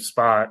the same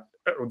spot,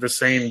 the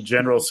same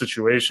general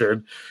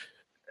situation,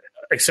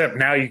 except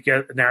now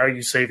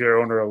you save your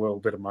owner a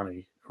little bit of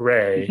money.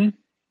 Hooray. Mm-hmm.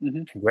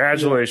 Mm-hmm.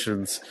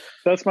 Congratulations. Yeah.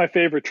 That's my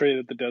favorite trade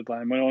at the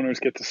deadline, when owners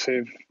get to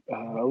save a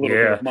little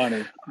bit of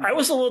money. I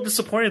was a little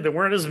disappointed there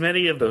weren't as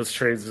many of those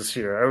trades this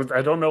year.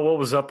 I don't know what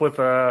was up with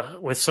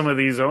some of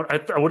these. I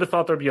would have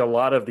thought there'd be a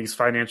lot of these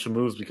financial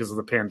moves because of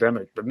the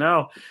pandemic, but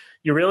no,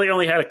 you really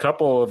only had a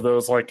couple of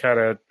those like kind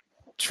of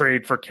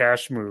trade for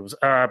cash moves.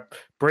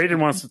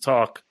 Braden wants to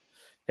talk.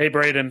 Hey,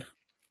 Braden.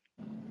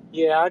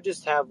 Yeah, I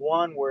just have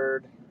one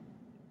word.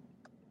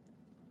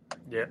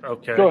 Yeah,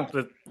 okay.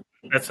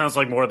 That sounds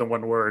like more than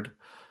one word.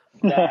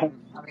 Yeah,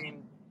 I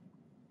mean,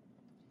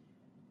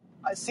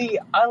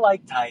 I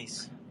like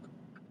Tice.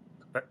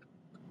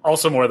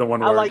 Also more than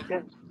one word. I like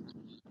him.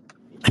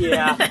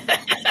 Yeah.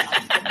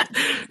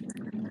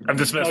 I'm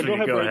just messing with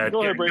you. Go ahead.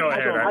 Go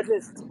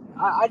ahead.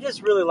 I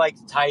just really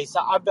liked Tice.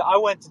 I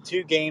went to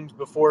 2 games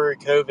before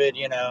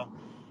COVID,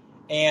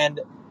 and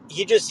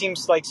he just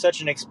seems like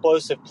such an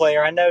explosive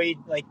player. I know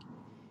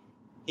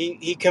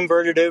he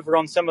converted over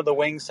on some of the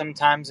wings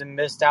sometimes and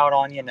missed out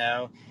on,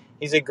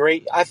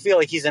 I feel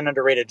like he's an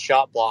underrated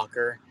shot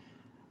blocker.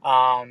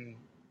 But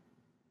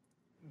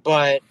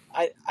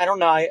I don't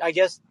know. I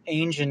guess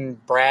Ainge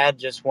and Brad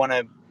just want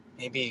to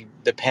maybe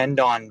depend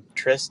on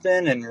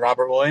Tristan and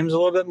Robert Williams a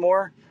little bit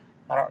more.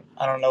 I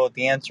don't know what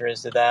the answer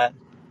is to that.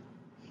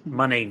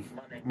 Money.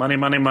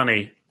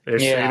 They're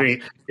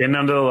saving in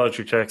under the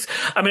luxury checks.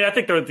 I mean, I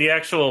think the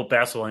actual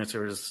basketball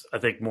answer is, I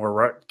think,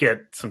 more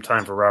get some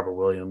time for Robert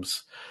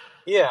Williams.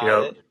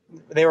 Yeah.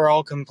 They were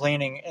all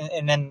complaining,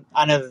 and then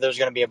I know that there's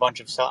going to be a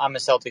bunch of I'm a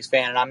Celtics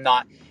fan, and I'm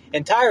not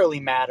entirely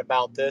mad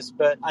about this,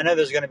 but I know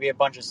there's going to be a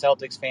bunch of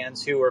Celtics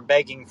fans who are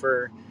begging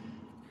for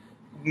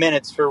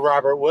minutes for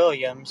Robert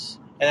Williams,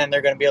 and then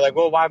they're going to be like,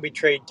 well, why we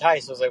trade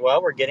Tice? I was like,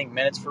 well, we're getting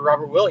minutes for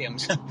Robert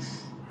Williams.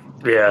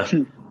 Yeah.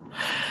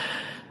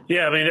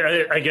 Yeah, I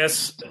mean, I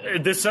guess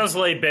this does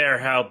lay bare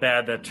how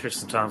bad that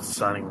Tristan Thompson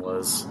signing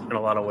was in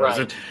a lot of ways.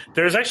 Right.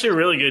 There's actually a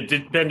really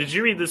good – Ben, did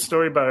you read this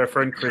story by our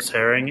friend Chris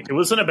Herring? It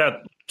wasn't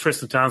about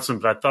Tristan Thompson,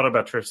 but I thought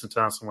about Tristan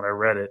Thompson when I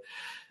read it.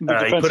 He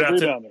put out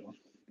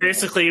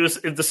basically,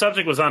 the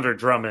subject was Andre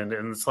Drummond,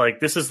 and it's like,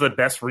 this is the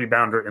best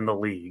rebounder in the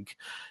league,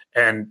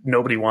 and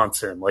nobody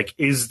wants him. Like,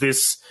 is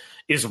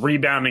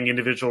rebounding,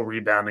 individual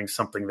rebounding,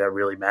 something that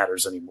really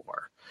matters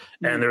anymore?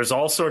 Mm-hmm. And there's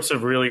all sorts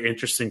of really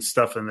interesting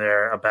stuff in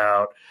there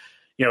about,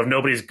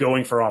 nobody's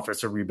going for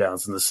offensive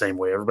rebounds in the same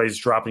way. Everybody's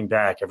dropping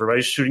back.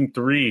 Everybody's shooting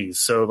threes.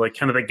 So, like,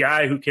 kind of the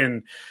guy who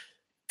can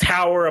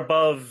tower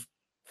above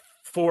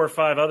 4 or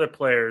 5 other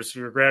players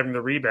who are grabbing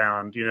the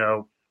rebound,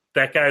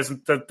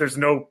 that there's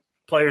no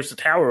players to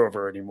tower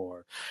over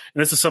anymore.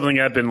 And this is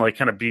something I've been, like,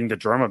 kind of beating the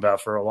drum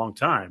about for a long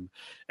time.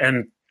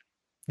 And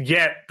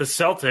yet the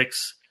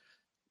Celtics,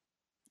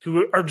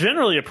 who are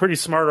generally a pretty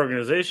smart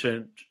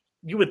organization,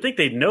 you would think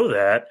they'd know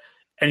that,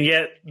 and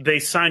yet they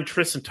signed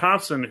Tristan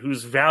Thompson,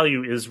 whose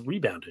value is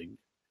rebounding.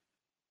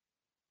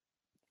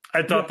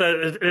 I thought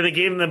that they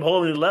gave them a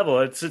whole new level.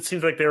 It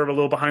seems like they were a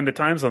little behind the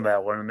times on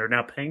that one, and they're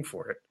now paying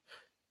for it.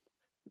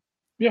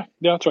 Yeah,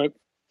 that's right.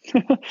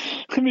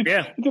 I mean,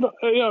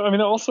 I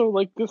mean, also,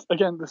 like, this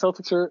again, the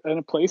Celtics are in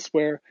a place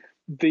where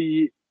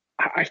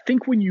I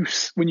think when you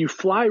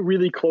fly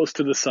really close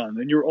to the sun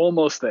and you're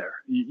almost there,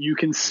 you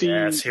can see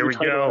your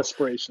title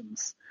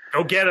aspirations.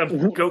 Go get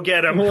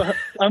him. Well,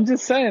 I'm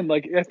just saying,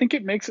 like, I think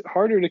it makes it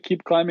harder to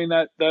keep climbing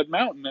that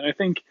mountain. And I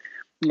think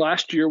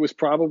last year was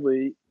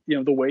probably,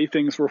 the way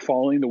things were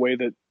falling, the way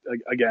that,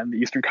 again, the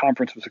Eastern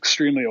Conference was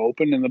extremely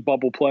open and the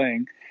bubble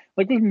playing,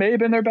 like, may have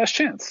been their best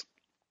chance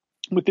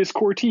with this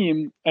core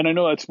team. And I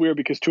know that's weird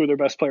because 2 of their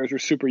best players are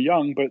super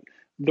young, but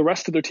the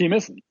rest of their team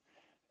isn't.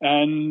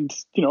 And,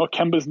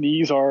 Kemba's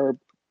knees are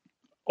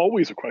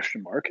always a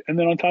question mark. And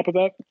then on top of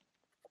that,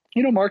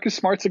 Marcus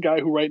Smart's a guy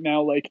who right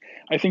now,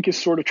 I think is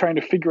sort of trying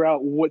to figure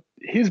out what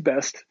his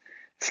best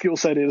skill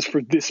set is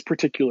for this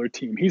particular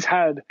team. He's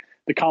had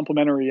the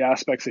complementary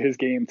aspects of his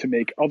game to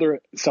make other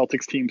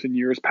Celtics teams in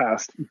years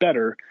past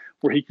better,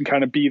 where he can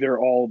kind of be their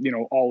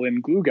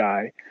all-in glue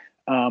guy.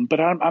 But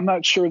I'm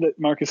not sure that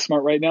Marcus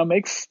Smart right now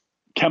makes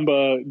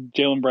Kemba,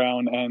 Jaylen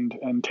Brown,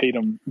 and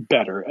Tatum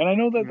better. And I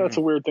know that that's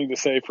a weird thing to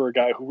say for a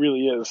guy who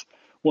really is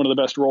one of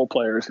the best role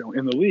players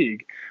in the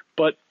league,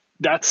 but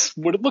that's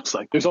what it looks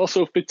like. There's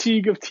also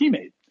fatigue of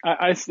teammate.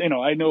 I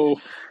know.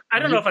 I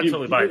don't know if I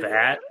totally buy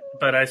that,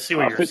 but I see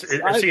what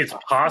I see it's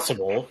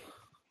possible.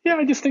 Yeah,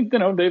 I just think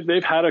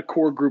they've had a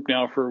core group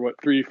now for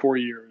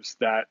 3-4 years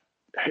that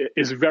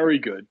is very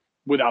good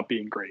without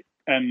being great,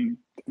 and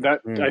that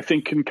I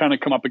think can kind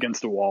of come up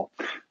against a wall.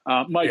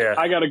 Mike,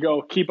 I got to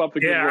go. Keep up the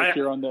good work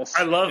here on this.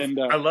 I love. By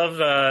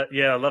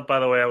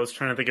the way, I was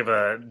trying to think of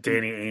a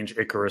Danny Ainge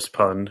Icarus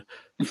pun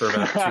for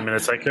about 2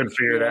 minutes. I couldn't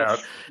figure it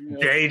out.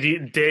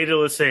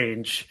 Daedalus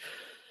Ainge.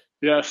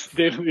 Yes,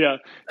 Dave. Yeah,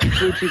 he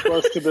flew too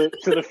close to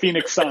the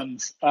Phoenix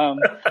Suns.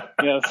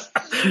 Yes.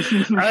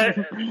 I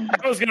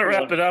was going to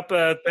wrap it up,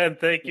 Ben.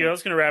 Thank you. I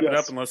was going to wrap it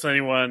up unless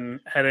anyone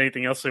had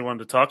anything else they wanted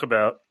to talk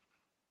about.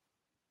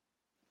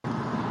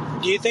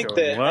 Do you think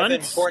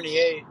Evan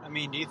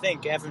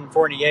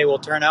Fournier will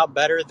turn out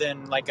better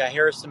than like a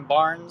Harrison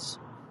Barnes?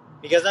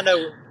 Because I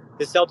know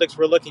the Celtics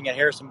were looking at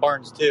Harrison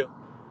Barnes too.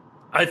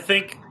 I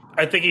think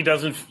he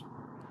doesn't.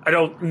 I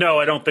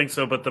don't think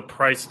so. But the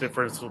price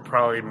difference will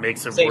probably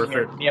makes it worth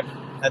it. Yep,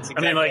 that's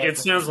exactly. It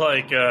sounds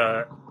like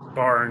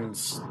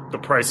Barnes. The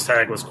price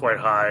tag was quite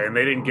high, and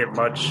they didn't get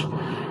much.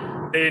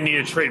 They didn't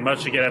need to trade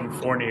much to get Evan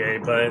Fournier.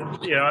 But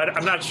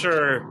I'm not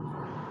sure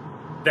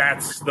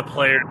that's the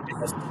player they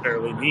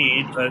necessarily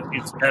need. But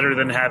it's better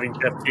than having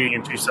Jeff Teague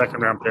and 2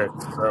 second-round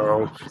picks.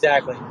 So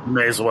exactly,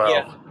 may as well.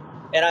 Yeah.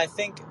 And I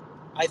think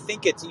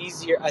it's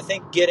easier. I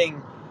think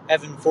getting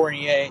Evan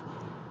Fournier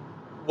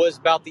was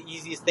about the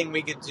easiest thing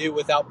we could do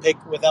without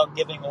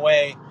giving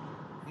away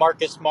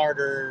Marcus Smart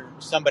or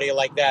somebody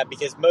like that,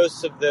 because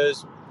most of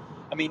those,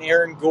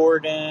 Aaron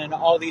Gordon,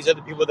 all these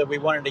other people that we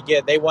wanted to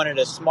get, they wanted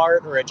a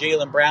Smart or a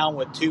Jaylen Brown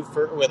with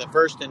a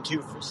first and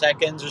 2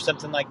 seconds or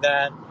something like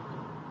that.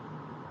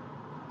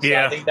 So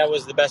I think that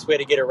was the best way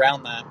to get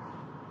around that.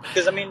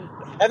 Because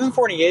Evan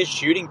Fournier is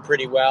shooting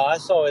pretty well. I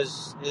saw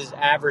his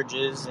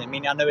averages. I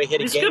know he hit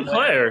a game. He's a good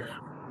player.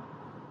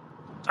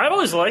 I've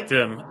always liked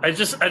him. I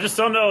just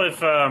don't know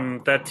if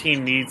that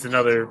team needs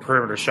another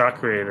perimeter shot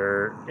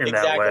creator in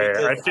that way.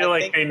 I feel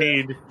like they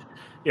need.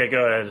 Yeah,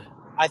 go ahead.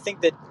 I think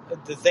that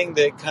the thing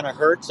that kind of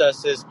hurts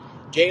us is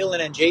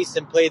Jaylen and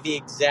Jason play the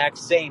exact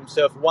same.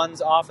 So if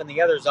one's off and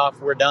the other's off,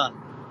 we're done.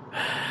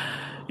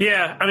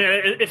 Yeah,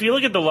 if you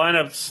look at the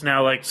lineups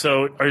now,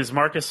 is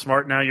Marcus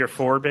Smart now your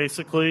 4,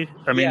 basically?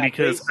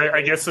 Because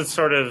I guess it's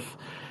sort of.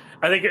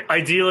 I think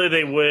ideally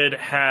they would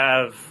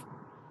have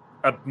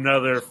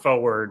another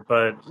forward,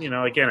 but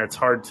again, it's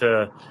hard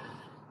to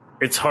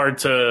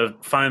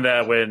find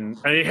that when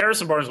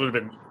Harrison Barnes would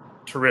have been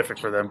terrific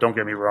for them. Don't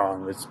get me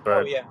wrong,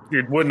 I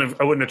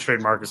wouldn't have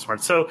traded Marcus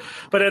Smart. So,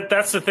 but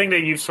that's the thing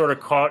that you've sort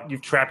of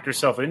you've trapped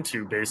yourself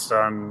into based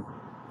on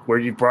where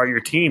you brought your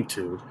team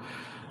to,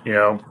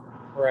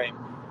 Right.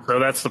 So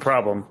that's the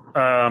problem.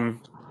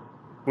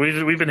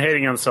 We've been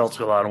hating on the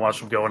Celtics a lot and watched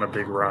them go on a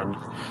big run.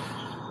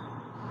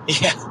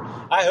 Yeah,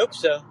 I hope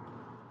so.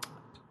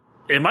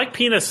 And Mike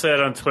Pina said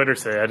on Twitter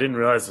today, I didn't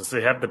realize this,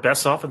 they have the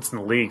best offense in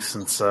the league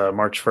since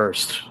March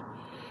 1st.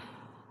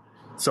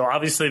 So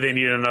obviously they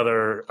need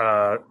another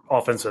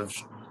offensive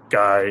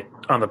guy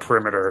on the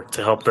perimeter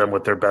to help them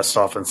with their best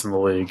offense in the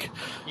league.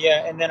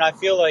 Yeah, and then I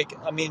feel like,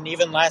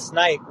 even last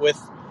night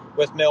with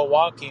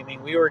Milwaukee,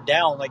 we were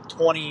down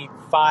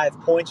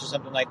 25 points or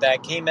something like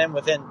that. Came in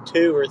within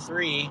 2 or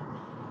 3.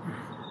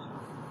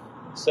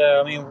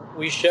 So,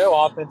 we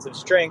show offensive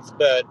strength,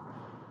 but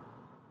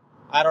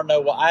I don't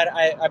know.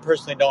 I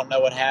personally don't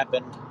know what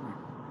happened.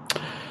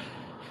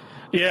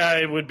 Yeah,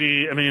 it would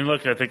be.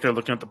 Look, I think they're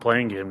looking at the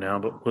playing game now,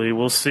 but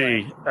we'll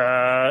see.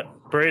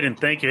 Braden,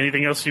 thank you.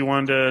 Anything else you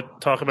wanted to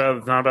talk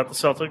about, not about the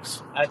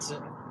Celtics?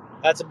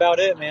 That's about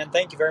it, man.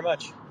 Thank you very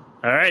much.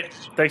 All right.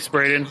 Thanks,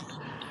 Braden.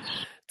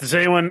 If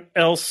anyone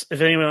else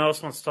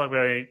wants to talk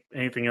about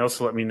anything else,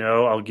 let me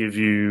know. I'll give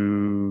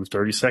you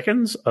 30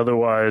 seconds.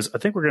 Otherwise, I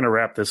think we're going to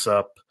wrap this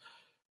up,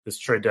 this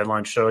trade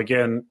deadline show.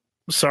 Again,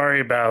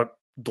 sorry about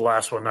the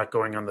last one not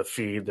going on the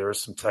feed. There were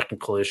some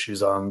technical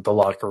issues on the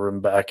locker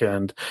room back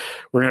end.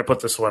 We're going to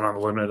put this one on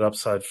the Limited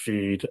Upside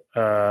feed.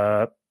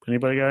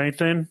 Anybody got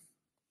anything?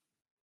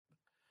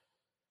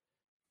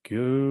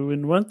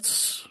 Going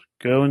once,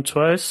 going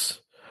twice.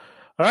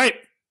 All right.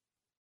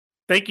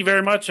 Thank you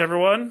very much,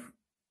 everyone.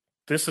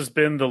 This has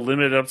been the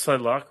Limited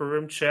Upside Locker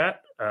Room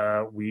Chat.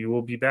 We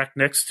will be back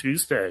next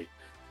Tuesday.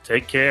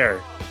 Take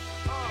care.